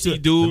ask what straight she to,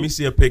 do. let me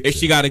see a picture. If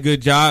she got a good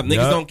job, niggas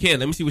Yup. don't care.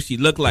 Let me see what she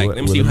look like. Well,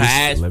 Let me see well, her let me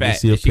ass see- let me fat.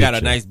 see a If she got a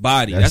picture. nice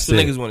body. That's That's what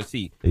it. niggas want to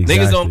see. Exactly.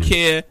 Niggas don't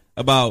care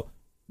about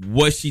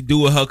what she do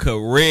with her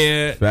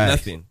career.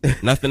 Facts.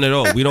 Nothing at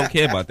all. We don't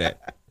care about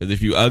that. Because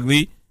if you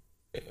ugly,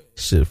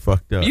 Shit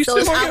fucked up. you So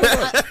still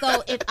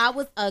if I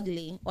was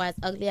ugly or as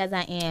ugly as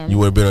I am, You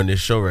wouldn't been on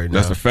this show right now.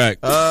 That's a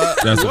fact.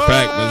 That's a what?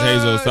 fact, Ms.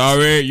 Hazel.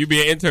 Sorry, you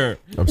be an intern.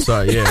 I'm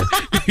sorry, yeah.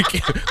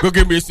 Go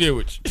get me a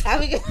sandwich. I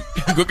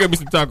would- Go get me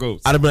some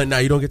tacos. I'd have been like, nah,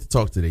 you don't get to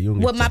talk today. You don't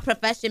get would to my talk.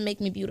 profession make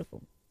me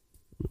beautiful?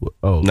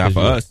 Oh, Not 'cause for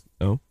you- us.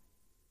 No.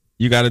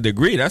 You got a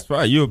degree. That's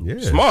right. You're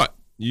Yeah. smart.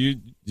 You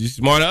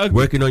smart and ugly.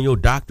 Working on your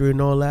doctorate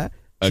and all that.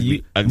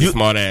 Ugly, ugly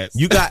smart ass.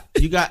 You got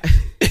you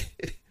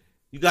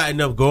got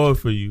enough going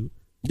for you.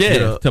 Yeah, You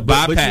know, to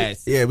but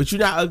bypass. but you're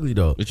not ugly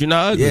though. But you're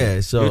not ugly. Yeah,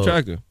 so you're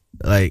attractive.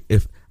 like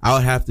if I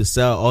would have to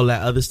sell all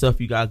that other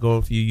stuff you got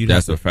going for you, you'd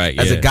That's have a fact,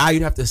 As yeah. a guy,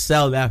 you'd have to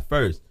sell that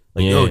first.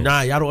 Like, yo, Yeah.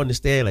 nah, y'all don't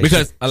understand. Like,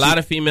 Because a lot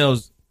of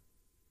females,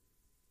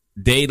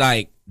 they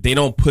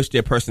don't push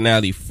their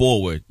personality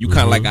forward. You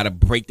kind of like got to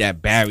break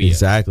that barrier.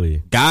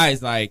 exactly.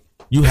 Guys, like,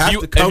 You have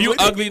to come if you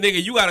with it. ugly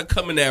nigga, you gotta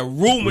come in that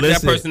room with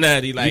Listen, that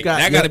personality. Like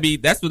that gotta be.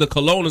 That's what the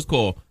cologne is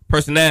called.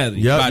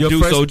 Personality. Yep, by your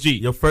Deuce first- OG.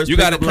 your first You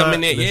gotta pickup come line-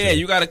 in there. listen. Yeah,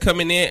 you gotta come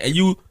in there and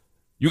you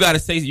gotta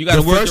say you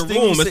gotta work the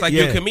room. It's like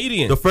you're a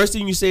comedian. The first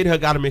thing you say to her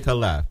gotta make her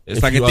laugh. It's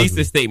If like you a thesis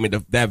ugly.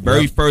 statement. That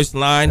very Yep. first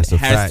line That's a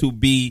has fact. to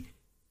be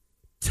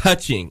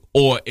touching,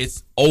 or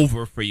it's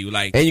over for you.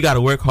 Like, And you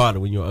gotta work harder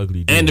when you're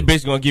ugly. Dude. and the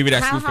bitch gonna give you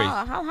that How, screw face.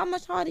 how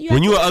much harder you?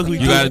 When have you to are work ugly,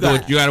 when You you're gotta ugly?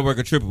 do it. You gotta work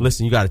a triple.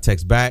 Listen, you gotta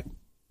text back.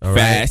 All right?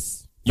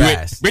 Fast. You ain't,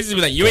 Fast. bitches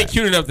be like, you ain't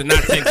cute enough to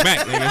not text back,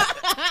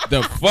 nigga.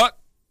 The fuck?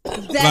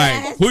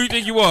 Like, who you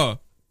think you are?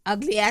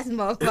 Ugly ass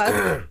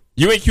motherfucker.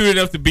 You ain't cute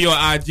enough to be on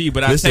IG,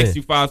 but I Listen, text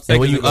you 5 and seconds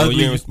when you ago. ugly,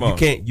 You ain't you respond.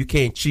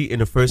 can't cheat in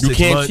the first You 6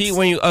 can't months. cheat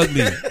when you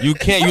ugly. You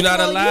can't. You're not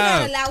So allowed.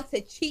 You're not allowed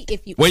to cheat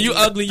if you. When you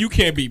ugly, you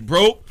can't be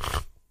broke.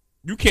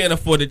 You can't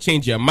afford to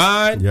change your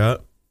mind.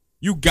 Yep.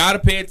 You gotta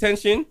pay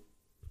attention.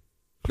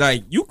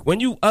 Like when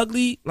you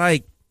ugly,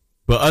 like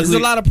But there's ugly,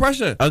 a lot of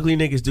pressure. ugly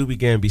niggas do be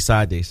getting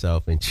beside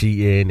themselves and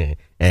cheating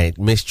and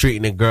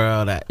mistreating a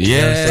girl. That you know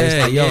what I'm saying? It's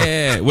Yeah, like, yo,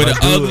 yeah, with my an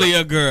dude-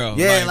 uglier girl.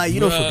 Yeah, like, you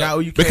don't bruh. forgot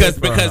where you came because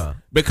from.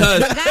 because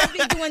But guys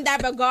be doing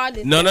that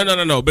regardless.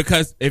 no.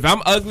 Because if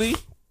I'm ugly,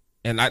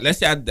 and let's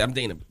say I'm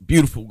dating a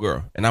beautiful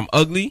girl, and I'm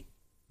ugly,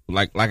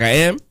 like I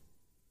am.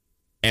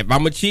 If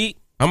I'm a cheat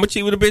with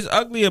a bitch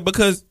uglier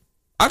because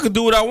I could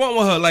do what I want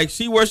with her. Like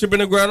she worshiping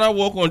the ground I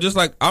walk on, just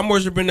like I'm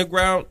worshiping the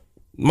ground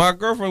my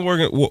girlfriend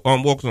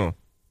walks on.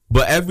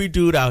 But every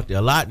dude out there,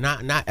 a lot,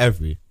 not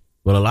every,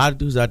 but a lot of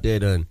dudes out there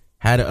done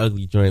had an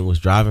ugly joint, was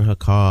driving her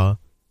car.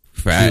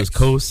 Facts. She was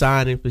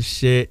co-signing for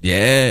shit.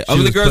 Yeah, She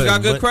ugly was girls got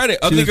putting good credit.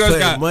 she Ugly was girls putting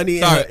got money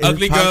in sorry. her- in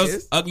Ugly his girls.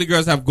 pockets. Ugly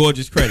girls have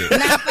gorgeous credit. Nah,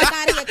 fuck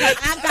out of here, cause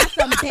I got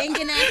some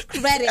banging ass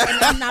credit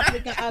and I'm not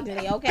freaking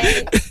ugly,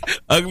 okay?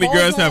 Ugly Hold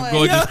girls have on.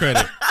 gorgeous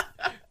credit.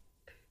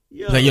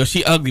 Like yo,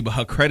 she ugly, but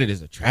her credit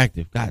is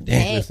attractive. God damn.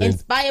 Hey, listen.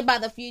 Inspired by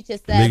the Future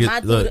said, Niggas- my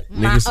dude, look,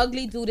 my niggas-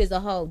 ugly dude is a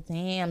hoe.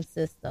 Damn,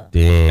 sister.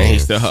 Damn, And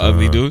he's still her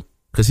ugly dude.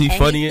 Cause he And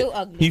funny. he's still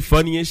ugly. He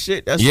funny as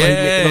shit. That's why he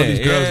making all these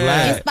girls Yeah.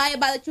 laugh. Inspired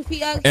by the truth,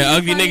 he ugly. And he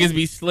ugly funny. niggas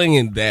be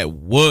slinging that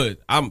wood.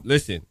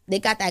 Listen, They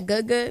got that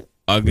good.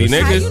 ugly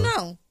Listen. How niggas. you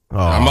know? Oh,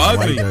 I'm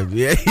ugly.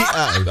 Yeah,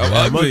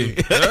 I'm ugly.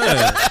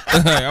 Yeah.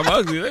 I'm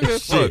ugly. Nigga.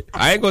 Fuck.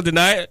 I ain't gonna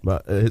deny it.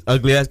 But his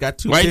ugly ass got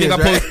 2 Why you kids,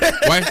 think I right?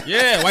 post?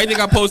 Why you think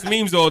I post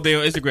memes all day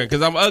on Instagram?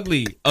 Because I'm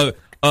ugly. An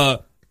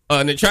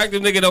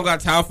attractive nigga don't got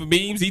time for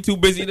memes. He too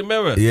busy in the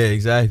mirror. Yeah,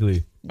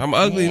 exactly. I'm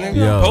ugly, Yeah. nigga.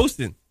 Yo. I'm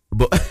posting.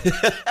 But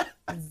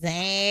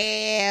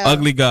Damn.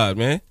 Ugly God,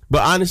 man.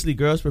 but honestly,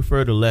 girls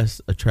prefer the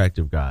less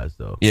attractive guys,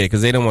 though. Yeah,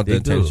 because they don't want the They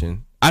do.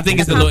 attention. I think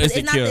it's a little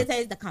insecure.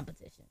 It's the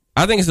competition.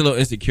 I think it's a little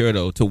insecure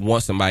though to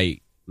want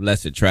somebody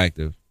less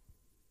attractive.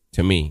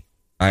 To me,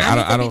 I I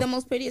need to be the don't.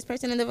 most prettiest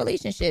person in the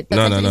relationship. The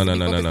No. attention needs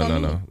to be focused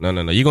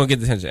on me. You're gonna get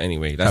the attention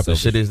anyway. What That's type of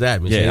shit is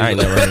that? Michelle? Yeah, I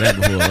ain't never heard of that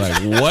before.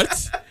 Like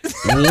what?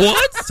 What?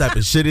 What type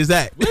of shit is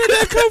that? Where did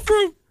that come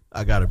from?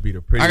 I gotta be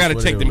the prettiest. I gotta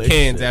one check in them the cans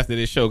relationship. after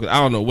this show because I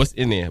don't know what's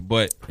in there.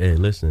 But Hey,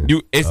 listen.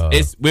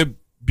 we're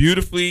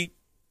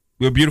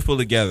beautiful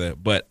together.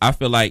 But I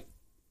feel like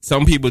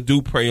some people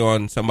do prey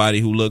on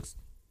somebody who looks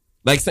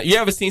like. You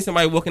ever seen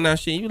somebody walking down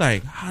shit? And you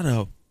like, how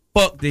the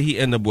fuck did he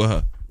end up with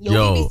her?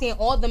 Yo, we be seeing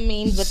all the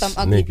memes with them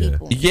ugly nigga.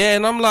 people. Yeah,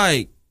 and I'm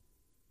like,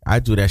 I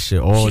do that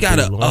shit all she got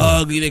day an long.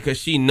 ugly because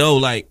she know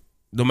like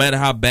no matter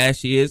how bad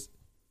she is,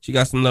 she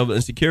got some level of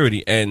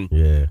insecurity, and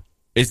Yeah.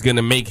 it's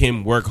gonna make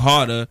him work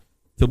harder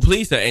to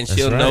please her, and That's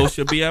she'll right. know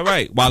she'll be all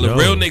right. While the Yo.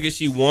 real nigga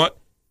she want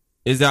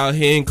is out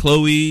here in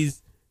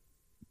Chloe's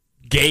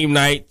game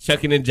night,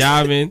 chucking and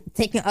jiving.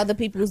 Taking other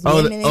people's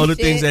All women the, all and the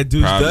shit. things that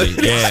dudes Probably,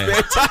 does.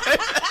 yeah.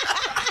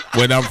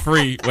 When I'm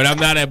free, when I'm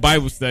not at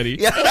Bible study.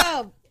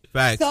 Yeah.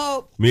 Facts.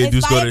 So Me and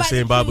Deuce go to inspired the by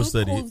same Bible dude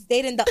study. Who's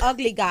dating the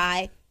ugly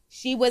guy?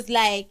 She was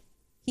like,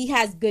 he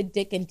has good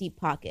dick and deep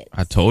pockets.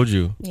 I told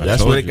you. Yeah. I That's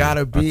told what it you.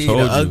 gotta I be. The told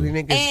you. ugly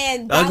niggas.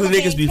 And The ugly Bible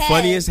niggas be ain't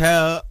funny cash. as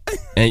hell.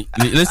 And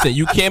listen,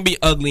 you can't be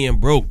ugly and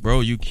broke, bro.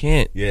 You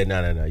can't. Yeah,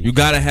 no. You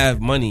gotta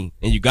have money,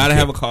 and you gotta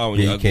have a car when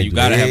Yeah, you're you ugly. can't You do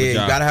gotta that. have Yeah, a you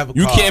job. gotta have a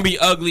You car. can't be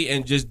ugly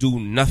and just do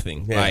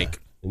nothing. Yeah.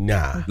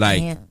 Nah.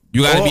 Like Yeah.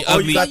 you gotta Or- be or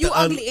ugly. you So got you the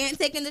ugly and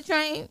taking the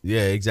train?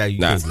 Yeah, exactly. You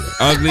Nah, can't do that.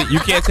 ugly. You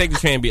can't take the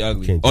train and be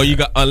ugly. Can't do Or you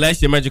that. got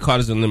unless your magic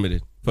card is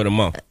unlimited for the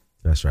month.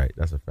 That's right.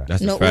 That's a fact.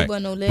 That's No a fact. Uber,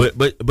 no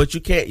Lyft. But you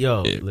can't,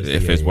 yo. If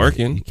listen, it's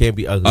working, you can't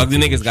be ugly. Ugly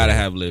too niggas much, gotta yo.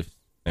 have lifts.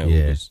 And Yeah.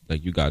 Ubers.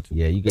 Like you got to.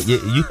 Yeah, you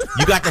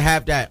got to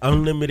have that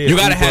unlimited. You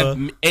gotta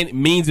Uber have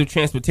means of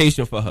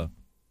transportation for her.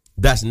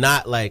 That's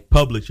not like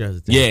public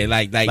transportation. Yeah,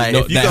 like Like, no,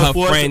 if you that can her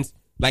afford friends,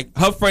 like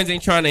her friends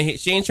ain't trying to hear.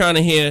 She ain't trying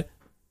to hear.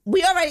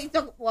 We already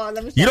took. Well,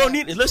 let me. You shut don't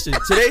up. need. Listen,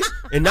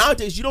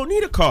 nowadays you don't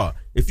need a car.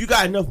 If you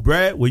got enough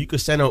bread where you could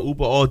send her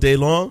Uber all day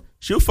long,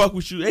 she'll fuck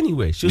with you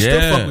anyway. She'll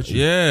still fuck with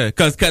you. Yeah,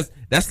 cause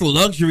that's the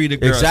luxury the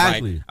girls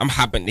Exactly. like. I'm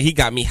hopping. He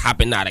got me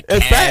hopping out of In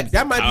cabs. fact,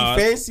 that might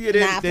be fancier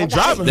than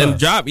driving her. Them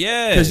job,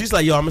 yeah. Because she's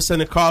like, yo, I'm gonna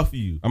send a car for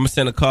you. I'm gonna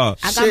send a car.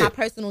 I got my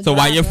personal. So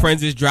while your driver.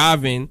 friends is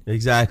driving,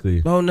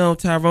 Exactly. oh no,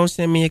 Tyrone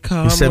send me a car.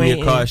 You I'm send me a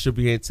waiting. car, it should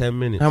be here in 10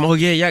 minutes. Oh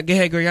yeah, y'all go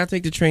ahead, girl. Y'all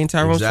take the train.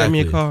 Tyrone send me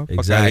a car. Fuck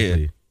outta here.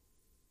 Exactly.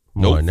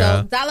 Come on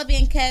now. So Dollar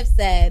Van Kev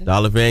said,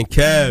 Dollar Van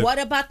Kev. what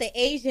about the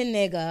Asian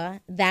nigga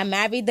that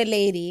married the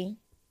lady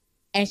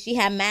and she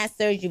had mad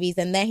surgeries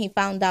and then he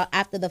found out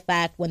after the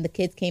fact when the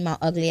kids came out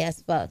ugly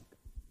as fuck?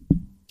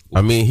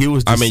 I mean, he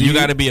was. I mean, you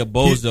got to be a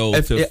bozo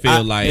to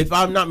feel like. If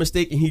I'm not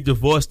mistaken, he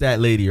divorced that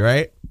lady,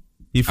 right?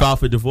 He filed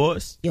for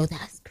divorce. Yo,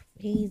 that's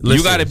crazy.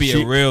 You got to be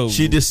a real.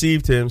 She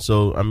deceived him,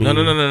 so I mean.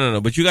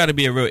 No. But you got to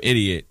be a real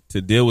idiot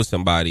to deal with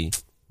somebody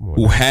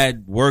who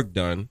had work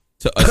done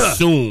to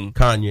assume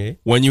Kanye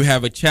when you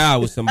have a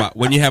child with somebody.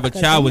 When you have a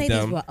child with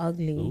them, were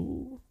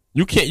ugly.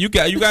 you can't. You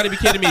got to be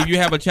kidding me. If you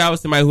have a child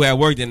with somebody who had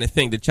work, then they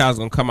think the child's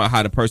gonna come out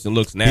how the person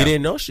looks now. He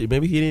didn't know shit.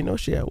 Maybe he didn't know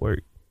she had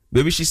work.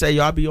 Maybe she said,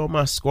 "Yo, I'll be on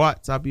my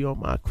squats. I'll be on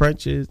my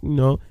crunches." You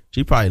know,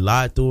 she probably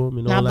lied to him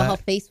and all that. But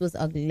her face was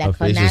ugly. Like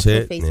her face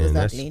natural face was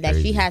ugly. Like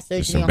she had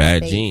surgery some on bad her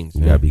face. genes.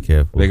 You gotta be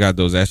careful. They got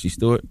those Ashley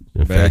Stewart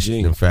Them bad fashion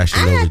jeans.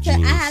 Nova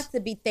jeans. I have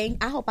to be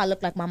I hope I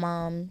look like my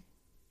mom.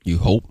 You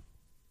hope?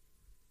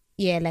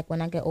 Yeah, like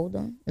when I get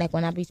older, like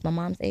when I reach my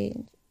mom's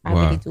age, I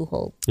Wow. really do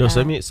hope. Yo,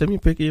 send me a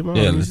pic of your mom.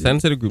 Yeah, Let me send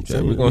it to the group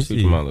chat. We're gonna see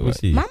what your mom look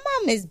like. My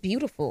mom is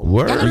beautiful.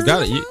 Word. Y'all never You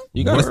got seen it. my mom?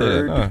 You got to say that.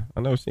 Word. Nah, I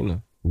never seen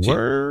her.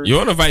 Word. You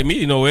don't invite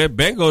me nowhere.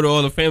 Ben go to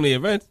all the family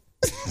events.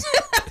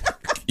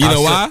 You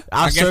know why?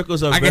 Our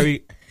circles are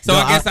very. So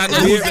I guess I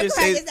know Me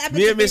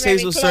who's and Miss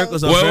Hazel's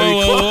circles are very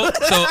whoa.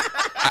 close. So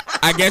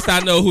I guess I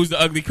know who's the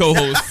ugly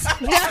co-host.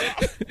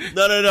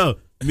 No.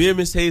 Me and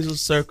Miss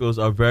Hazel's circles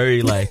are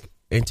very like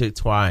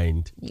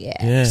intertwined.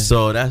 Yeah.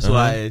 So that's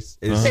why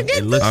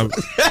it looks.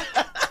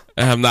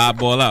 I'm not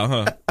ball out,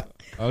 huh?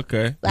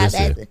 Okay.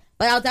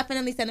 But I'll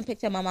definitely send a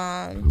picture of my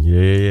mom.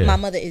 Yeah. My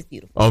mother is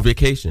beautiful. On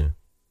vacation.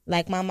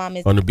 Like my mom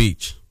is On the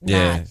beach.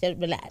 Nah, just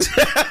relax.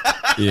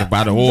 Yeah,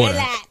 by the water.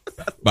 Relax.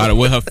 By the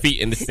with her feet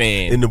in the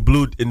sand. In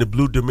the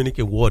blue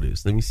Dominican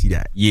waters. Let me see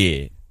that.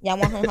 Yeah. Y'all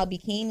want her in her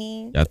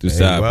bikini? Y'all too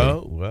side,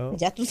 well.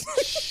 Y'all too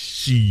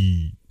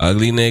She.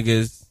 Ugly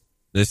niggas.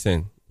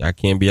 Listen, y'all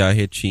can't be out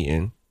here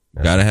cheating.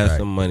 Gotta have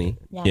some money.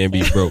 Y'all Can't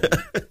be can't. broke.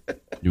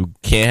 You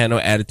can't have no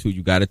attitude.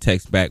 You gotta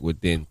text back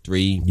within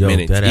 3 Yo,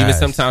 minutes. that Even ass.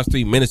 sometimes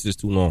 3 minutes is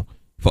too long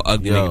for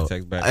ugly niggas to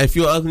text back. If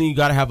you're ugly, you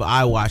gotta have an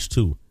iWatch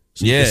too.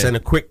 So you Yeah. can send a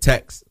quick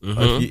text.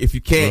 Mhm. If you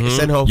can't, Mhm.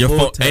 send her a Your full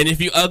phone, text. and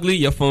if you ugly,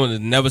 your phone is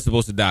never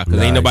supposed to die because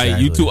Nah, ain't nobody. You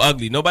exactly. too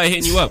ugly. Nobody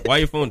hitting you up. Why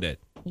your phone dead?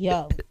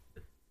 Yo.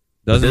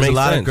 Doesn't There's make a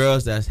lot sense. of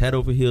girls that's head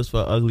over heels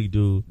for an ugly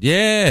dude.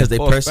 Yeah, because they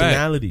for a fact.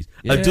 personalities.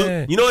 Yeah. A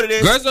dude, you know what it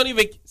is? Girls don't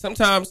even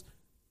sometimes.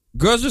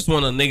 Girls just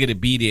want a nigga to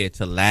be there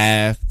to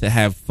laugh, to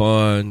have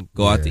fun,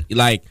 go out to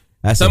like.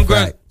 That's some a girls.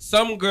 fact.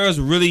 Some girls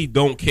really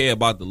don't care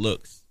about the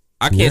looks.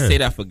 I can't Yeah. say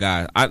that for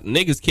guys.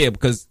 Niggas care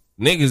because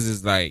niggas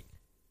is like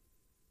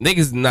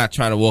niggas not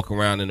trying to walk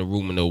around in the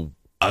room with no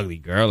ugly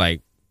girl.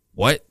 Like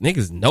what?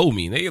 Niggas know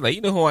me. Niggas like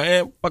you know who I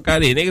am. Fuck out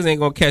of here. Niggas ain't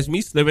gonna catch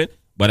me slipping.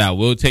 But I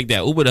will take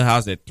that Uber to the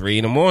house at 3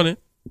 a.m.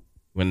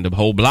 when the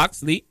whole block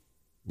sleep.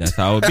 That's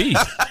how it be.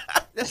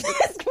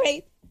 That's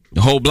great. The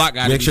whole block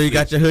got Make sure you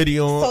got your hoodie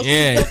on.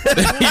 Yeah.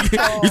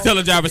 You tell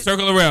the driver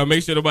circle around,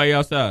 make sure nobody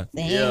outside.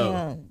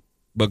 Damn.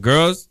 But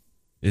girls,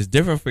 it's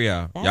different for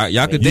y'all.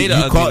 Y'all could date a you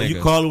ugly call nigga.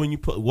 you call her when you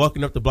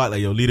walking up the block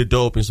like yo, leave the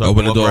door open so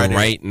Open I the can door walk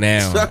right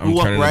now. So I can I'm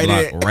walk turning right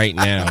the in. block right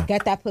now.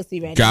 Get that pussy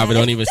ready. Driver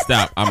don't even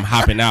stop. I'm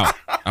hopping out.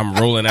 I'm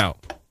rolling out.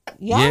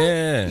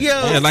 Yeah.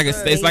 Yeah, like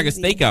it's like a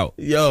stakeout.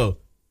 Yo,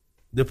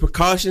 the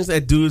precautions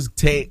that dudes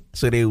take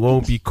so they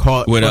won't be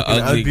caught With an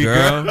fucking ugly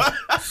girl.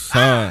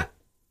 Son.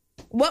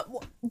 What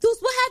Deuce,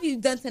 what have you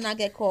done to not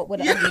get caught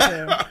with an ugly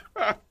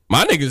girl?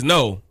 My niggas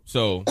know.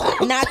 So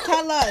Now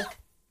tell us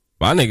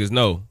my niggas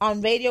know.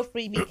 on Radio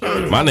Free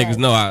BK. My niggas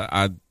know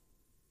I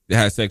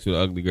had sex with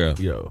an ugly girl.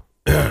 Yo.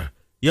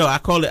 Yo, I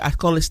call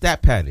it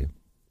stat padding.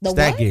 The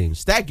Stat what? games.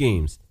 Stat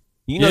games.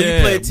 You know, Yeah,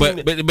 you play a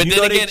team. but you then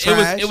know they again,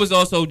 trash. it was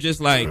also just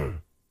like,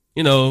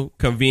 you know,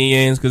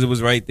 convenience because it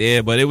was right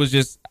there. But it was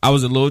just I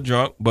was a little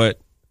drunk, but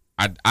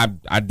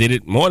I did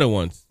it more than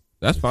once.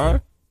 That's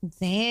fine.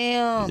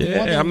 Damn.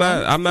 Yeah,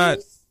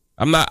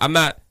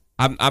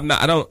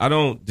 I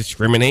don't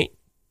discriminate.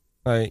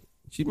 Like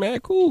she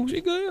mad cool, she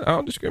good. I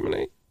don't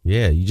discriminate.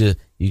 Yeah, you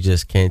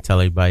just can't tell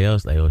everybody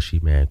else like, oh, she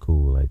mad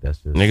cool. Like that's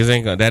just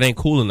Niggas that ain't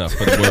cool enough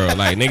for the world.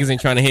 Like niggas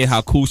ain't trying to hear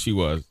how cool she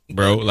was,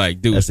 bro.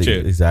 Like dude, that's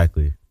chill.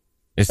 exactly.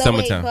 It's So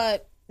summertime.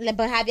 wait,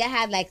 but have you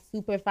had like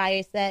super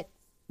fire sex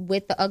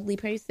with the ugly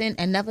person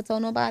and never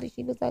told nobody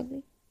she was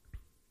ugly?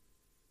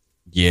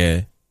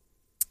 Yeah.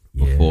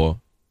 Before.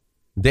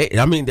 That's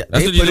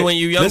what you do when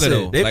you younger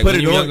though. They Like, put when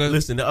it you on. younger-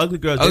 Listen, the ugly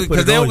girls, they put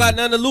Because it they on don't got you.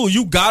 nothing to lose.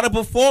 You gotta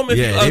perform if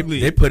Yeah, you ugly.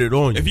 they put it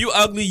on you. If you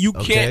ugly, you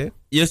Okay. can't.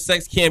 Your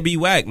sex can't be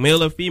whack,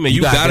 male or female.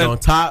 You gotta gotta get on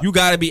top. You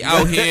gotta be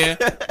out here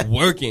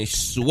working,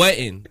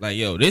 sweating. Like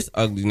yo, this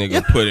ugly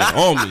nigga put it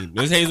on me.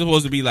 This ain't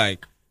supposed to be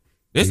like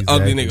this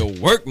ugly Exactly. nigga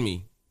worked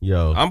me.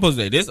 Yo, I'm supposed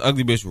to say this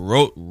ugly bitch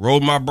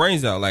rolled my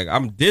brains out. Like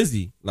I'm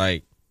dizzy.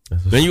 Like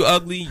when you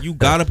ugly, you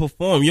gotta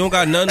perform. You don't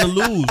got nothing to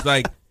lose.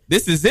 Like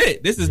this is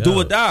it. This is do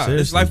or die. It's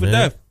seriously, life or man.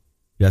 death.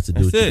 You got to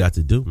do That's what you it. got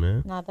to do,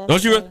 man.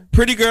 Don't you?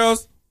 Pretty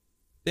girls,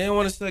 They don't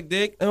want to suck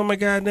dick. Oh my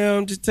God, now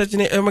I'm just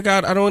touching it. Oh my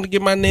God, I don't want to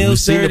get my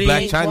nails You seen dirty. the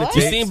Black China You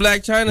tapes? seen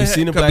Black China? You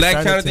seen the Black Black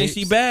China China thinks she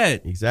tapes?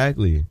 bad.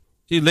 Exactly.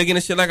 She licking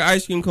the shit like an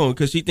ice cream cone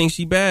because she thinks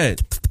she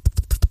bad.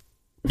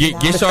 Get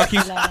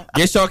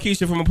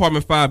Sharkeisha from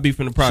apartment 5B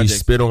from the project. She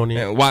spit on it.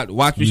 And watch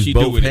what Use she do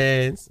both with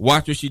hands. it.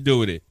 Watch what she do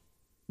with it.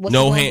 What's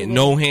No the hand, one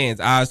no hands,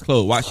 eyes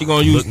closed. Watch she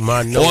gonna use Look,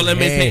 my no all of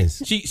Miss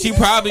hands. She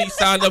probably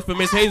signed up for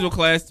Miss Hazel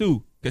class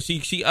too because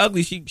she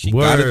ugly. She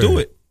Word. gotta do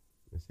it.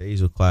 Miss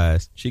Hazel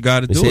class. She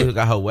gotta Miss do Hazel it.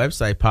 got her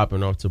website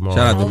popping off tomorrow.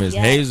 Shout out to Miss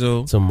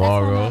Hazel.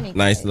 Tomorrow.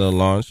 Nice little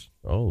launch.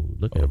 Oh,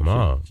 look at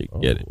mom. She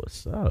get it.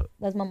 What's up?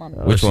 That's my mom.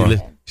 Which one?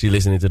 She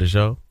listening to the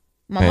show?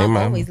 My Hey, mom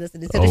mama. always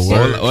listening to the Oh, show.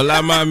 word. Hola,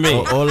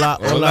 mami. Hola,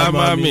 Hola,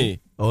 mami. mami.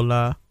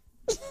 Hola.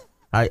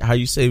 How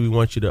you say we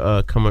want you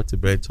to come up to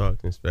bed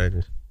talk in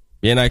Spanish?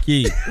 Bien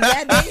aquí.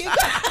 Yeah, there you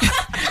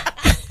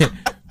go.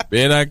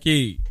 Bien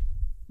aquí.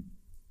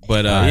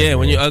 But yeah,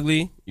 when you're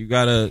ugly, you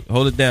gotta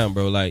hold it down,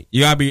 bro. Like you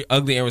gotta be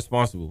ugly and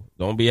responsible.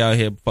 Don't be out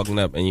here fucking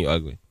up and you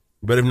ugly.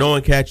 But if no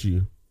one catch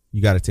you,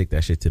 you gotta take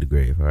that shit to the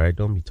grave. All right,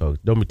 don't be telling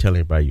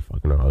everybody you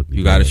fucking are ugly.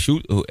 You gotta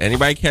shoot.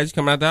 Anybody catch you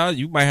coming out the house,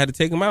 you might have to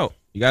take them out.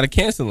 You gotta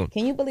cancel them.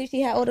 Can you believe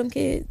she had all them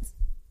kids?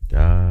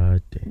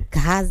 God damn.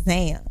 God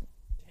damn.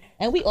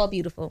 And we all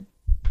beautiful.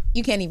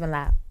 You can't even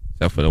lie.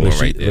 Except for the one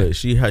right there. Look,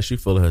 she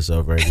full of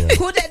herself right now.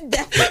 Who that?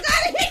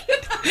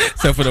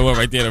 Except for the one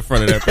right there in the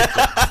front of that picture.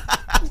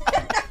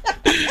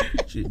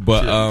 she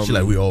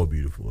like we all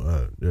beautiful.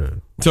 Yeah.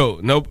 So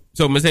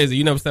Miss Hazel,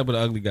 you never slept with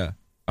an ugly guy.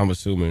 I'm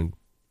assuming.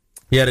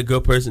 He had a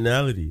good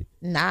personality.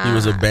 Nah. He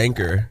was a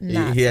banker.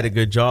 Nah. He had a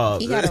good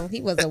job. He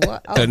was a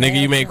what? The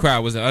nigga you made cry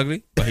was it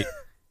ugly?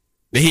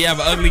 Did he have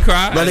an ugly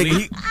cry? My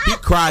nigga, he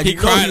cried. He You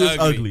know cried he was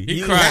ugly. ugly. He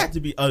He cried. had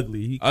to be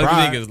ugly. He Ugly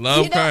cried. niggas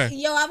love crying.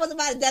 Yo, I was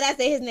about to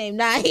say his name.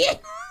 Nah, he.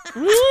 He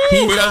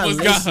We not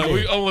almost got her. listening.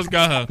 We almost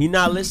got her. He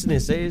not listening.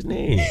 Say his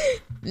name.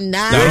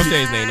 Nah. No, don't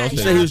say his name. Don't You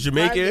say say he it. was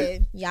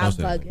Jamaican? Y'all Don't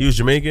say bugging. He was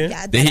Jamaican?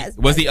 Y'all Did deadass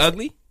was he bugging.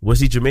 ugly? Was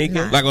he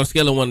Jamaican? Like on a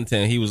scale of 1 to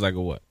 10, he was like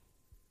a what?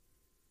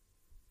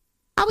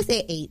 I would say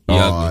 8. He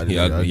ugly. He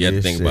ugly. You have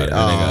to think about it.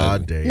 That nigga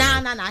ugly.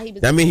 Nah. He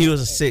was. That mean he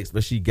was a 6,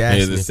 but she gassed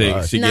He him. was a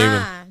 6.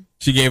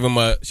 She gave him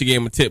a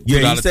tip. Yeah,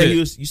 $2 you say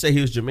tip. you say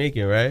he was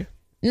Jamaican, right?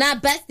 Nah,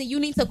 Bestie, you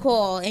need to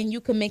call and you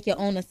can make your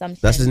own assumption.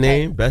 That's his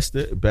name,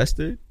 Bested.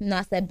 No,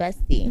 I said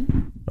Bestie.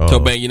 Oh. So,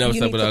 man, you never You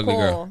slept need with an to ugly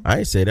call. girl. I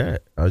ain't say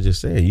that. I was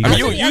just saying. You I mean,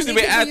 got- you used to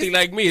be an athlete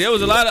like me. There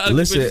was a lot of ugly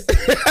Listen.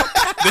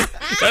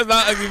 bitches. That's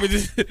not ugly, but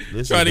just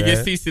Listen, trying to get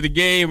man. seats to the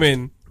game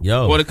and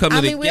Yo. want to come I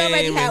to the mean, we game.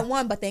 already had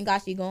one, but thank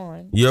God she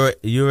gone. You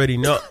already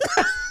know.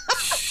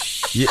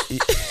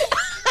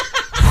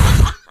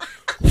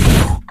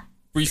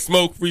 Free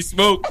smoke.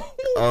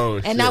 Oh,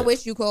 And shit. I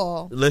wish you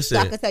call. Listen.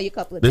 So I can tell you a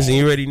couple of Listen, things.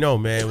 you already know,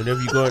 man. Whenever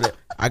you go to,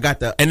 I got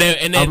the. And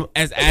then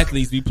as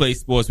athletes, we play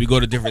sports. We go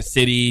to different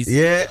cities.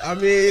 Yeah, I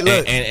mean,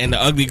 look. And the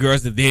ugly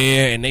girls are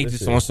there, and they just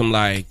Listen. want some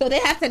like. So they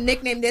have to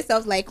nickname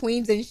themselves like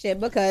queens and shit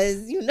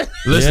because, you know.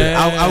 Listen,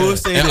 Yeah. I will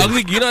say and this.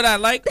 ugly. You know what I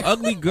like?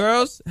 Ugly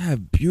girls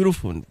have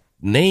beautiful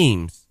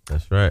names.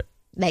 That's right.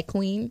 Like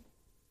queen.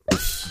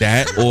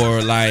 That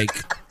or like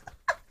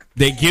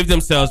they give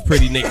themselves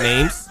pretty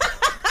nicknames,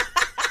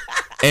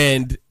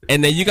 and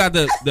then you got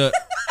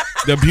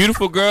the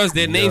beautiful girls.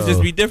 Their names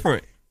just be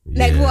different.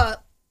 Like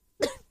what?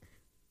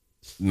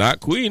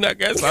 Not queen, I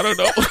guess. I don't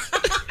know.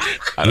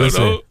 I don't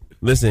Listen, know.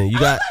 listen. You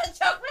got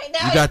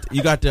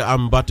the.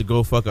 I'm about to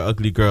go fuck an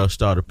ugly girl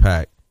starter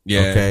pack.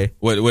 Yeah. Okay.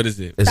 What is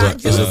it?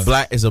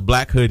 It's a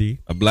black hoodie.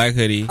 A black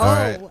hoodie. Oh. All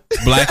right.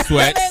 Black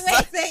sweats.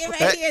 Wait, say it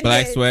right here.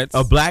 Black then. sweats.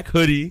 A black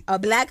hoodie. A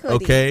black hoodie.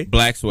 Okay.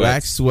 Black sweats.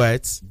 Black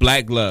sweats.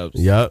 Black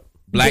gloves. Yep.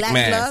 Black Black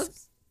mask.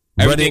 gloves?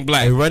 Everything running,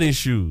 black. And running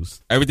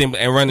shoes. Everything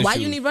and running Why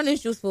shoes. you need running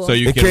shoes for? So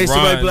you In can case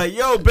somebody be run. like,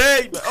 "Yo,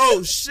 babe,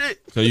 oh shit."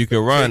 So you can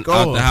run Take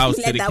out off. the house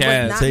Like to the that was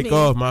cab. not Take me.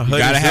 off my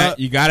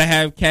hoodie. You gotta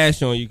have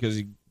cash on you because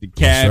the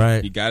cab.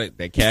 right. You got it.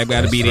 That cab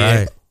got to be That's there.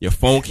 right. Your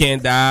phone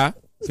can't die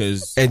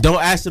because And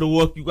don't ask her to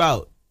walk you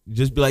out.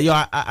 Just be like, "Yo,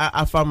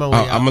 I found my way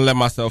out." I'm gonna let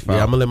myself out. Yeah,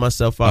 I'm gonna let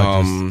myself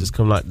out. Just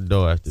come out the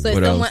door after. So if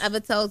What someone else? ever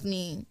tells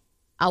me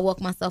I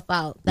walk myself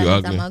out, that You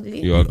means ugly. I'm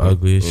ugly. You ugly.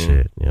 ugly as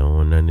shit. You don't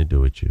want nothing to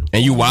do with you.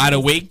 And you wide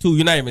awake too.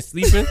 You're not even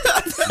sleeping.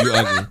 You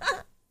ugly.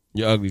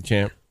 You ugly,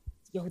 champ.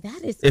 Yo,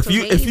 that is If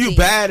crazy. you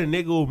bad, a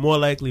nigga will more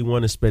likely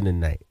want to spend the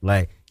night.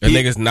 Like A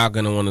nigga's not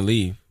gonna want to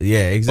leave.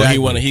 yeah, But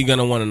exactly. he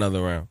gonna want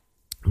another round.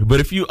 But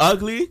if you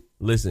ugly,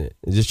 listen,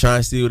 just trying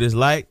to see what it's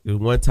like.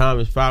 One time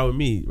is fine with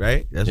me,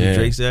 right? That's Yeah. what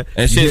Drake said.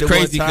 And You shit's hit it one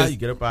crazy time, 'cause- you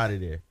get up out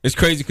of there. It's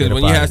crazy because Get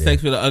when up you outta have there.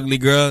 sex with an ugly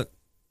girl,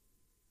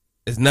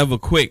 it's never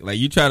quick. Like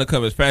you try to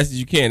come as fast as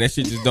you can, that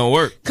shit just don't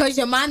work. Cause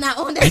your mind not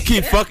on that. You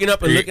keep fucking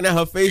up and looking at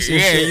her face and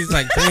Yeah, shit. he's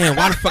like, damn,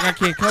 why the fuck I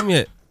can't come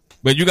yet?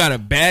 But you got a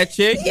bad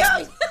chick. Yo,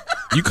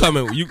 You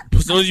coming? You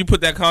as soon as you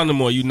put that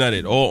condom on, you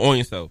nutted all on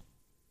yourself.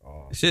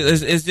 Shit,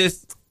 it's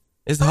just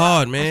it's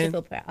hard, I man.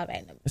 feel proud. All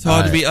right, never. It's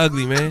hard to be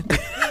ugly, man.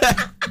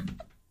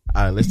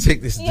 All right, let's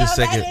take this Yo,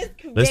 second. that is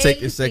Let's take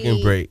this crazy.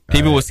 second break.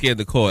 People All were right. scared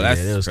to call. Yeah,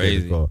 That's they was scared to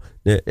crazy. call.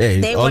 Yeah,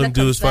 hey, They all wanna them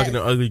dudes confess. fucking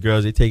the ugly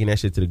girls, they taking that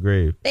shit to the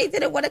grave. They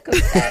didn't want to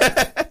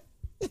confess.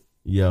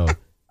 Yo,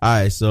 All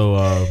right,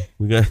 so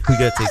we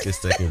gotta take a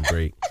second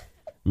break.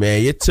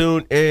 Man, you're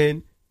tuned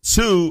in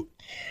to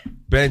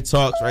Ben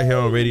Talks right here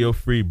on Radio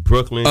Free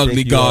Brooklyn.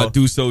 Ugly God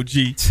Deuce OG.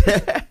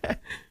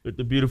 With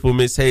the beautiful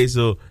Miss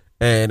Hazel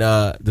and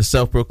the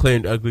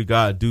self-proclaimed Ugly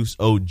God Deuce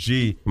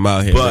OG. I'm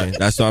out here, man.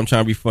 That's why I'm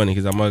trying to be funny,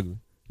 because I'm ugly.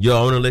 Yo,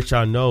 I want to let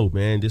y'all know,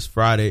 man, this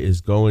Friday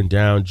is going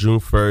down June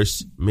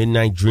 1st.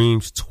 Midnight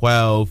Dreams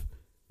 12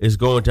 is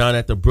going down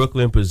at the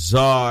Brooklyn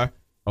Bazaar.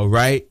 All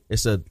right?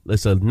 It's a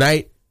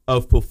night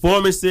of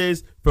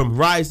performances from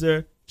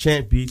Riser,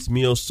 Chant Beats,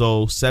 Mio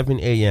Soul, 7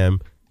 a.m.,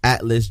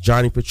 Atlas,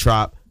 Johnny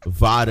Petrop,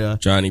 Vada,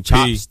 Johnny P,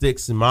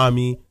 Chopsticks,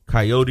 Mommy,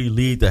 Coyote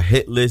Lee, The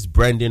Hit List,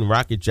 Brendan,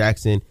 Rocket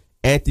Jackson,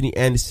 Anthony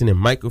Anderson, and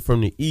Michael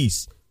from the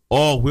East.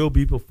 All will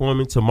be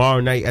performing tomorrow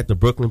night at the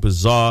Brooklyn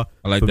Bazaar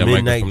for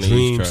Midnight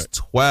Dreams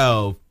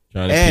 12.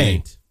 Johnny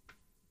and P.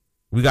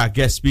 we got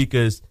guest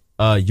speakers.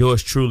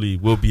 Yours truly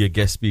will be a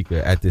guest speaker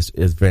at this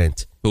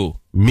event. Who?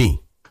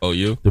 Me. Oh,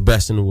 you? The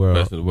best in the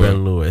world,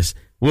 Ben Lewis.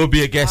 Will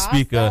be a guest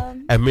speaker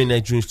at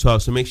Midnight Dreams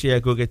 12. So make sure you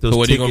go get those tickets. So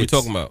what are you going to be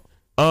talking about?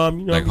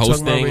 Like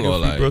hosting or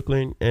like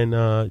Brooklyn,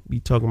 and be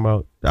talking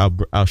about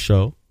our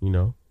show,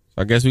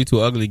 I guess we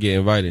too ugly to get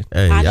invited.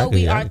 Hey, I know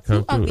we are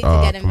too ugly to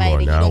get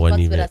invited. I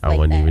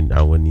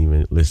wouldn't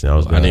even listen. I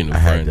was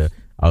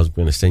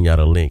gonna send y'all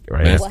the link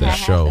right after the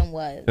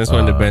show. That's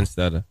when the Ben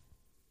stutter.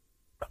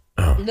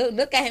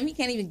 Look at him. He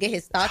can't even get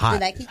his thoughts.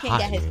 Like he can't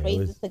get his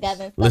phrases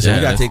together. And Listen,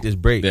 we gotta take this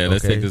break. Yeah,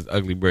 let's take this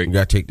ugly break. We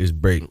gotta take this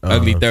break.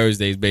 Ugly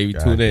Thursdays, baby.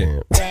 Tune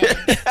in.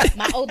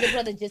 My older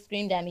brother just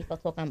screamed at me for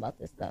talking about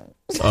this stuff.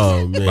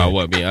 Oh man, about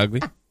what, being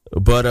ugly?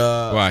 But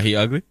why he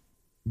ugly?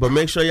 But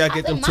make sure y'all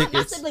get them tickets.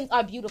 My siblings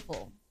are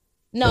beautiful.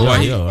 No,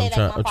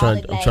 I'm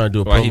trying to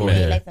do a promo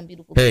here.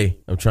 Hey,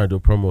 I'm trying to do a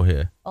promo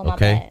here. Oh, my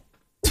okay.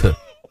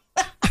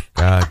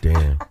 God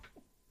damn.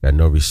 Got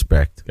no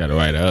respect. Gotta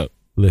write up.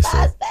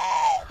 Listen.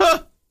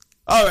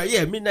 All right,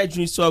 yeah, Midnight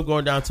Dreams 12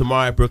 going down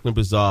tomorrow at Brooklyn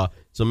Bazaar.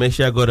 So make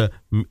sure you go to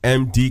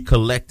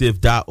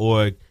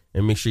mdcollective.org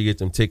and make sure you get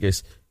them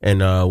tickets. And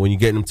when you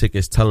get them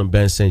tickets, tell them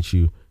Ben sent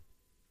you.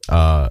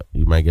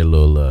 You might get a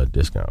little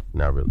discount.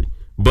 Not really.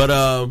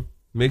 But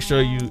make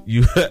sure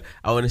you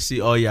I want to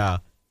see all y'all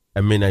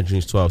at Midnight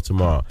Dreams 12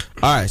 tomorrow.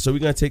 All right, so we're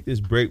going to take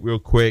this break real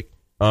quick.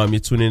 You're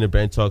tuning in to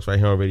Ben Talks right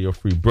here on Radio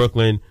Free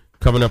Brooklyn.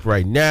 Coming up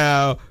right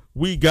now,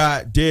 we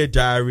got Dear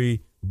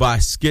Diary by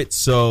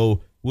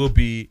Schizo. We'll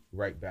be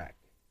right back.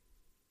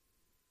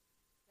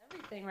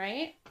 Everything,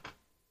 right?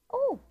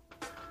 Oh.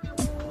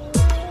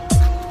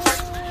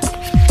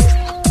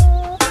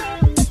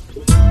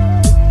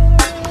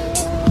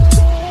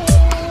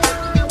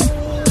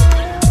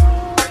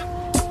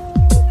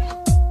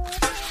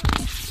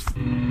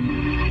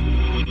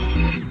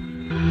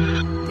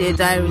 Dear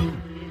Diary.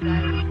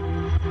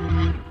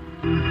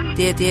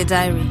 Dear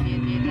Diary.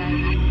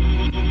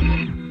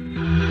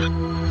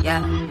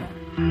 Yeah.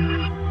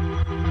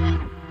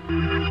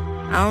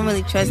 I don't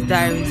really trust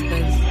diaries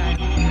because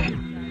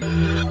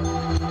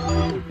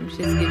them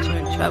shits get you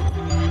in trouble.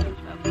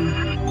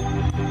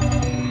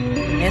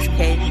 In this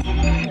case,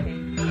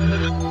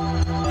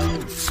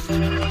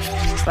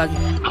 fuck it. I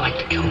like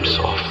to kill him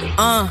softly.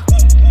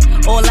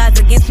 All odds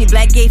against me,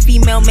 black, gay,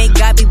 female, make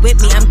God be with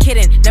me. I'm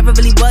kidding, never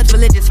really was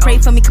religious. Pray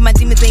for me, cause my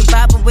demons ain't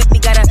vibing with me.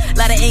 Got a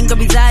lot of anger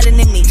residing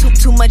in me.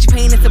 Too much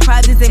pain and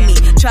surprises in me.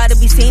 Try to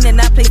be seen and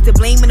not place the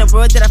blame in a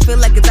world that I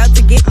feel like is out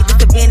to get me.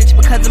 Disadvantage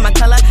because of my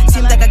color.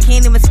 Seems like I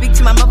can't even speak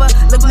to my mother.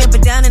 Look me up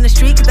and down in the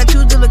street cause I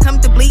choose to look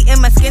comfortably in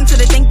my skin so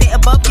they think they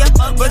above ya.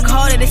 Work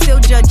harder, they still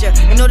judge ya.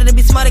 In order to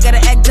be smarter, gotta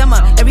act dumber.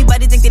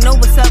 Everybody think they know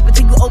what's up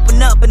until you open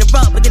up and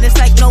erupt. But then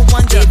it's like no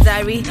wonder. Dear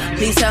Diary,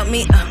 please help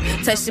me.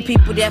 Touch the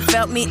people that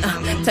felt me.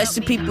 Touch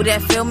the people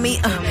that feel me.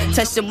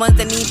 Touch the ones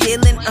that need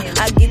healing.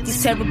 I get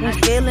these terrible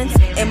feelings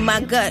in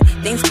my gut.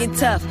 Things get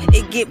tough,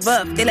 it get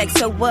rough. They like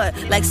so what?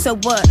 Like so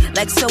what?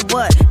 Like so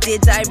what? Dear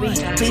Diary,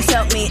 please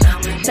help me.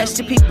 Touch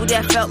the people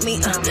that felt me.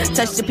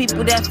 Touch the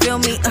people that feel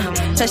me.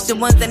 Touch the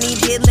ones that need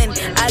healing.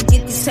 I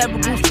get these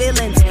terrible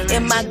feelings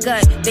in my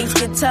gut. Things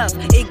get tough,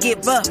 it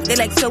get rough. They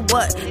like so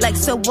what? Like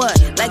so what?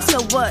 Like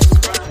so what?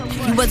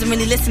 You wasn't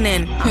really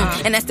listening,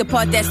 and that's the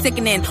part that's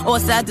sickening. All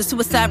sides of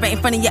suicide right in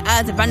front of your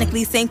eyes.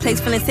 Ironically, same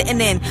place feeling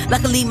sitting in.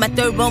 Luckily, my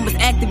third bone was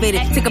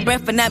activated. Take a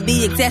breath and not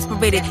be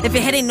exasperated. If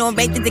your head ain't on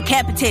right, then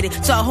decapitated.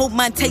 So I hold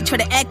mine tight, try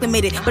to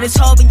acclimate it. But it's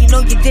hard when you know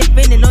you're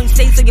different and on your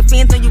stage so your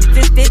fans know you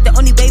existed. The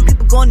only way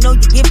people gon' know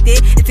you're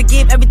gifted is to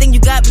give everything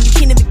you got when you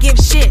can't even give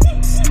shit.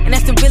 And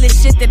that's the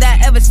realest shit that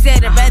I ever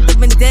said. I'd rather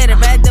been dead,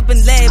 I'd rather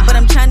been led. But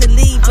I'm trying to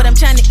leave, but I'm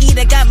trying to eat.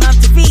 I got mouth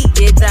to feed.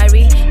 Dear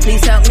Diary,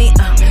 please help me.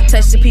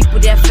 Touch the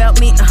people that felt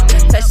me.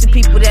 Touch the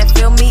people that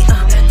feel me.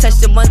 Touch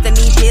the ones that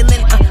need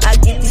healing. I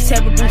get these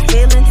terrible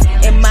feelings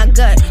in my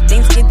gut.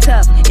 Things get tough.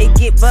 tough, it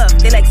get rough.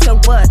 They like, so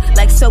what?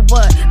 Like, so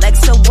what? Like,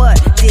 so what?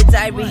 Dear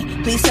diary,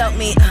 please help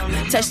me.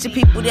 Touch the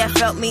people that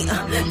felt me.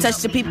 Touch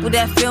the people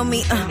that feel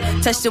me.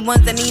 Touch the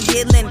ones that need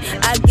healing.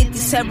 I get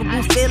these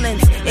terrible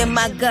feelings in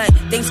my gut.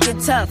 Things get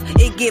tough,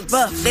 it get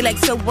rough. They like,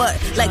 so what?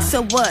 Like,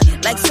 so what?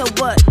 Like, so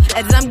what?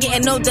 As I'm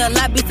getting older, a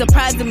lot be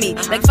surprising me.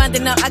 Like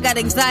finding out I got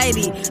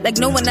anxiety. Like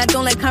knowing I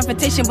don't like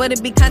confrontation, but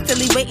it be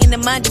constantly waiting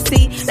in mind to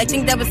see. Like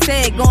things that was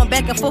said, going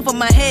back and forth in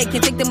my head.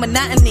 Can't take the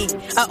monotony.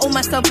 I owe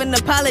myself an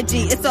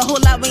apology. It's a whole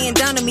lot weighing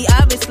down on me,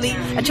 obviously.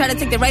 I try to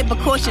take the right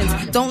precautions.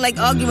 Don't like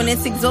arguing,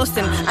 it's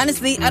exhausting.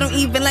 Honestly, I don't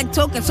even like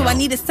talking, so I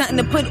needed something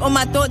to put all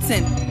my thoughts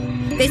in.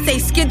 They say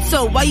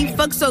schizo, why you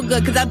fuck so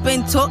good? Cause I've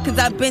been taught, cause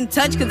I've been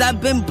touched, cause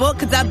I've been bought,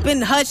 cause I've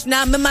been hushed.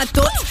 Now I'm in my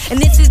thoughts,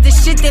 and this is the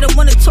shit they don't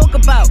wanna talk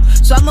about.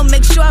 So I'ma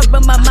make sure I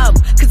run my mouth,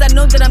 cause I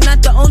know that I'm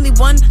not the only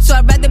one. So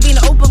I'd rather be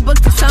an open book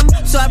to some.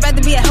 So I'd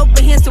rather be a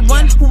helping hand to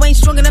one who ain't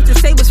strong enough to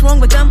say what's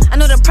wrong with them. I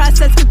know the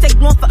process could take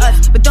long for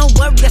us, but don't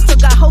worry, I still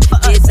got hope for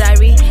us. Dear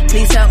diary,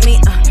 please help me.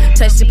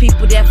 Touch the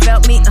people that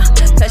felt me.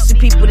 Touch the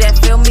people that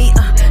feel me.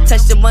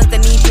 Touch the ones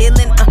that need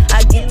healing.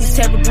 I get these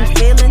terrible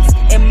feelings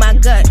in my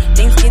gut.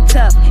 Things get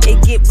tough,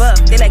 it get rough.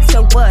 They like,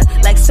 so what?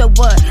 Like, so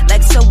what?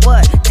 Like, so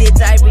what? Dear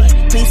diary,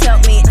 please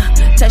help me.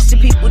 Touch the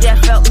people that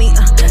felt me.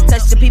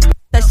 Touch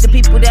the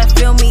people that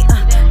feel me.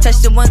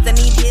 Touch the ones that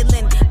need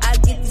healing. I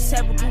get these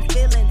terrible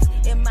feelings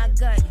in my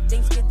gut.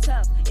 Things get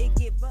tough, it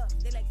get rough.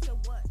 They like, so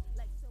what?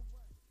 Like, so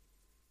what?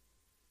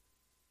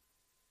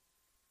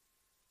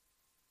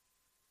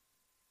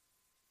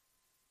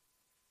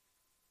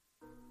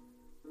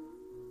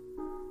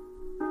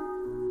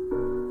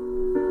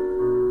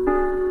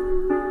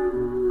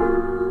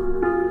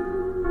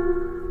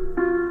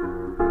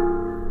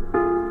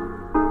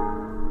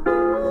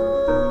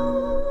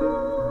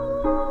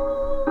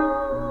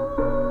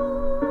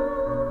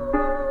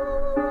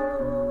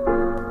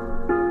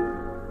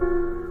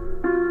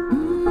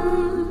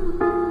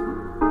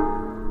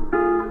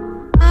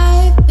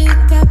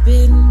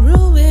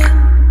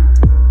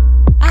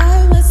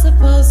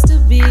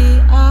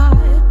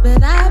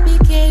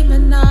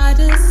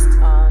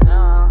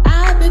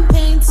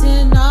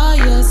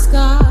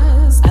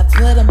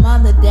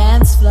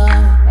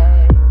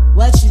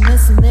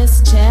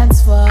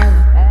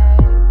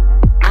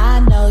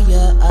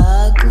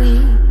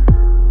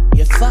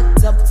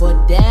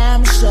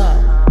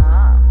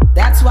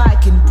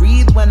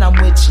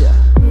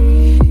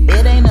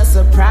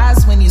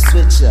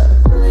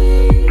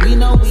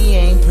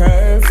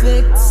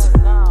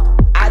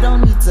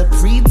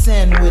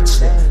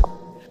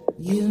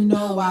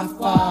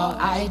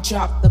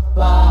 Drop the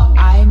ball,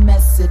 I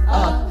mess it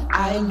up,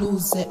 I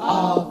lose it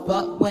all.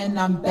 But when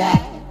I'm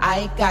back,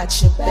 I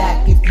got your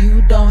back. If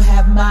you don't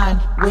have mine,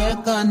 we're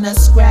gonna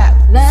scrap.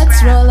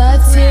 Let's roll a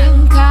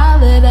ting,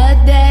 call it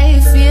a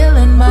day.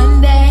 Feeling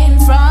mundane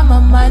from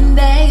a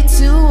Monday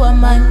to a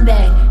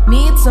Monday.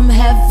 Need some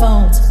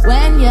headphones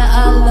when you're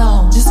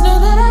alone. Just know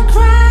that I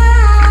cry.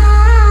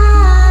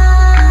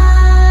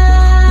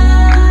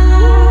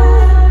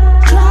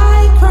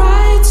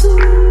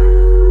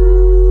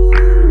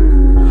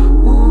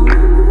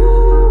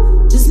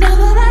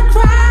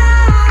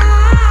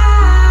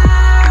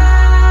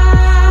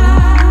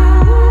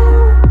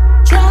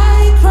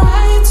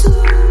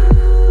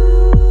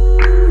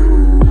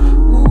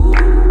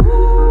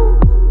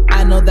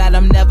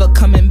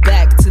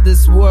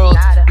 World.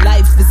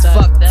 Life is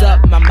fucked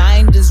up, my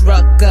mind is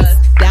ruckus.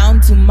 Down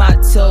to my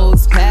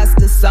toes, past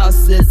the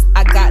sauces.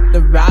 I got the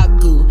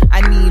ragu,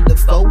 I need the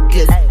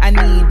focus. I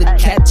need the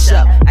catch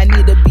up, I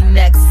need to be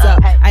next up.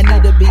 I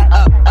need to be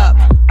up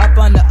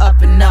on the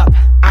up and up.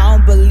 I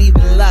don't believe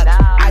in luck,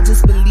 I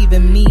just believe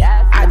in me.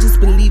 I just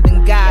believe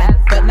in God,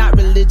 but not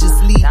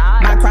religiously.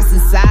 My cross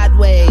is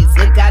sideways,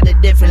 it got a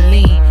different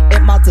lean.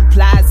 It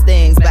multiplies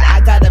things, but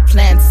I gotta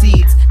plant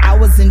seeds. I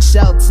was in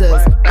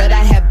shelters, but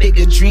I had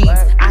bigger dreams.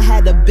 I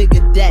had a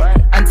bigger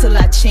debt until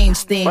I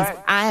changed things.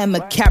 I am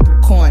a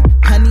Capricorn,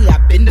 honey,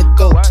 I've been the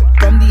goat.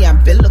 From the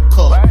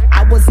umbilical,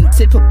 I wasn't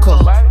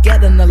typical.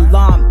 Get an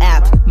alarm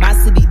app, my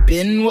city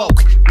been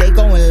woke. They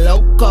going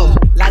loco,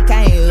 like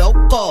I ain't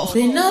local.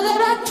 They know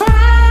that I cry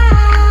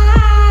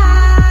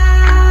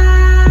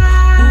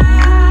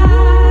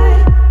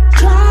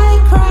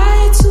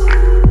too.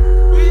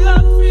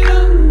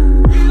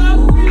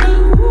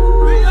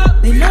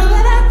 They know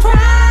that I cry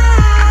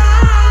too.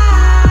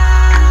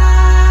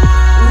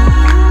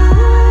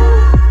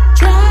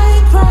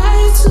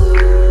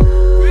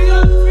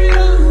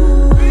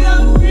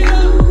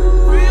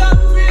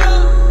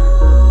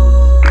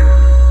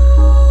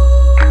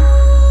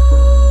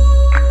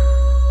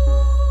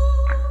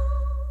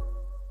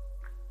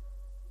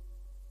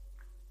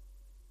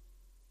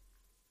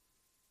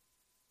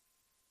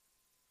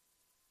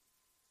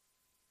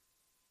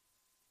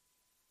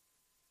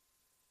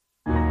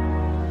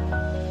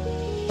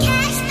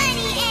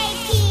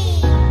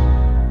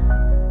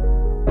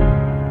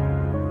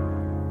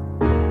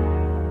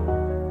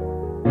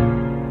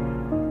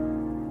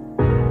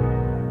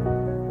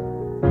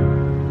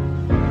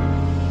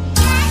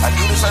 I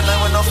do this at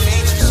night with no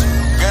features.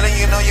 Girl, and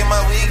you know you're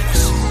my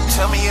weakness.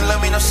 Tell me you love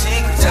me, no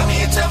secret. Tell me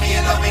you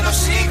love me, no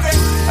secret.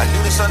 I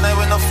do this all night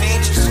with no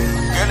features.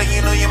 Girl,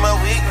 you know you're my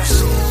weakness.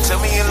 Tell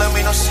me you love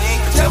me, no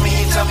secret. Tell me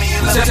you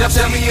love me.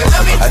 Tell me you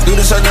love me. I do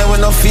this all night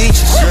with no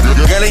features.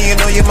 Girl, you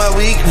know you're my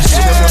weakness.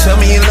 Tell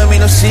me you love me,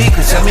 no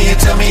secret. Tell me you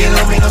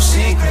love me, no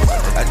secret.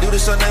 I do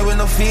this all night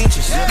with no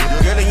features.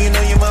 Girl, you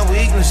know you're my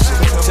weakness.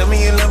 Tell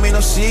me you love me,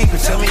 no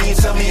secret. Tell me you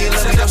love me,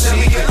 no secret. Tell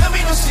me you love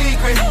me, no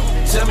secret.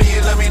 Tell me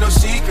you love me, no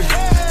secret.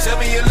 Tell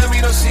me you love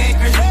me, no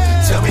secret.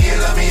 Tell me you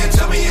love me, and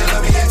tell me you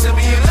love me, and tell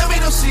me you love me,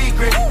 no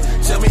secret.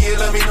 Tell me you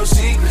love me, no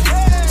secret.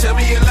 Tell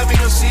me you love me,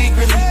 no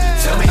secret.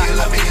 Tell me you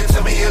love me, and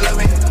tell me you love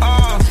me.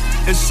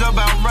 It's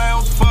about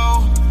round 4.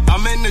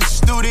 I'm in the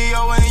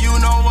studio and you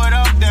know what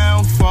I'm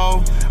down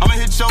for. I'ma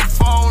hit your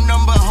phone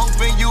number,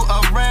 hoping you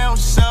around.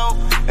 So,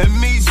 and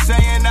me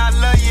saying I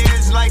love you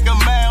is like a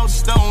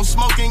milestone.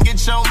 Smoking,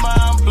 get your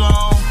mind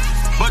blown.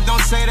 But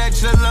don't say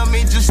that you love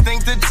me, just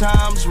think the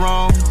time's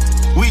wrong.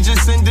 We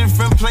just in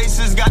different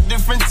places, got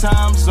different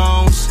time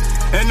zones.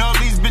 And all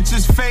these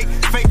bitches fake,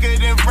 faker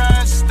than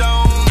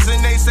rhinestones.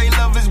 And they say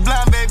love is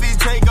blind, baby,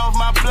 take off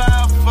my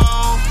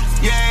blindfold.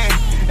 Yeah,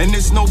 and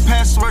there's no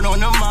password on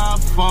them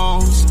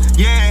iPhones.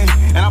 Yeah,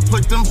 and I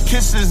put them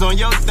kisses on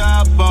your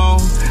thigh bone.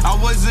 I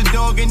was a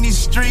dog in these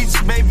streets,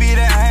 baby,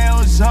 the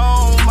hound's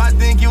home. I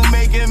think you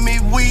making me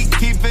weak,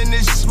 keeping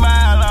this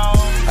smile on.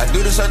 I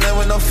do this all night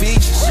with no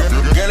features.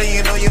 Girl,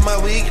 you know you're my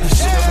weakness.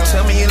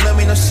 Tell me you love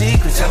me, no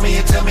secret. Tell me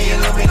you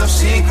love me, no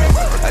secret.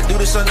 I do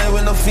this all night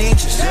with no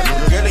features.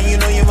 Girl, you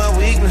know you're my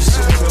weakness.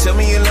 Tell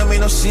me you love me,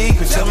 no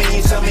secret. Tell me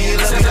you love me,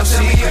 no secret.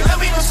 Tell me you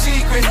love me, no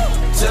secret.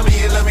 Tell me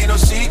you love me, no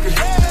secret.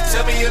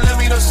 Tell me you love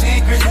me, no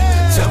secret.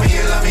 Tell me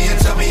you love me, and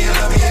tell me you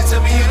love me, and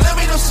tell me you love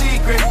me, no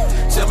secret.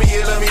 Tell me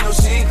you love me, no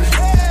secret.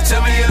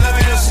 Tell me you love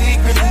me, no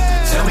secret.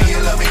 Tell me you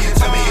love me, and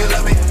tell me you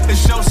love me.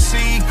 It's your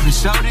secret,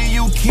 how do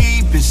you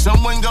keep it?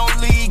 Someone gon'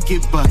 leak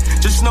it, but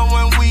just know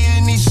when we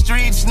in these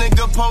streets,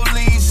 nigga,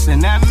 police,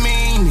 and that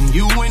mean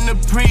you in the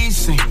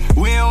precinct.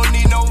 We don't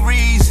need no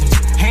reasons.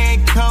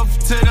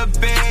 Handcuffed to the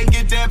bed,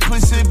 get that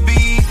pussy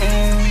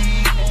beaten.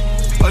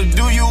 Or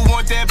do you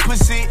want that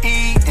pussy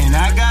eaten?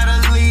 I got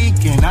a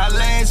leak and I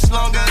last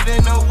longer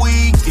than a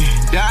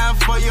weekend. Dying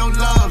for your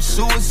love,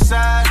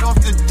 suicide off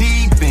the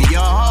deep end. Your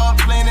heart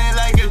planted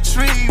like a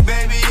tree,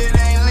 baby, it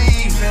ain't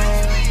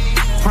leaving.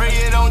 Pray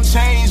it don't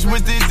change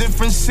with the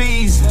different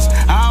seasons.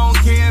 I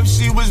don't care if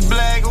she was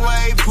black,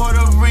 white,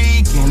 Puerto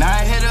Rican.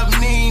 I hit up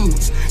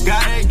Neiman's,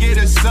 gotta get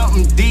her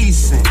something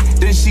decent.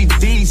 Then she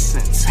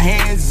decent,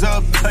 hands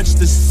up, touch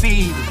the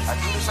ceiling. I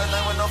do this all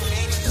night with no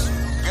features.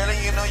 Girl,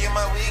 you know you're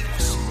my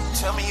weakness.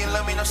 Tell me you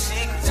love me, no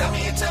secret. Tell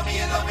me you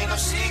love me, no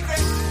secret.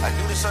 I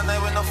do this all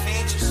night with no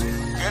features.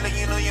 Girl,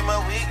 you know you're my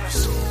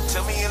weakness.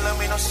 Tell me you love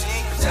me, no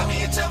secret. Tell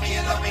me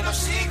you love me, no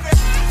secret.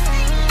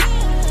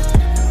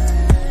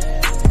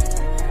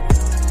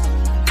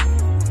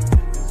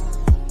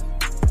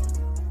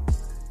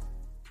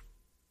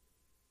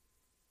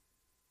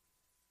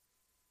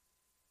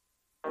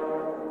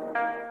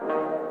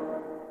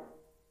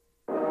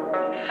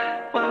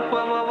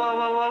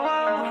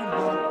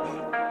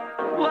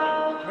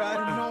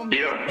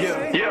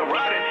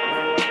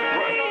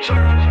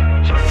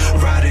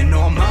 Riding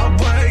on my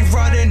wave,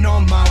 riding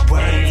on my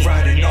wave,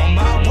 riding on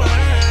my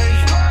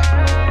wave.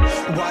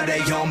 Why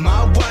they on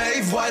my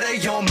wave? Why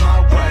they on my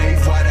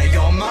wave? Why they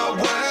on my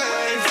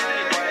wave?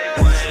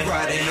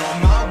 Riding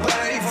on my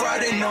wave,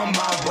 riding on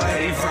my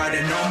wave,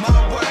 riding on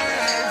my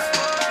wave.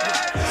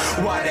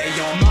 Why they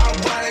on my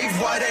wave?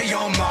 Why they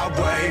on my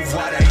wave?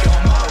 Why they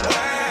on my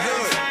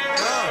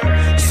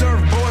wave?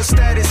 Surfboard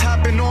status,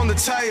 hopping on the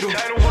title.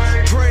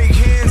 Break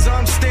hands,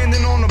 I'm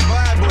standing on the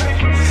Bible.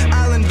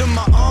 Island of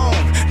my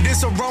own,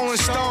 this a Rolling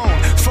Stone.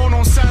 Phone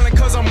on silent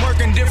cause I'm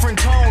working different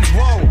tones.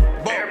 Whoa,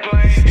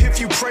 if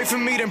you pray for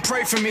me, then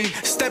pray for me.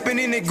 Stepping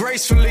in it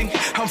gracefully,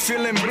 I'm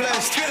feeling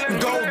blessed.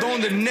 Gold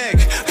on the neck,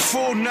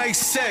 full night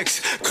sex.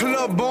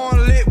 Club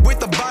on lit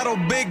with a bottle,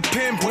 big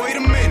pimp. Wait a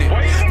minute,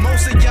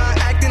 most of y'all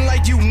acting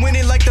like you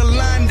winning, like the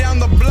line down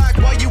the block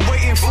while you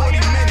waiting 40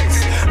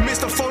 minutes.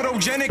 Mr.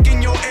 Photogenic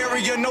in your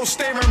area, no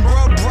staring,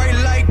 bro. Bright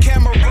light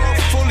camera,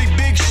 fully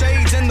big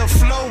shades and the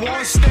flow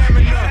on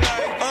stamina.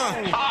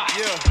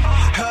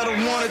 I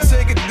don't wanna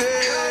take it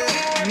there,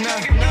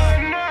 nah.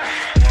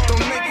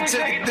 Don't make it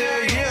take it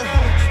there, yeah.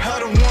 I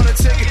don't wanna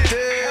take it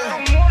there,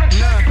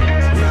 nah.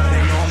 Riding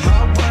on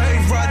my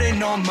wave,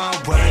 riding on my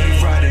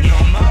wave, riding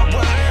on my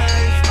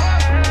wave.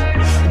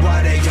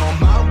 Why they on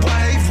my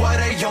wave? Why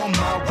they on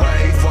my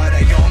wave? Why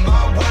they on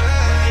my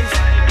wave?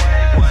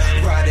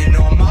 Riding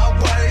on my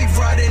wave,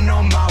 riding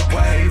on my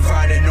wave,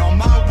 riding on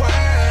my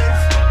wave.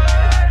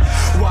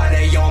 Why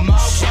they on my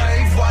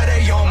wave? Why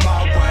they on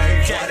my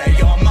wave? Why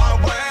they on my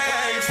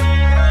wave?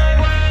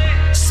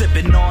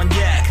 Sipping on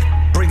yak,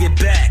 bring it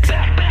back.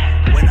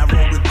 When I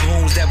rolled with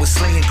goons that was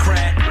slinging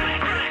crack,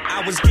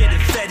 I was getting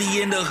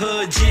fetty in the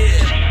hood, yeah.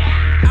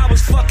 I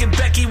was fucking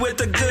Becky with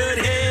the good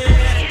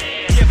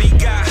head. Yeah, we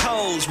got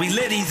hoes, we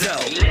litty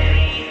though.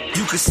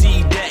 You can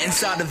see that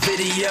inside the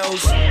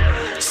videos.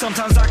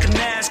 Sometimes I can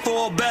ask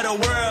for a better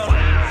world.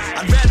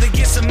 I'd rather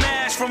get some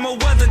ass from a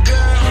weather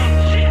girl.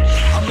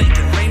 I'll make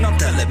it rain on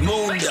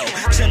Telemundo.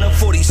 Channel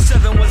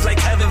 47 was like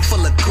heaven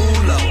full of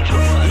culo.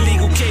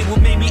 Illegal cable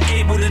made me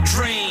able to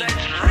dream.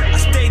 I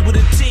stayed with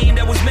a team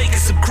that was making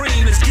some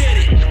cream. Let's get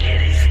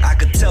it. I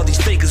could tell these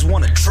fakers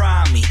wanna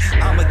try me.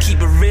 I'ma keep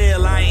it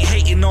real, I ain't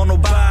hating on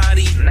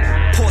nobody.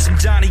 Pour some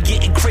Johnny,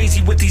 getting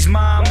crazy with these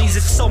mommies.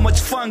 It's so much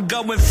fun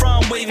going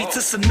from wavy to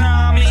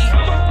tsunami.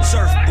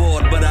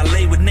 Surfboard, but I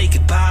lay with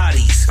naked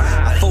bodies.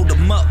 I fold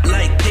them up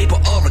like paper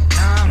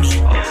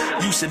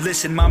origami. You should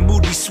listen, my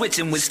mood be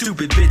switching when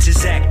stupid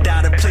bitches act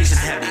out of place and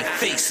have their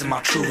face in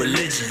my true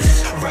religion.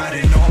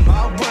 Riding on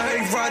my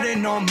wave,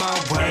 riding on my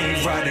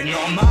wave, riding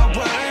on my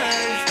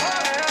wave.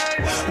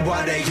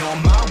 Why they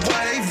on my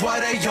wave? Why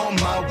they on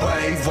my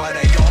wave? Why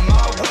they on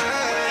my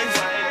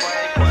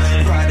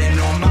wave? Riding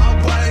on my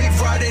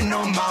wave, riding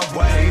on my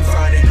wave,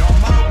 riding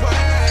on my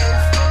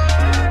wave.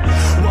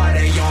 Why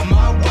they on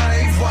my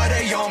wave? Why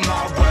they on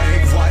my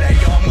wave? Why they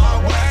on my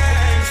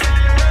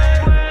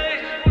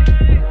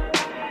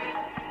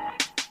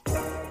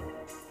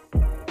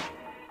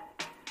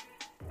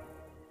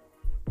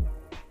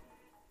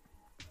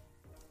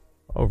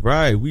All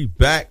right, we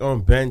back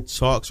on Ben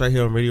Talks right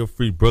here on Radio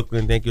Free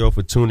Brooklyn. Thank you all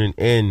for tuning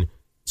in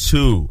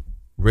to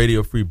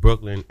Radio Free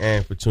Brooklyn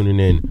and for tuning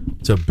in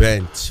to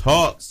Ben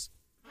Talks.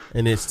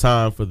 And it's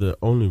time for the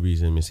only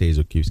reason Miss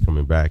Hazel keeps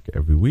coming back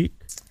every week.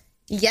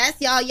 Yes,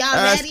 y'all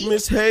Ask ready?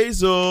 Miss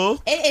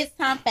Hazel. It is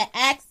time for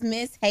Ask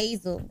Miss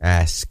Hazel.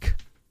 Ask.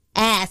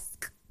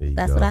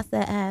 That's go. what I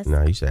said, ask.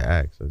 No, you said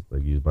ask. It's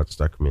like you was about to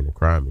start committing a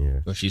crime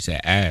here. Well, she said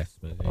ask.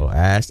 Oh,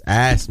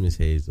 ask Miss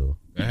Hazel.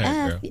 Go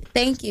ahead, girl.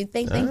 Thank you,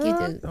 thank you,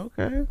 dude.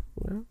 Okay.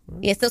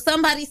 Yeah, so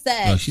somebody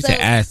said. No, she said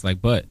ass like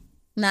butt.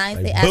 Nah, I ain't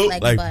Like say ask boot-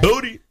 like like butt.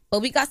 booty.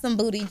 But we got some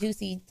booty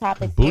juicy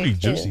topics. Booty here,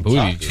 juicy too.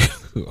 Booty.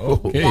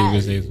 Okay, Yes.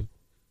 Miss Hazel.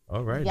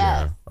 All right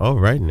Yes. now. All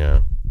right now.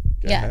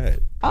 Go Yes. ahead.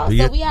 Oh, Do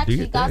so your- we do actually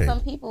your got thing. some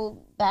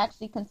people that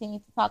actually continue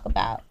to talk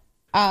about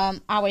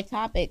our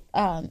topic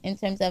in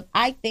terms of,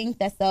 I think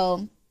that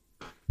so.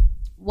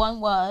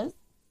 One was,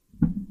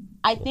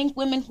 I think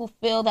women who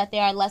feel that they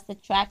are less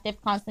attractive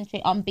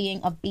concentrate on being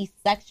a beast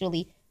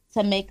sexually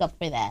to make up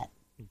for that.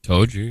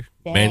 Told you.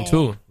 Dang. Man,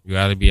 too. You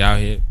gotta be out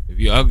here. If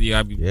you ugly, you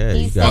gotta be you He gotta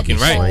be fucking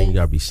right. slang- You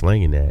gotta be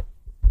slinging that.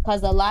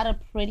 Because a lot of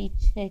pretty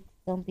chicks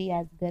don't be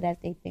as good as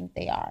they think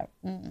they are.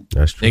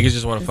 That's true. Niggas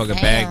just want to fuck a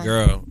bad Damn.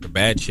 girl, a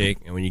bad chick,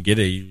 and when you get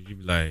it, you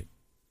be like,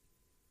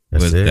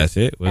 That's it. That's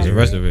it? What's the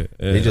rest of it?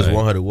 They just like-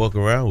 want her to walk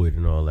around with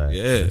and all that.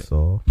 Yeah. That's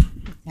all.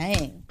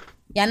 Dang.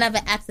 Y'all never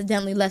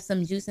accidentally left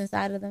some juice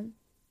inside of them?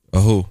 Oh,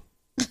 who?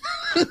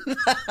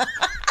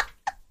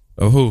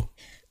 Oh, who?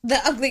 The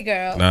ugly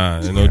girl.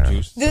 Nah, there's no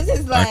juice. This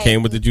is like. I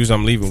came with the juice.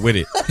 I'm leaving with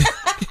it.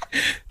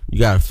 You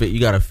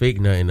got a fake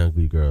nut in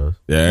ugly girls.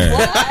 Yeah.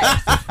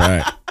 That's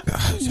right.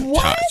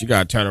 What? You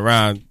gotta turn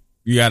around.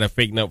 You gotta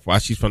fake nut while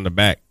she's from the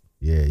back.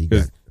 Yeah, you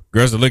got.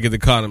 Girls will look at the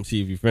condom,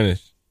 see if you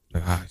finish.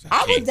 Like,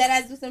 I would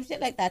deadass do some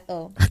shit like that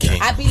though. I can't.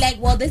 I'd be like,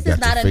 well, this You is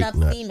got not the enough fake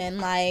nut. semen.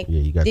 Like,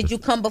 Yeah, you got did the- you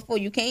come before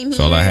you came That's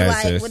here? all I had,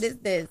 Like, sis. what is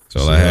this? That's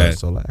all I had.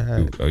 That's all I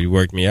had. Oh, you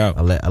worked me out.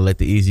 I let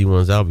the easy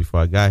ones out before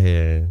I got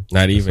here.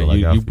 Not That's even all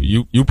I got for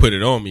you put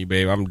it on me,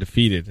 babe. I'm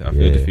defeated. I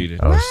feel defeated.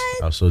 I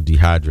was so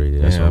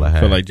dehydrated. That's Yeah, all I had. I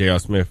feel like J.R.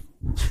 Smith.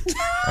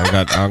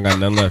 I don't got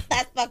nothing left.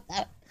 That's fucked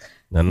up.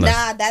 Nothing left.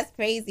 Nah, that's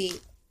crazy.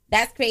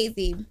 That's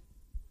crazy.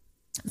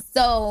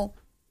 So,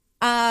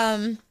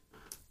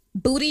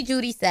 Booty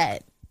Judy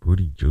said,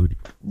 Booty Judy.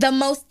 the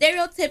most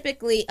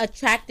stereotypically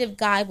attractive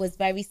guy was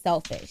very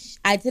selfish.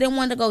 I didn't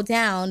want to go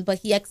down, but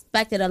he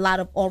expected a lot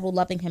of oral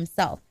loving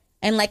himself.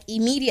 And like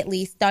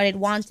immediately started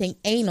wanting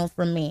anal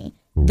from me.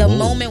 The Whoa.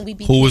 moment we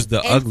became Who was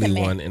the ugly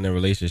intimate. one in the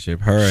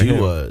relationship? Her or She him?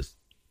 was.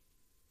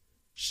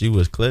 She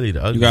was clearly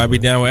the ugly. You gotta be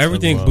one. down with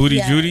everything. Well, Booty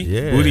Yeah. Judy?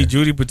 Yeah. Booty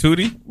Judy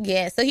Patootie?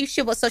 Yeah, so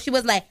she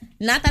was like,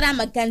 not that I'm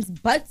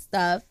against butt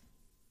stuff,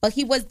 but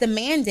he was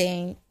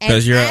demanding and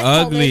 'Cause you're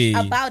assholeish ugly.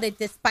 about it,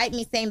 despite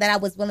me saying that I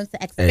was willing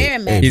to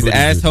experiment. hey, He's Booty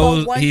Judy. asshole.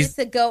 but wanted He's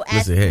to go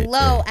as Listen, hey,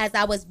 low hey. as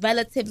I was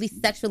relatively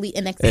sexually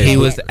inexperienced. he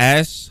was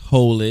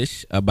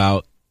asshole-ish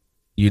about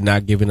you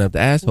not giving up the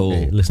asshole.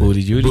 Hey, listen,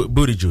 Booty Judy.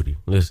 Booty Judy.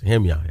 Listen, hear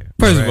me out here.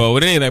 First All of all,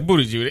 it ain't like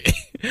Booty Judy.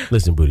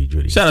 listen, Booty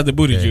Judy. Shout out to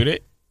Booty Okay. Judy.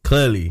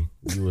 Clearly,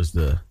 you was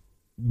the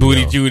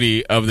Booty you know,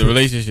 Judy of the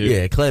relationship.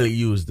 Yeah, clearly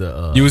you was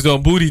the. You was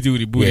on Booty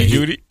Duty, Booty yeah,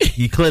 Judy.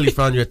 He clearly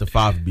found you at the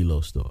Five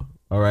Below store.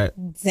 All right.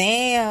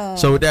 Damn.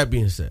 So with that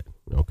being said,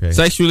 okay.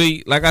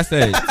 Sexually, like I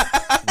said,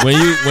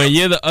 when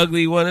you're the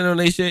ugly one in on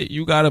that shit,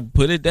 you gotta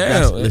put it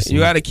down. Listen, you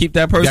gotta keep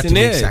that you got person to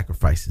make there.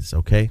 sacrifices,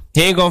 okay?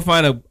 He ain't gonna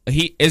find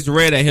it's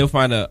rare that he'll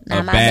find a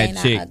Nah, my bad bae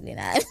not chick. ugly,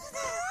 nah.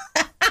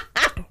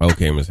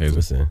 Okay, Miss Hazel.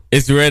 Listen,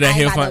 It's rare that I ain't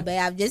he'll got no find. bae,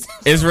 I'm just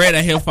It's rare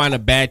that he'll find a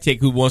bad chick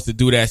who wants to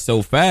do that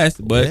so fast.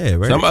 But Yeah,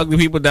 right. some ugly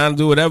people down to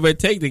do whatever it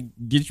takes to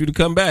get you to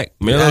come back,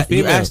 male or you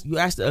female.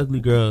 ask the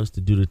ugly girls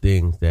to do the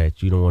things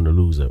that you don't want to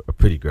lose a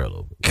pretty girl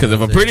over. Because if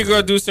a pretty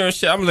girl do certain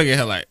shit, I'm looking at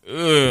her like, ugh.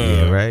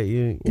 Yeah, right.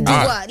 do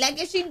what? Like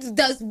if she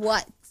does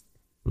what?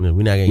 No,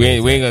 we're not gonna. We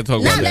ain't gonna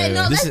talk about No, that.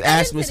 no, This is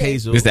Ask Miss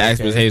Hazel. This is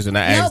Ask Miss Hazel.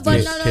 Not Ask but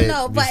Miss.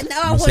 no. But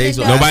now I Miss want to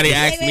Hazel- know. Nobody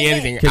asked me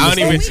anything. Can I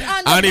Miss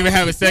don't even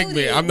have a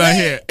segment. I'm not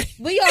here.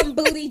 We on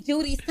Booty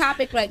Judy's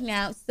topic right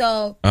now.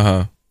 So,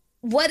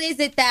 what is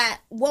it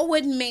what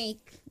would make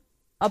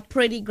a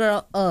pretty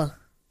girl,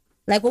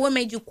 like what would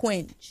make you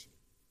quench?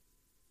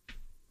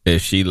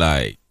 If she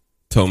like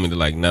told me to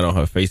like nut on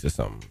her face or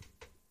something.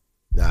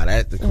 Nah,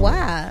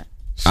 Why?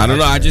 I don't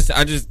know.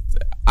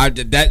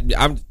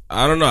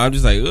 I don't know. I'm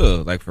just like,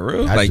 ugh, like for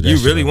real. I Like do you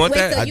that really shit. want Wait,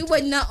 that? so you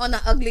would nut on an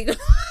ugly girl?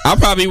 I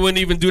probably wouldn't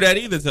even do that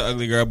either to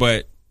ugly girl.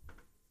 But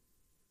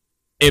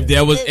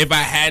if I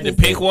had to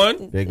pick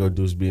one, they gonna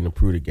do is being a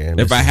prude again.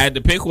 if I had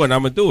to pick one,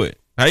 I'm gonna do it.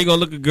 How you gonna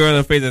look a girl in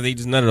the face that they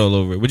just nutted all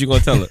over it? What you gonna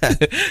tell her?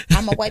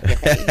 I'm gonna wipe your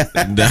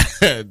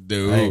face.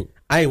 Dude,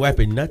 I ain't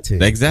wiping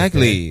nothing.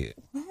 Exactly.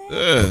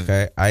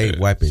 Okay, I ain't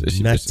wiping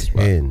nothing.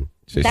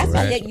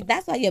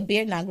 That's why your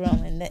beard not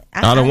growing.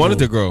 I don't want it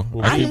to grow.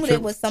 I knew there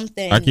was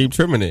something. I keep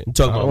trimming it.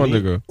 talking I don't about want me?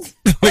 it to grow.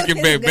 Look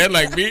at Ben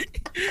like me.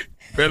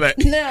 Ben like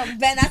No,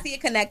 Ben, I see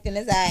it connecting.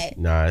 It's all right.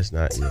 Nah, it's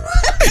not yet.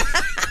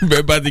 Ben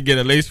about to get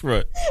a lace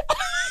front.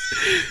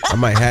 I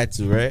might have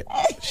to, right?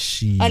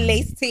 A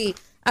lace tee.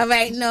 All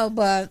right, no,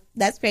 but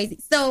that's crazy.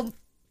 So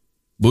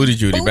Booty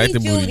Judy, back to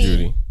Booty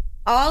Judy.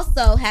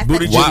 Also has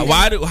Booty to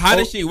Judy. How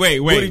did she wait?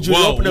 Booty Judy,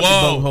 open up the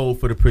bumhole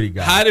for the pretty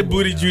guy. How did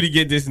Booty Judy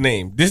get this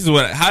name?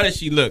 How did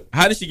she look?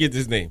 How did she get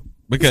this name?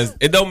 Because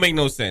it don't make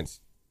no sense.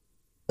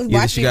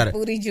 Either she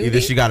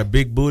got a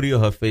big booty or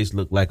her face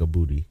looked like a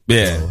booty.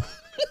 Yeah. So,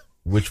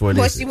 which one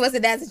Well, is she it?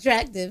 wasn't as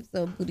attractive,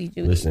 so Booty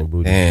Judy. Listen,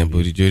 Booty Damn, Judy.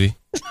 Booty Judy.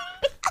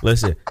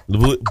 Listen,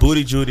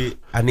 Booty Judy,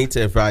 I need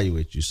to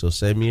evaluate you. So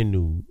send me a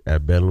nude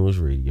at Ben Lewis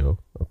Radio,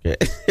 okay?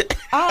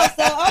 Oh,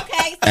 so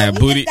okay. So At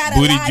we just got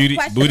a live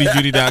question.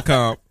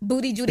 BootyJudy.com.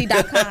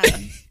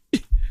 BootyJudy.com.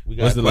 We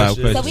got What's the live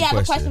question? So we have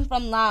a question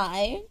from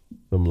Live.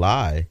 From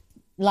Live?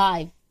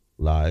 Live.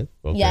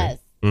 Okay. Yes.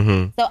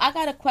 Mm-hmm. So I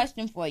got a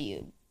question for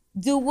you.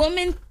 Do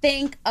women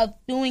think of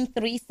doing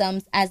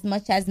threesomes as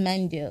much as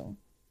men do?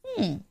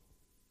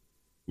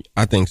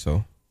 I think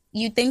so.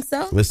 You think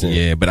so? Listen.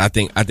 Yeah, but I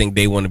think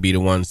they want to be the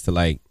ones to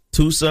like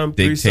Two-some,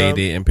 dictate threesome.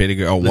 it and pay the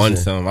girl. Or one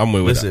some. I'm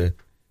with Listen, that.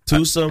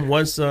 two-some,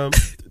 one-some,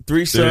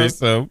 threesome.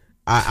 Threesome.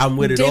 I'm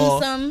with it Dim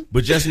all. sum.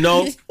 But just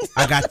know,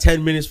 I got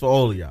 10 minutes for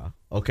all of y'all,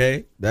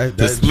 okay? That's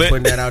just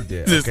putting that out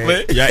there, The okay?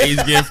 split. Y'all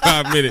each get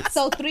 5 minutes.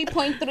 So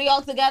 3.3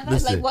 altogether?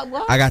 Listen, Like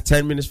what? I got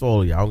 10 minutes for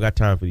all of y'all. I don't got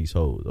time for these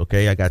hoes,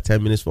 okay? I got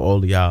 10 minutes for all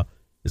of y'all.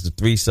 It's a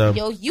threesome.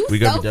 Yo, you we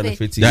gonna be done in selfish.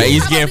 15 Y'all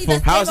minutes. each get Probably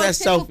the How's that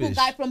stereotypical selfish?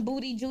 guy from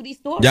Booty Judy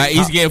story. Y'all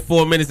each get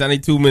 4 minutes. I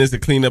need 2 minutes to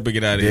clean up and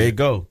get out of There here. you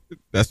go.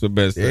 That's what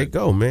best. There you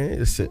go, man.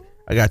 Listen,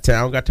 I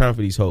don't got time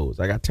for these hoes.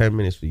 I got 10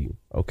 minutes for you,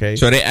 okay?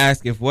 So they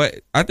ask if what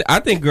I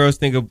think girls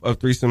think of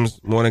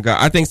threesomes more than guys.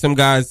 I think some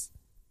guys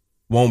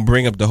won't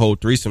bring up the whole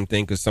threesome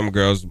thing because some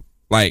girls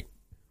like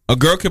a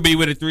girl could be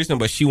with a threesome,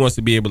 but she wants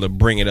to be able to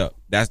bring it up.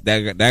 That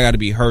got to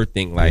be her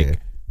thing. Like Yeah.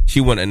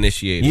 she want to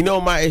initiate it. You know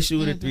what my issue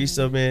with a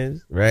threesome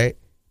is, right?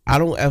 I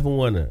don't ever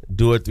want to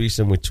do a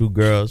threesome with two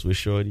girls with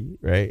Shorty,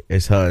 right?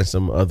 It's her and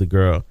some other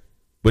girl.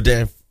 But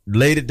then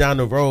later down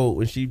the road,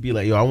 when she be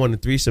like, yo, I want a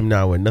threesome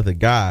now with another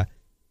guy,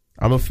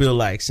 I'm going to feel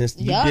like since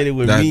you did it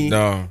with me,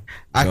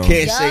 I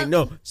can't say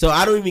no. So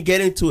I don't even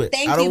get into it.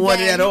 I don't want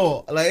it at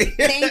all. Like,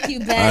 Thank you,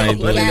 Ben. I ain't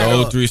doing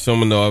no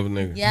threesome with no other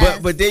nigga. Yes.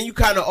 But then you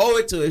kind of owe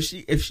it to her.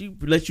 If she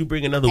let you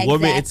bring another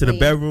woman into the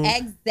bedroom,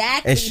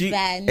 Exactly,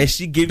 and Ben.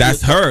 she give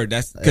That's you her.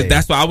 That's because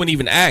that's why I wouldn't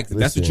even ask. If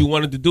that's what you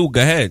wanted to do,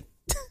 go ahead.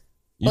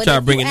 You But try to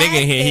if bring a you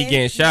nigga in here, he asking-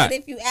 getting shot. But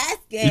if you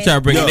asking, You try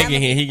to bring a nigga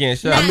in here, he getting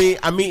shot.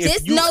 I mean,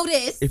 just know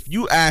this. if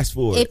you ask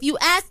for it, If you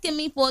asking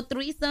me for a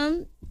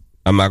threesome,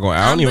 I'm not going.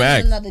 I don't I'm even bringing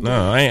ask. another No,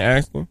 drink. I ain't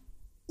asking.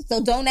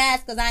 so don't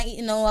ask because I ain't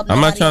eating no up. I'm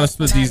not nobody trying to else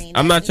split money. these.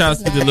 I'm not trying to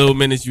split the little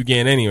minutes you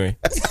getting anyway.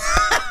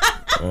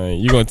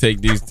 You gonna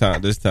take this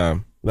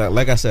time.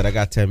 like I said, I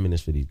got 10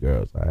 minutes for these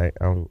girls. All right,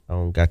 I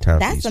don't got time for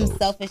That's these some hoes.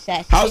 selfish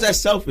ass. How's shit. that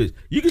selfish?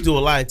 You can do a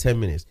lot in 10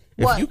 minutes.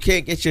 If What? you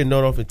can't get your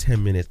note off in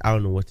 10 minutes, I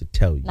don't know what to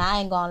tell you. Nah, I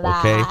ain't gonna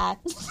lie.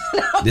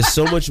 There's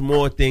so much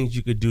more things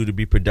you could do to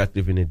be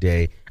productive in a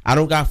day. I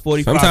don't got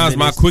 45 Sometimes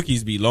minutes. my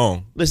quickies be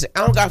long. Listen, I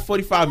don't got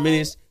 45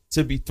 minutes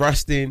to be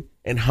thrusting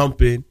and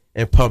humping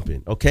and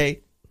pumping,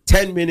 okay?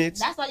 10 minutes.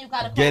 That's why you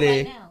gotta call Get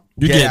right in.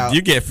 now.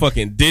 You get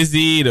fucking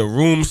dizzy. The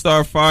room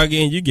start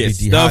fogging. You get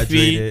Be stuffy.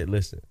 dehydrated.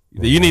 Listen.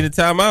 You need a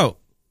timeout.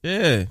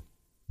 Yeah.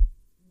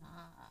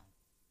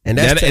 And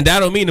that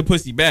don't mean the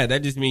pussy bad.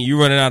 That just means you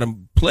running out of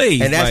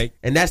plays.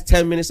 And that's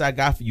 10 minutes I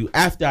got for you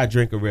after I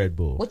drink a Red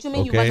Bull. What you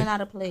mean you running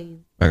out of plays?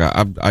 Like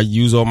I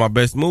use all my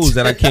best moves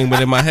that I came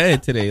with in my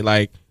head today.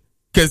 Like,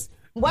 cause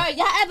Where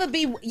y'all ever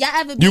be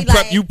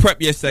you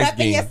prep your sex prepping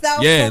game.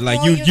 yourself Yeah,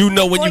 like before you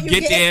know when you before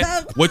you get get there,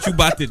 some? what you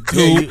about to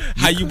do,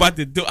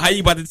 how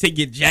you about to take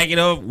your jacket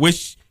off,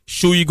 which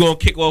shoe you gonna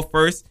kick off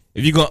first.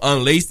 If you gonna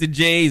unlace the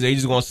J's or you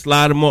just gonna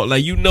slide them off,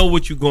 like you know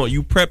what you going.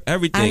 You prep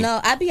everything. I know.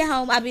 I be at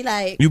home. I be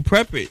like, You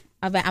prep it.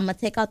 all right, I'm gonna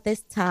take out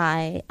this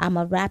tie. I'm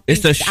gonna wrap.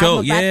 It's a this- show.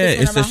 I'ma wrap Yeah, this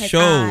one it's a around his show.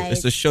 eyes.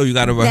 It's a show. You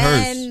gotta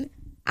rehearse. Then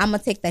I'm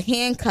gonna take the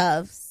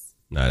handcuffs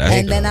Nah, that's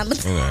And then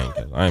handcuffs.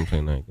 I ain't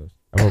playing handcuffs.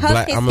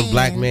 I'm a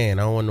black man.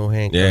 I don't want no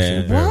handcuffs.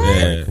 in the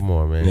bedroom. Come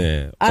on, man.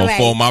 Yeah. All Or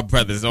for my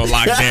brothers on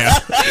lockdown.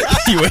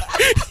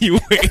 you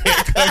ain't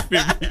handcuffing me.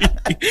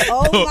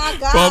 Oh my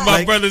God. For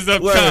my brothers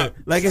up top.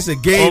 Like it's a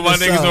game. For my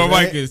niggas on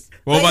Rikers.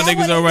 For my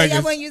niggas on Y'all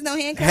Rikers. wouldn't use no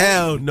handcuffs?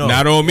 Hell no.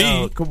 Not on me.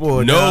 No, come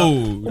on. No.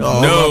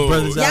 No. No. My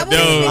brothers Y'all out wouldn't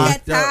there. even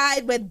locked get up.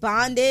 tied with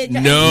bondage?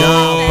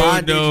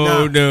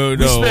 No.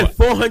 We spent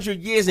 400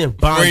 years in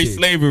bondage. Free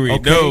slavery.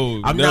 Okay?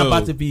 No. I'm not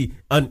about to be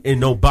in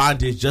no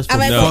bondage just for All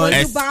right, fun. but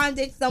would you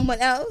bondage someone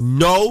else?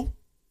 No.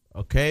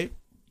 Okay.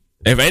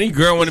 If any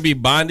girl want to be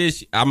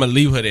bondage, I'm going to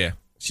leave her there.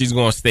 She's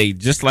going to stay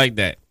just like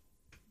that.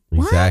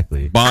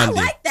 Exactly. Bondage.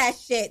 I like that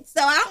shit. So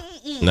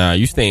I'm. Nah,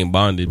 you stay in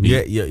bondage.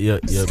 Yeah.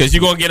 Because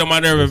you're going to get on my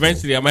nerve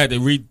eventually. I'm going to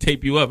have to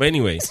re-tape you up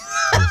anyway.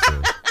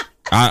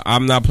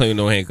 I'm not playing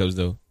no handcuffs,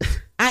 though.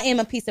 I am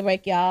a piece of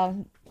work,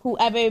 y'all.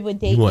 Whoever would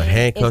date You want me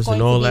handcuffs is going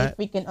and all to that?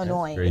 be freaking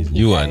annoying. crazy.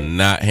 You are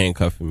not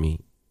handcuffing me.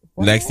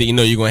 What? Next thing you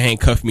know, you're going to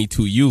handcuff me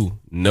to you.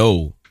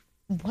 No.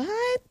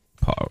 What?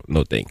 Paul,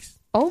 no thanks.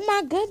 Oh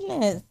my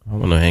goodness. I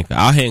want no handcuff.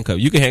 I'll handcuff.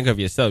 You can handcuff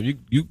yourself.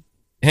 You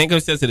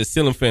handcuff set to the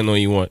ceiling fan all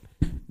you want.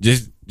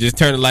 Just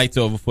turn the lights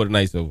over before the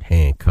night's over.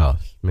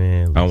 Handcuffs,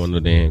 man. I don't want no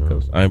damn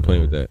handcuffs. I ain't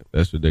playing with that.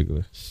 That's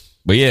ridiculous.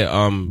 But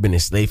yeah, been a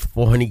slave for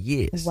 400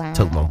 years. Wow.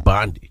 Talking about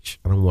bondage.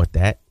 I don't want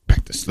that.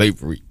 Back to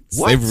slavery.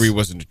 What? Slavery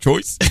wasn't a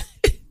choice.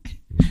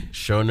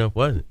 Sure enough,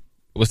 wasn't.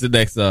 What's the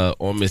next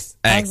on Miss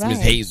Ask All Miss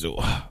right.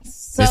 Hazel?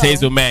 So- Miss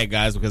Hazel mad,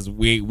 guys, because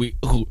we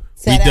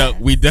Sad dubbed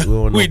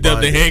want no the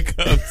bondage.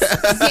 handcuffs.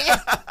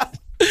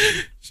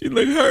 She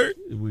look hurt.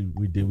 We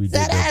did That dub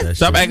that ass-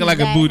 Stop shit. acting like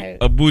That a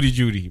hurt. booty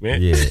Judy,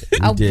 man. Yeah,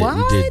 A we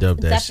did dub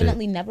that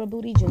Definitely never a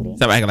booty Judy.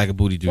 Stop acting like a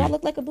booty Do I Judy.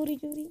 look like a booty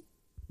Judy?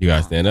 You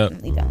gotta stand up.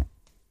 Definitely don't.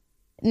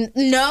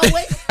 No,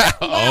 it's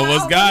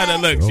Almost got her.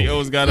 Look, she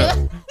almost got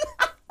her.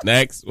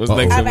 Next, what's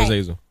next? All Miss right.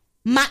 Hazel.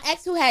 My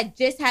ex, who had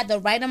just had the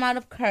right amount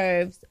of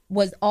curves,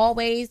 was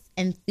always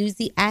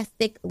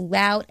enthusiastic,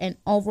 loud, and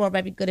overall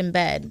very good in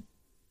bed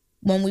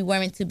when we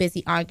weren't too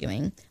busy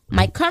arguing.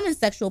 My current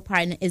sexual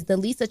partner is the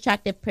least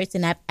attractive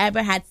person I've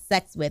ever had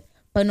sex with,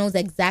 but knows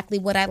exactly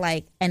what I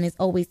like and is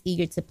always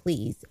eager to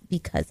please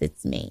because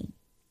it's me.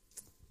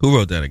 Who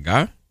wrote that? A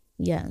guy?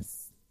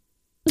 Yes.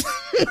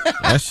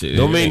 That shit.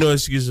 Don't make no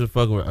excuses for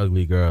fucking with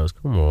ugly girls.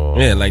 Come on.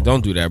 Yeah, like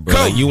don't do that, bro.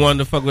 Like, you wanted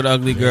to fuck with an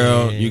ugly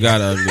girl, Man. you got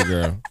an ugly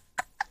girl.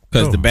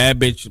 Because the bad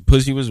bitch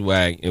pussy was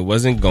whack. It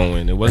wasn't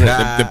going. It wasn't.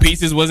 The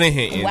pieces wasn't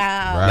hitting.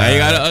 Wow. Now you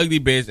got an ugly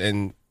bitch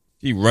and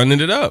she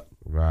running it up.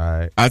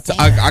 Right. I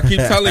keep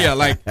telling you,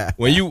 like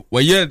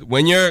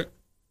when you're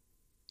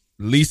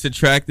least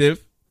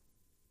attractive,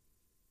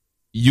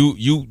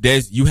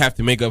 you have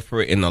to make up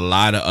for it in a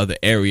lot of other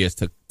areas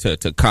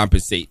to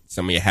compensate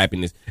some of your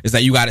happiness. It's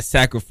like you got to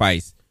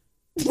sacrifice.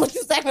 What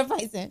you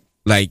sacrificing?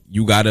 Like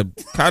you got to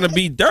kind of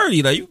be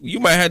dirty. Like you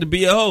might have to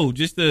be a hoe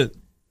just to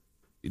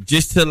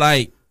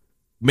like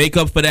make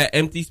up for that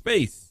empty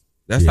space.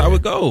 That's how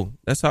it go.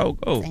 That's how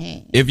it go.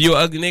 Dang. If you're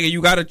an ugly nigga,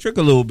 you got to trick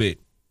a little bit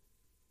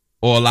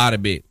or a lot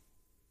of bit.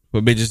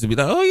 For bitches to be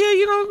like, oh yeah,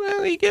 you know,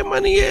 man, he get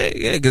money, yeah,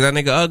 because that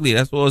nigga ugly.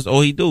 That's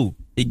all he do.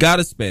 He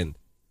gotta spend.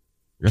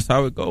 That's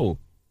how it go.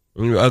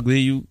 When you're ugly,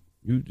 you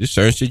just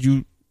certain shit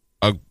you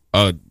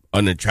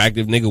an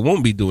attractive nigga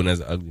won't be doing as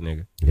an ugly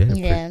nigga.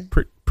 Yeah.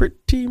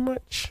 Pretty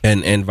much.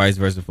 And vice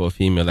versa for a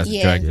female that's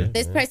attractive.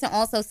 This person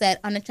also said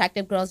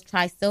unattractive girls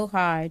try so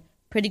hard.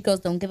 Pretty girls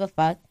don't give a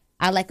fuck.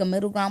 I like a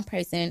middle ground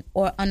person,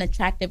 or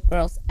unattractive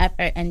girls'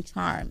 effort and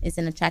charm is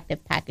an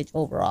attractive package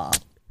overall.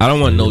 I don't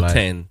want no Like-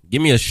 10.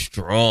 Give me a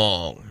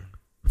strong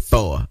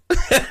 4.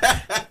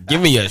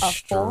 Give me a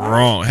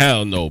strong.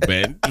 Hell no,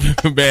 Ben.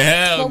 Ben,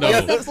 hell But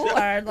no. what's the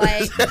 4?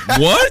 Like,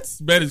 What?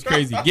 Ben is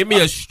crazy. Give me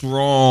a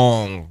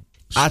strong.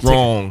 A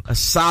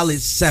solid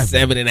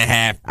 7.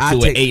 7.5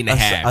 to an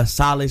 8.5. A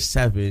solid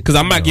 7. Because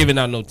I'm not giving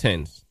out no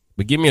 10s.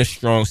 But give me a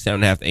strong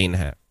 7.5 to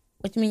 8.5.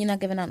 what you mean you're not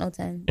giving out no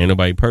 10? Ain't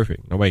nobody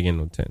perfect. Nobody getting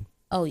no 10.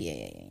 Oh,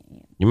 yeah.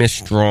 Give me a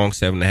strong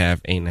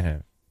 7.5,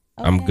 8.5.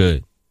 I'm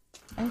good.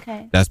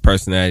 Okay. That's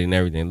personality and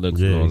everything.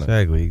 Looks and Yeah, all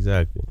that.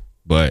 exactly.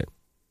 But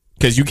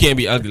because you can't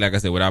be ugly, like I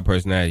said, without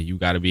personality. You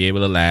got to be able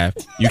to laugh.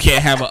 You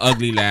can't have an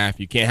ugly laugh.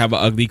 You can't have an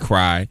ugly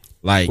cry.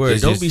 Like, Word,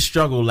 it's don't just- be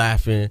struggle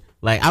laughing.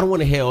 Like, I don't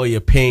want to hear all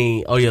your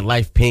pain, all your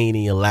life pain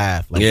in your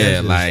laugh. Like,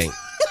 yeah, that's just- like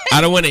I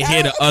don't want to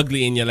hear the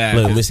ugly in your laugh.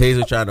 Look, Miss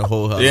Hazel trying to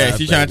hold her. Yeah, laugh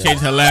she back trying to change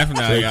her laugh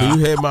now, So, y'all. can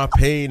you hear my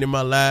pain in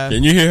my laugh?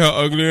 Can you hear how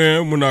ugly I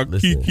am when I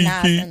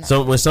kiki?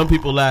 So when some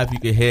people laugh, you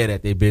can hear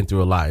that they've been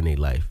through a lot in their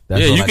life.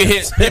 That's Yeah, all you I can got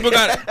hear to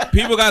say.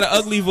 people got an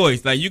ugly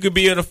voice. Like you could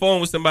be on the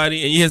phone with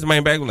somebody and you hear somebody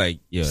back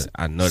like, yeah,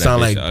 I know that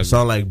sound bitch like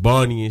ugly. like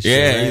Barney and shit.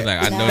 Yeah, right? he's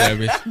like, I know that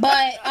bitch.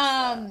 But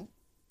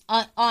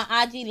on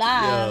IG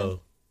Live, Yo.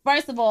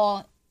 first of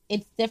all,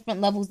 it's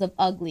different levels of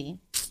ugly.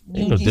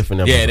 Ain't no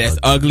different. Yeah, that's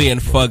ugly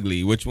and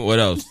fugly. What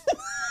else?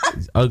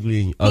 It's ugly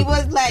and He ugly.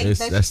 was like That's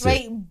the it.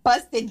 straight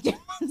busted.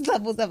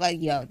 levels of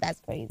like, yo, that's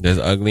crazy. There's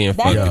ugly and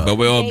That's funky, but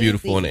we're all crazy.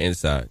 beautiful on the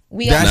inside.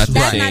 That's the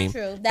not same.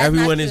 true. That's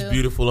Everyone not is true.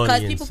 beautiful on the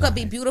Because people could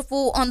be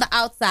beautiful on the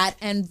outside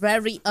and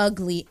very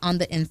ugly on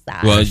the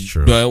inside. Well,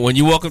 but when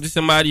you walk up to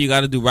somebody, you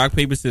got to do rock,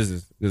 paper,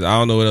 scissors. Because I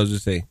don't know what else to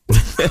say.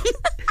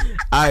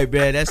 All right,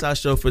 man. That's our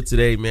show for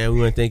today, man.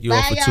 We want to thank you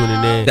all for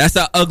tuning in. That's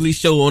our ugly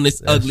show on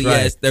this ugly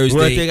ass Thursday. We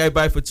want to thank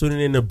everybody for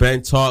tuning in to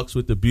Ben Talks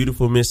with the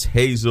beautiful Miss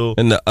Hazel.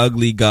 And the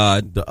ugly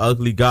God. The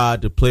ugly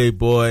God, the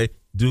Playboy,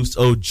 Deuce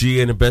OG,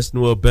 and the best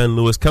new Ben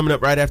Lewis. Coming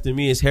up right after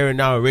me is Harry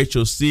Now and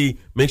Rachel C.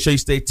 Make sure you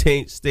stay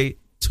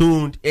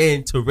tuned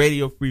in to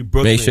Radio Free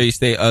Brooklyn. Make sure you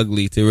stay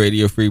ugly to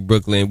Radio Free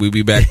Brooklyn. We'll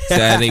be back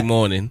Saturday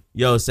morning.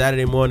 Yo,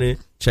 Saturday morning.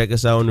 Check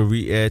us out on the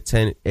re-air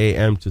 10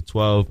 a.m. to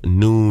 12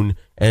 noon.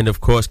 And,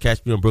 of course,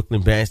 catch me on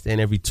Brooklyn Bandstand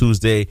every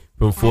Tuesday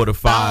from 4 to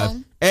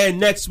 5. And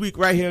next week,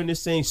 right here in the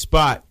same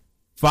spot,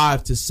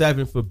 5 to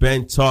 7 for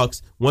Ben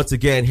Talks. Once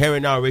again, Harry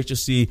Now, Rachel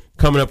C.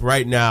 coming up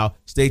right now.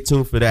 Stay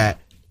tuned for that.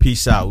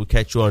 Peace out. We'll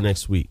catch you all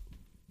next week.